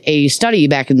did a study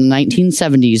back in the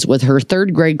 1970s with her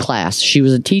third grade class. She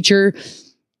was a teacher,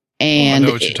 and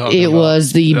it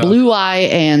was the blue eye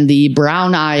and the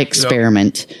brown eye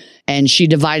experiment. Yep. And she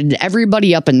divided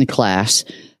everybody up in the class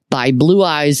by blue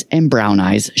eyes and brown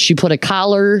eyes. She put a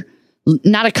collar,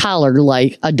 not a collar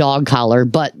like a dog collar,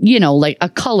 but, like a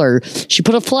color. She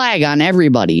put a flag on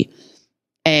everybody.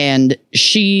 And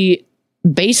she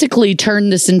basically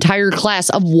turned this entire class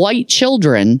of white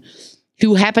children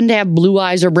who happen to have blue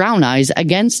eyes or brown eyes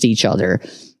against each other.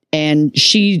 And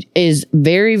she is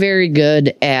very, very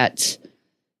good at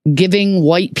giving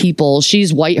white people,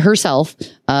 she's white herself.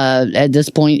 At this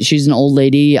point, she's an old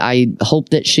lady. I hope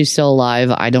that she's still alive.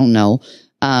 I don't know.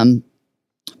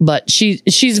 But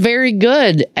she's very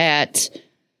good at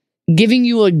giving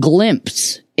you a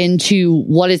glimpse into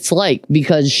what it's like,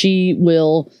 because she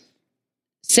will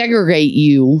segregate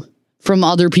you from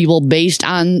other people based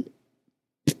on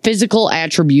physical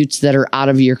attributes that are out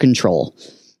of your control.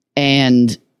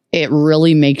 And it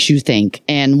really makes you think.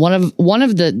 And one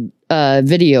of the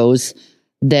videos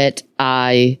that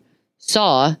I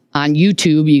saw on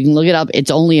YouTube, you can look it up.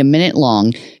 It's only a minute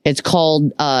long. It's called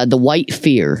The White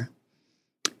Fear.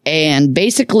 And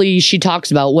basically she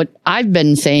talks about what I've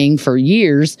been saying for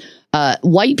years.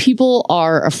 White people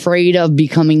are afraid of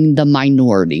becoming the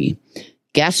minority.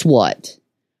 Guess what?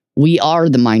 We are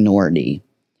the minority.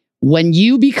 When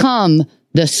you become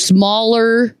the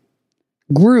smaller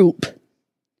group,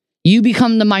 you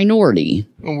become the minority.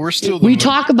 Well, we're still. We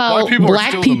talk about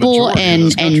black people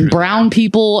and brown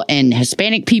people and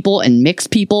Hispanic people and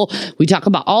mixed people. We talk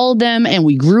about all of them and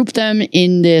we group them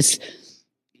in this,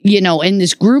 in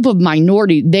this group of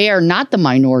minority. They are not the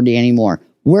minority anymore.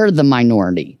 We're the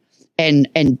minority.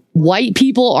 And white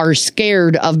people are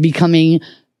scared of becoming,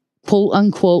 quote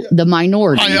unquote, the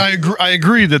minority. I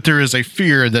agree that there is a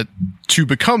fear that to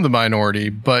become the minority,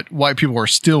 but white people are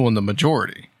still in the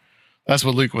majority. That's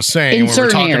what Luke was saying. When we're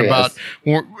talking areas.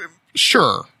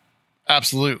 Sure,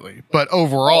 absolutely. But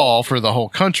overall, for the whole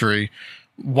country,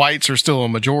 whites are still a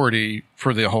majority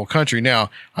for the whole country.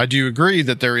 Now, I do agree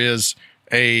that there is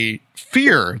a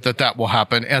fear that will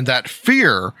happen, and that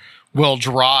fear will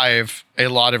drive a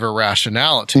lot of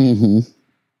irrationality. Mm-hmm.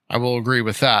 I will agree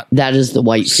with that. That is the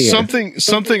white fear. Something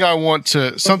that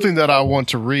I want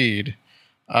to read.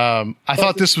 I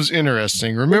thought this was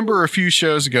interesting. Remember a few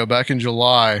shows ago, back in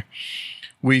July,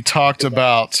 we talked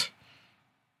about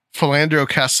Philando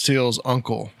Castile's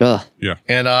uncle. Ugh. Yeah.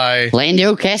 And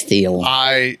Philando Castile.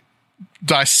 I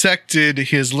dissected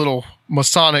his little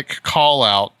Masonic call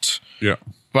out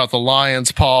about the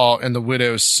lion's paw and the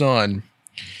widow's son.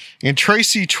 And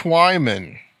Tracy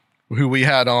Twyman, who we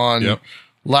had on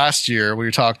last year,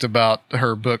 we talked about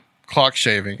her book, Clock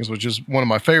Shavings, which is one of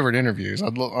my favorite interviews. I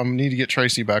need to get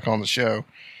Tracy back on the show.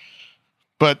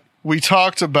 But we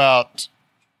talked about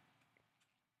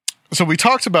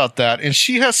that, and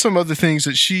she has some other things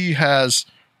that she has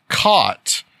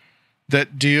caught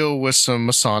that deal with some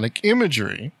Masonic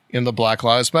imagery in the Black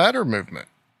Lives Matter movement.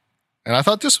 And I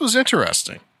thought this was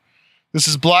interesting. This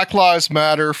is Black Lives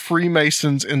Matter,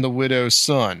 Freemasons, and the Widow's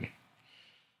Son.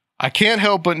 I can't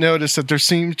help but notice that there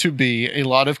seem to be a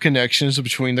lot of connections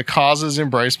between the causes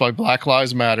embraced by Black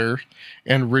Lives Matter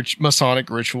and Masonic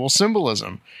ritual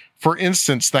symbolism. For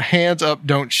instance, the hands up,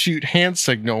 don't shoot hand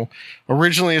signal,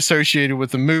 originally associated with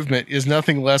the movement, is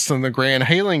nothing less than the grand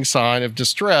hailing sign of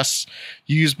distress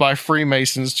used by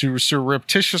Freemasons to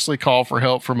surreptitiously call for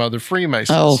help from other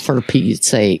Freemasons. Oh, for Pete's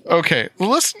sake. Okay, well,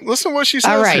 listen what she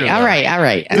says. All right, here, all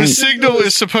right. The signal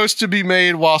is supposed to be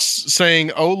made while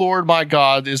saying, "Oh Lord, my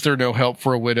God, is there no help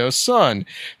for a widow's son?"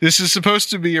 This is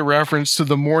supposed to be a reference to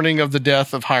the mourning of the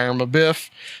death of Hiram Abiff,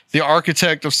 the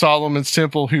architect of Solomon's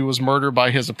temple, who was murdered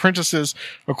by his apprentices,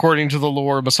 according to the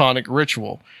lore Masonic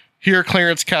ritual. Here,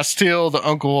 Clarence Castile, the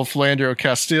uncle of Philandro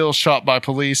Castile, shot by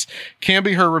police, can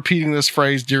be heard repeating this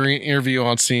phrase during an interview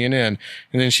on CNN.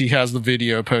 And then she has the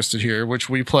video posted here, which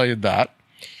we played that.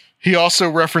 He also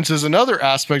references another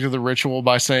aspect of the ritual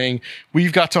by saying,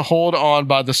 "We've got to hold on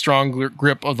by the strong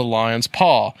grip of the lion's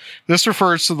paw." This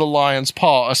refers to the lion's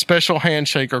paw, a special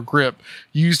handshake or grip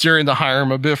used during the Hiram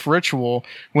Abiff ritual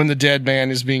when the dead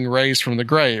man is being raised from the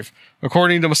grave.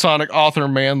 According to Masonic author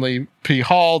Manly P.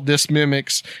 Hall, this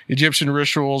mimics Egyptian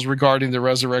rituals regarding the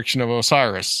resurrection of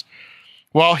Osiris.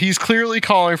 While he's clearly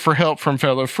calling for help from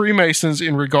fellow Freemasons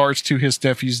in regards to his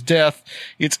nephew's death,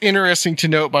 it's interesting to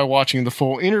note by watching the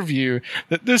full interview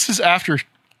that this is after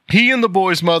he and the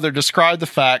boy's mother described the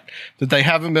fact that they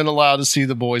haven't been allowed to see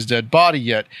the boy's dead body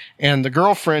yet, and the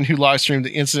girlfriend who live streamed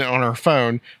the incident on her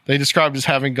phone, they described as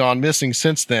having gone missing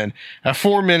since then. At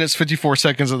 4 minutes, 54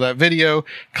 seconds of that video,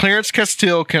 Clarence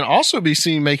Castile can also be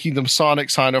seen making the Masonic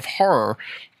sign of horror,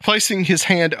 placing his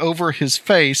hand over his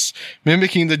face,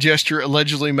 mimicking the gesture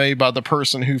allegedly made by the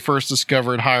person who first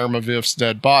discovered Hiram Abiff's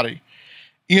dead body.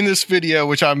 In this video,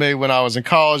 which I made when I was in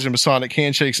college, and Masonic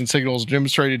handshakes and signals are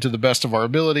demonstrated to the best of our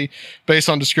ability, based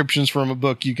on descriptions from a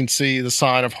book, you can see the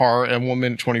sign of horror at 1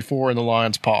 minute 24 in the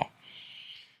lion's paw.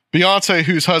 Beyonce,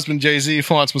 whose husband Jay-Z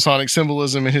flaunts Masonic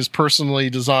symbolism in his personally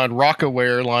designed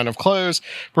Rockaware line of clothes,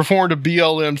 performed a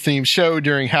BLM-themed show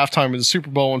during halftime of the Super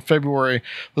Bowl in February.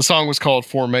 The song was called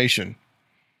Formation.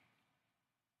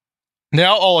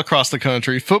 Now all across the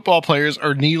country, football players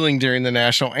are kneeling during the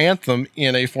national anthem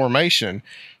in a formation,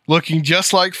 looking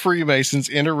just like Freemasons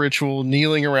in a ritual,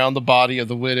 kneeling around the body of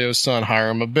the widow's son,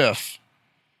 Hiram Abiff.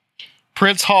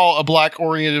 Prince Hall, a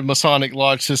black-oriented Masonic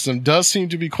lodge system, does seem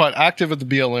to be quite active at the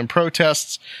BLM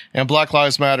protests, and Black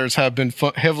Lives Matters have been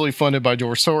heavily funded by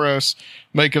George Soros.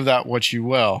 Make of that what you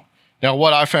will. Now,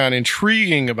 what I found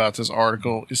intriguing about this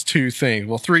article is two things.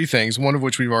 Well, three things, one of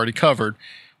which we've already covered,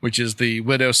 which is the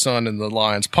widow's son and the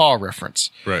lion's paw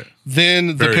reference. Right.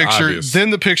 Then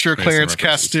the picture of Clarence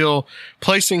Castile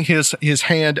placing his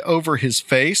hand over his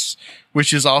face,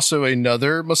 which is also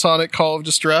another Masonic call of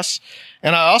distress.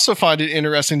 And I also find it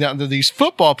interesting that these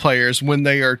football players, when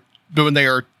they are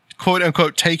quote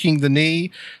unquote taking the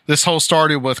knee, this whole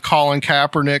started with Colin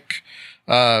Kaepernick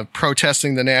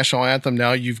protesting the national anthem.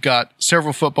 Now you've got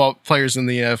several football players in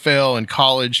the NFL and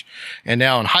college and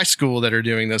now in high school that are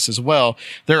doing this as well.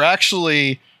 They're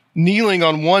actually kneeling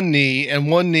on one knee, and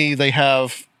one knee they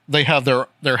have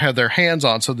their hands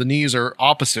on, so the knees are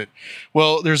opposite.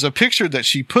 Well, there's a picture that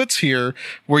she puts here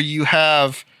where you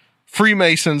have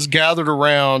Freemasons gathered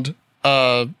around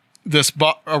around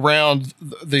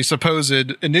the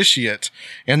supposed initiate,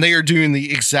 and they are doing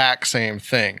the exact same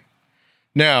thing.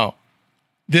 Now,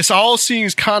 this all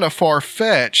seems kind of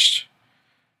far-fetched,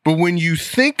 but when you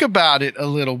think about it a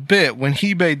little bit, when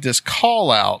he made this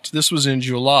call out, this was in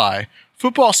July,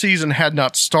 football season had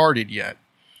not started yet.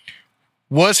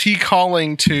 Was he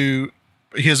calling to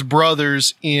his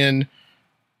brothers in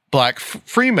Black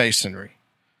Freemasonry?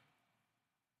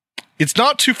 It's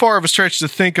not too far of a stretch to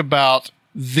think about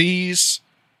these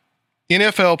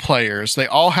NFL players. They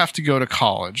all have to go to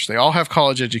college. They all have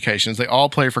college educations. They all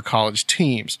play for college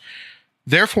teams.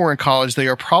 Therefore, in college, they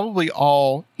are probably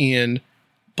all in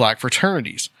black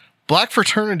fraternities. Black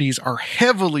fraternities are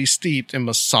heavily steeped in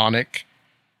Masonic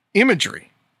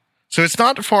imagery. So it's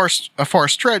not a far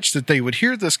stretch that they would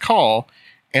hear this call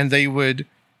and they would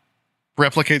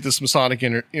replicate this Masonic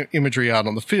imagery out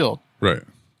on the field. Right.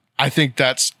 I think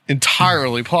that's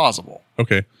entirely plausible.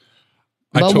 Okay.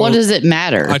 But what does it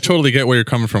matter? I totally get where you're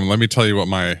coming from. Let me tell you what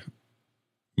my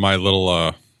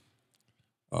little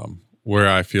where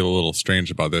I feel a little strange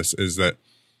about this is that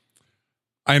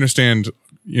I understand,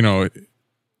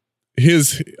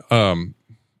 his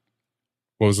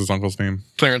what was his uncle's name?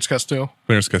 Clarence Castile.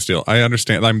 Clarence Castile. I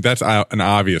understand. I mean, that's an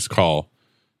obvious call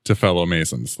to fellow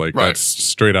Masons. Like that's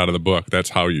straight out of the book. That's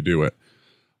how you do it.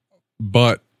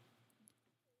 But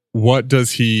what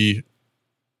does he,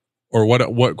 or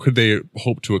what could they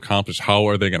hope to accomplish? How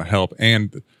are they going to help?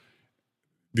 And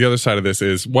the other side of this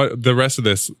is what the rest of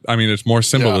this. I mean, it's more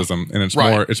symbolism and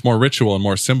it's more ritual and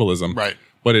more symbolism. Right.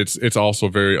 But it's also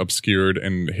very obscured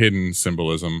and hidden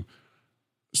symbolism.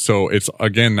 So it's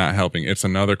again not helping. It's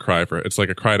another cry for it. It's like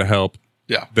a cry to help.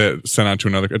 Yeah. That sent on to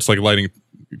another. It's like lighting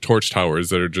torch towers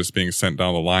that are just being sent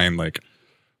down the line. Like,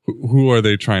 who are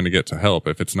they trying to get to help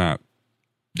if it's not?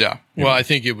 Yeah. Well, I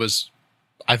think it was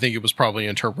probably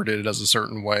interpreted as a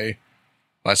certain way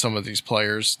by some of these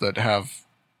players that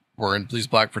were in these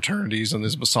black fraternities and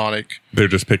this Masonic. They're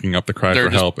just picking up the cry for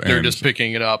help. They're just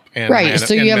picking it up. And right.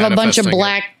 So you have a bunch of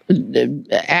black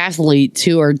athletes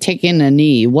who are taking a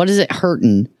knee. What is it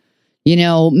hurting? You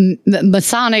know,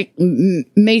 Masonic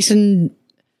Masons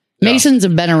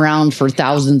have been around for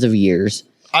thousands of years.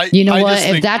 You know what?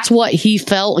 If that's what he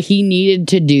felt he needed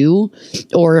to do,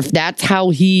 or if that's how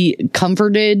he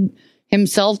comforted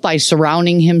himself by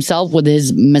surrounding himself with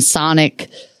his Masonic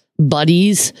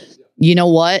buddies, you know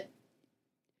what?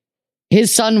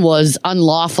 His son was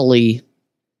unlawfully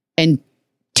and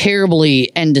terribly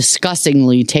and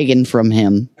disgustingly taken from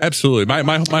him. Absolutely.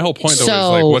 My whole point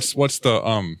though is like, what's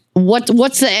the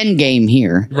what's the end game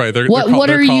here? Right. They're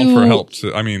calling for help.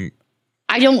 I mean,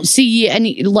 I don't see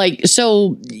any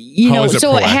so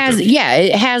it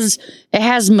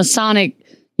has Masonic,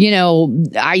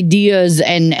 ideas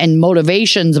and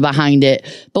motivations behind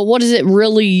it. But what is it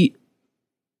really?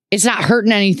 It's not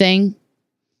hurting anything.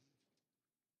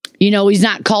 He's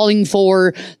not calling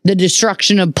for the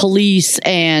destruction of police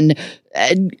and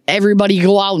everybody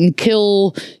go out and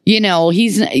kill.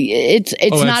 It's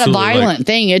not a violent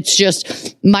thing. It's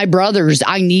just my brothers.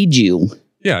 I need you.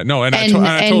 Yeah, no, and I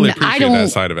totally appreciate that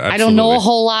side of it. Absolutely. I don't know a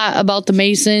whole lot about the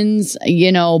Masons,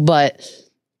 but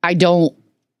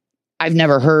I've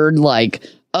never heard like,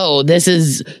 oh,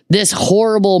 this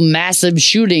horrible massive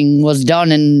shooting was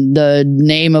done in the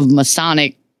name of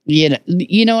Masonic, you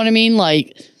know what I mean?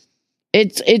 Like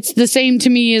it's the same to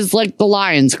me as like the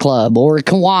Lions Club or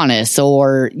Kiwanis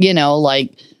or,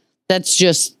 like that's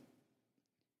just,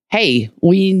 hey,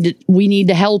 we need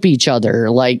to help each other.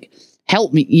 Like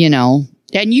help me,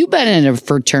 and you've been in a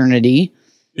fraternity.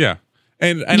 Yeah.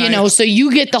 And so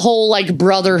you get the whole like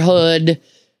brotherhood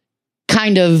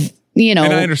kind of, And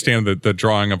I understand the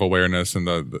drawing of awareness and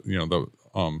the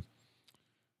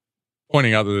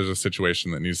pointing out that there's a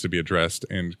situation that needs to be addressed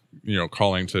and,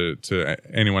 calling to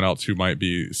anyone else who might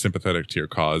be sympathetic to your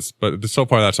cause. But so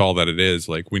far, that's all that it is.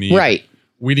 Like we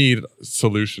need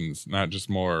solutions, not just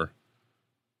more,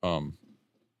 I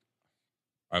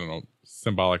don't know,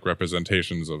 symbolic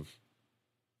representations of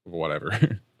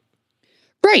whatever.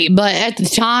 Right. But at the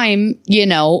time,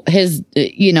 his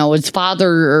father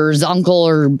or his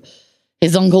uncle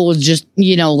was just,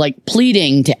 like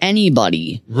pleading to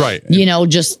anybody. Right.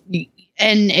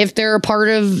 And if they're a part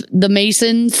of the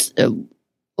Masons,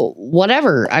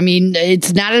 whatever. I mean,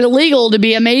 it's not illegal to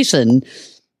be a Mason.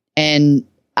 And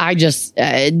I just,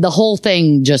 the whole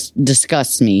thing just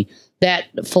disgusts me. That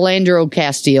Philandro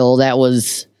Castile, that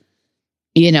was,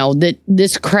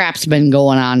 this crap's been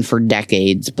going on for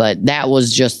decades, but that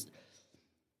was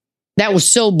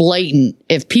so blatant.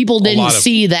 If people didn't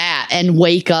see that and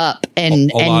wake up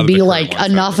and be like,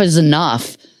 enough is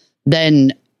enough,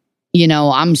 then,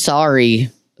 I'm sorry,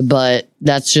 but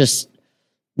that's just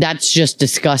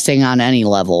disgusting on any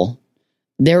level.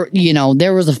 There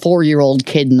was a 4-year-old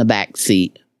kid in the back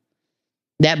seat.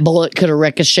 That bullet could have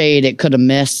ricocheted. It could have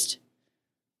missed.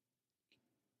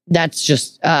 That's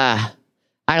just, I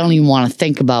don't even want to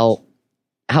think about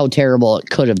how terrible it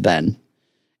could have been.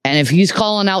 And if he's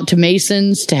calling out to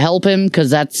Masons to help him, because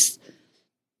that's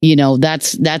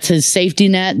his safety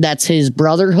net, that's his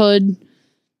brotherhood.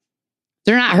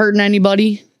 They're not hurting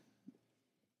anybody.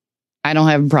 I don't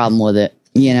have a problem with it,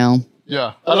 Yeah,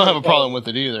 I don't have a problem with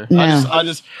it either. No. I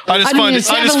just find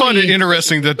it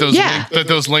interesting that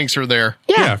those links are there.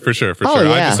 Yeah, for sure.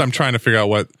 Yeah. I'm trying to figure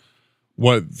out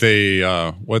what they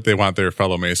want their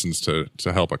fellow Masons to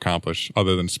help accomplish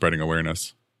other than spreading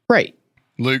awareness. Right.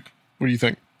 Luke, what do you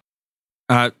think?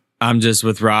 I'm just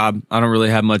with Rob. I don't really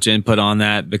have much input on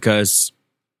that because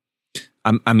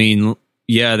it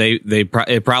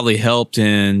probably helped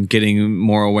in getting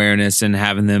more awareness and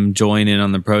having them join in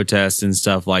on the protests and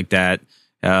stuff like that.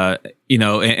 And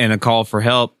a call for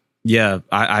help. Yeah,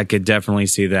 I could definitely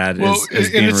see that as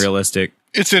being realistic.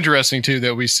 It's interesting too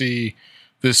that we see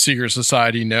this secret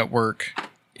society network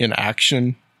in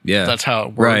action. Yeah, that's how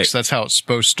it works. Right. That's how it's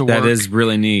supposed to work. That is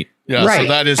really neat. Yeah, right. So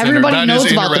that is everybody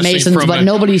knows about the Masons, but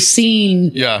nobody's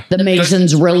seen the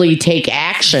Masons really take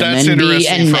action and be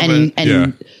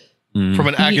from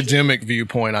an academic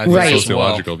viewpoint, I think,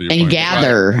 sociological viewpoint, and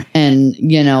gather and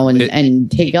and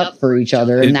take up for each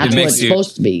other, and that's what it's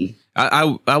supposed to be.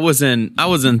 I was in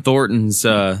Thornton's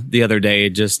the other day,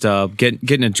 just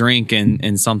getting a drink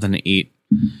and something to eat,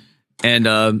 and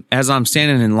as I'm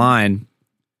standing in line,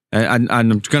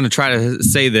 I'm going to try to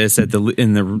say this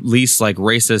in the least like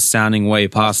racist sounding way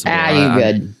possible. You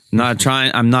good?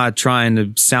 I'm not trying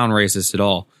to sound racist at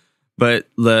all, but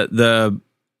the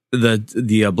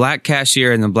black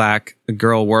cashier and the black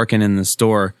girl working in the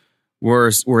store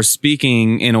were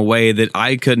speaking in a way that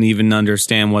I couldn't even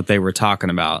understand what they were talking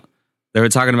about. They were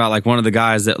talking about like one of the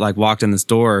guys that like walked in the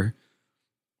store,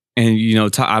 and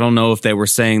I don't know if they were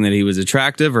saying that he was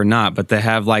attractive or not, but they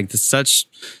have like such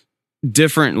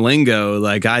different lingo,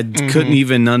 like I couldn't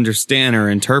even understand or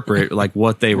interpret like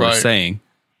what they were saying,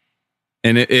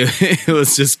 and it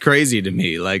was just crazy to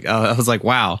me. Like I was like,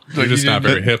 wow, you're just not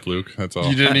very hip, Luke. That's all.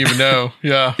 You didn't even know.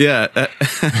 Yeah.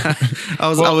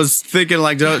 I was thinking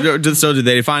like, so did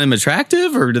they find him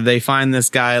attractive, or did they find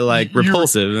this guy like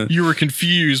repulsive? You were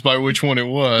confused by which one it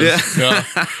was. Yeah.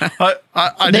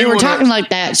 They were talking like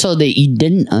that so that you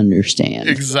didn't understand.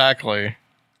 Exactly.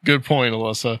 Good point,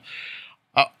 Alyssa.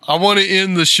 I want to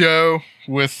end the show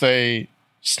with a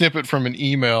snippet from an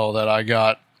email that I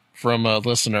got from a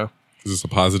listener. Is this a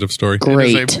positive story?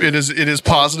 Great. It is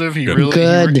positive. He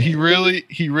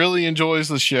really enjoys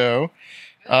the show.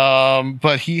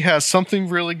 But he has something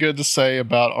really good to say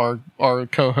about our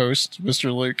co-host,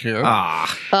 Mr. Luke here.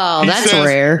 That's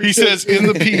rare. He says in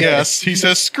the PS, he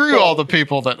says, screw all the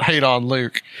people that hate on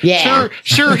Luke. Yeah.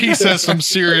 Sure, he says some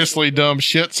seriously dumb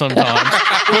shit sometimes,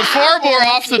 but far more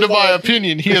often, in my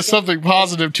opinion, he has something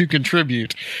positive to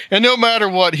contribute. And no matter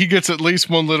what, he gets at least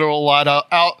one laugh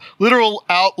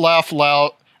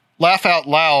out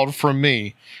loud from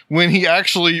me when he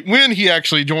actually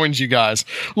joins you guys.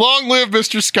 Long live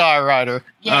Mr. Skyrider.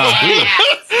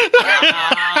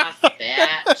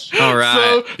 All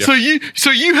right.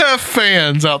 So you have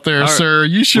fans out there, sir.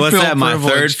 You should feel privileged. My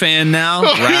third fan now?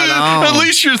 Right on. At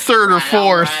least you're third or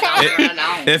fourth.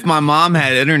 If my mom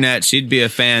had internet, she'd be a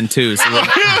fan too. So hey,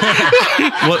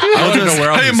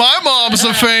 my mom's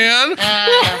a fan.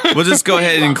 We'll just go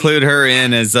ahead and include her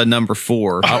in as number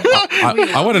 4.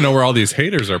 I want to know where all these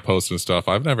haters are posting stuff.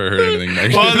 I've never heard anything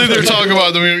negative. Well, I think they're talking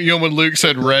about when Luke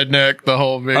said redneck, the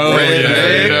whole big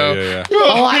redneck. Yeah.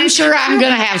 Oh, I'm sure I'm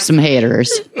going to have some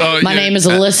haters. My name is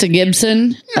Alyssa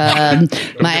Gibson.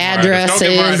 My address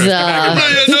is... No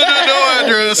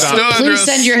address. Please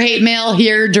send your hate mail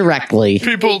here directly.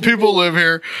 People live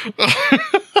here.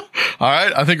 All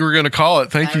right. I think we're going to call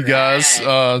it. Thank you, guys.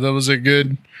 That was a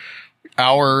good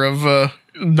hour of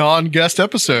non-guest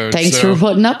episode. Thanks for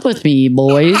putting up with me,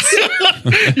 boys.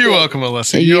 You're welcome,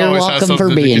 Alyssa. You're always welcome have something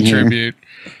for being to contribute.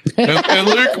 Here. and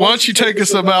Luke, why don't you take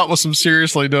us out with some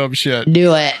seriously dumb shit?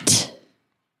 Do it.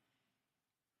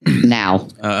 Now.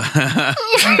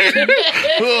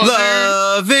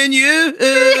 Loving you.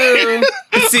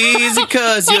 It's easy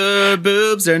because your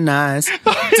boobs are nice.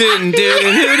 All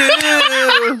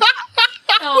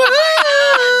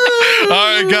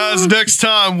right, guys. Next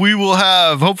time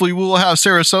hopefully we will have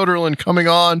Sarah Soderlund coming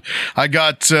on. I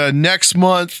got next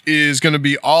month is going to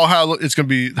be it's going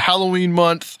to be Halloween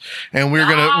month, and we're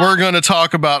gonna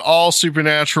talk about all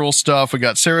supernatural stuff. We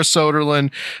got Sarah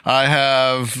Soderlund. I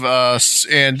have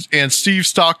and Steve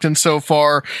Stockton so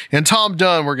far, and Tom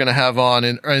Dunn. We're gonna have on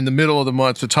in the middle of the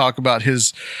month to talk about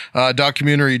his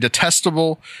documentary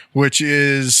Detestable, which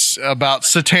is about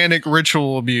satanic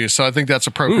ritual abuse. So I think that's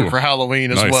appropriate for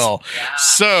Halloween as well.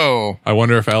 So I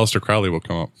wonder if Aleister Crowley will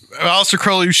come up. Aleister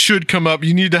Crowley should come up.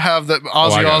 You need to have that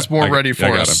Ozzy Osbourne ready for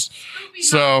us.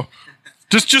 So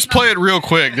just play it real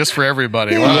quick, just for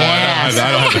everybody. Yes.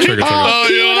 I don't have the trigger. Come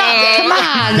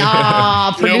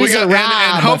on, producer Rob.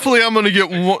 And hopefully I'm going to get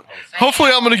one.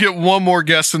 Hopefully I'm going to get one more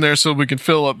guest in there so we can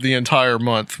fill up the entire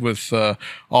month with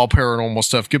all paranormal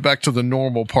stuff. Get back to the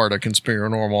normal part of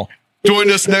Conspiranormal.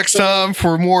 Join us next time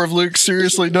for more of Luke's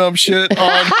seriously dumb shit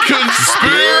on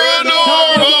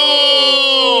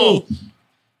Conspiranormal.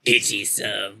 Itchy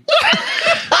some.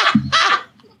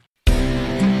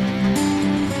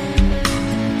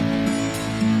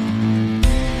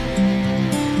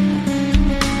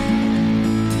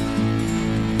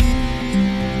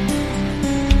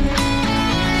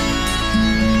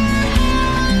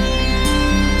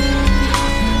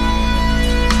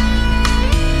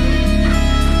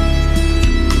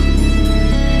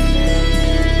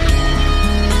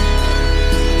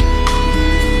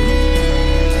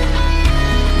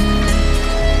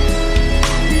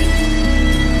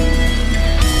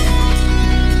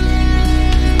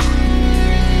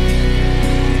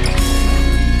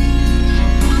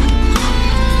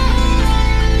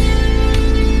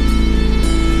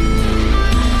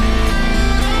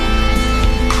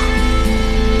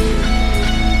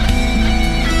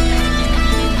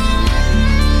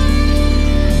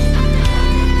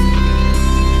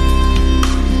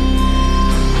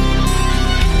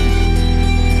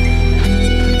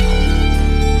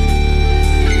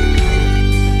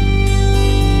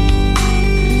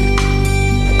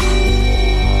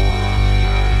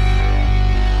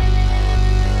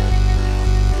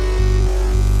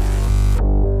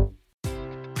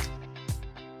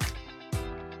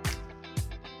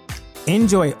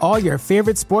 Enjoy all your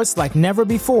favorite sports like never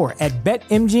before at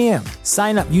BetMGM.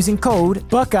 Sign up using code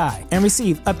Buckeye and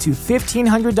receive up to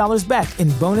 $1,500 back in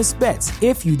bonus bets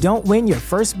if you don't win your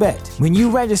first bet. When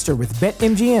you register with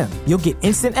BetMGM, you'll get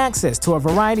instant access to a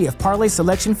variety of parlay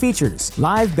selection features,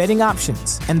 live betting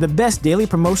options, and the best daily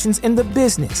promotions in the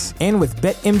business. And with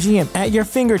BetMGM at your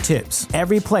fingertips,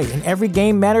 every play and every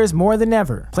game matters more than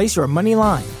ever. Place your money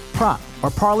line, prop, or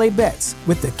parlay bets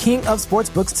with the king of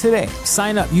sportsbooks today.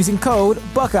 Sign up using code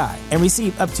Buckeye and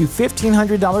receive up to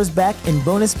 $1,500 back in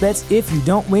bonus bets if you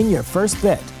don't win your first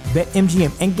bet.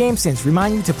 BetMGM and GameSense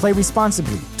remind you to play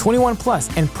responsibly. 21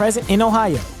 plus and present in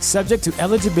Ohio, subject to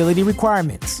eligibility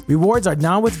requirements. Rewards are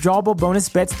non-withdrawable bonus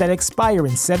bets that expire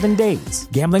in 7 days.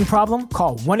 Gambling problem?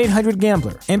 Call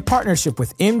 1-800-GAMBLER in partnership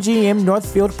with MGM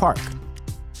Northfield Park.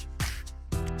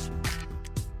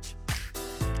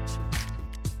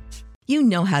 You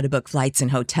know how to book flights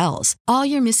and hotels. All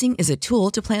you're missing is a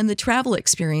tool to plan the travel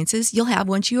experiences you'll have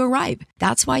once you arrive.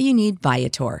 That's why you need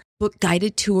Viator. Book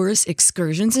guided tours,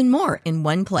 excursions, and more in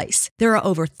one place. There are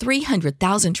over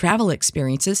 300,000 travel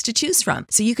experiences to choose from,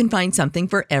 so you can find something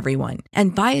for everyone.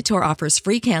 And Viator offers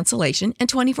free cancellation and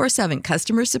 24/7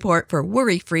 customer support for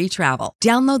worry-free travel.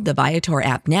 Download the Viator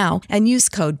app now and use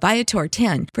code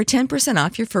Viator10 for 10%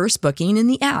 off your first booking in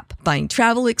the app. Find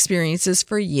travel experiences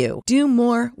for you. Do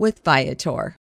more with Viator.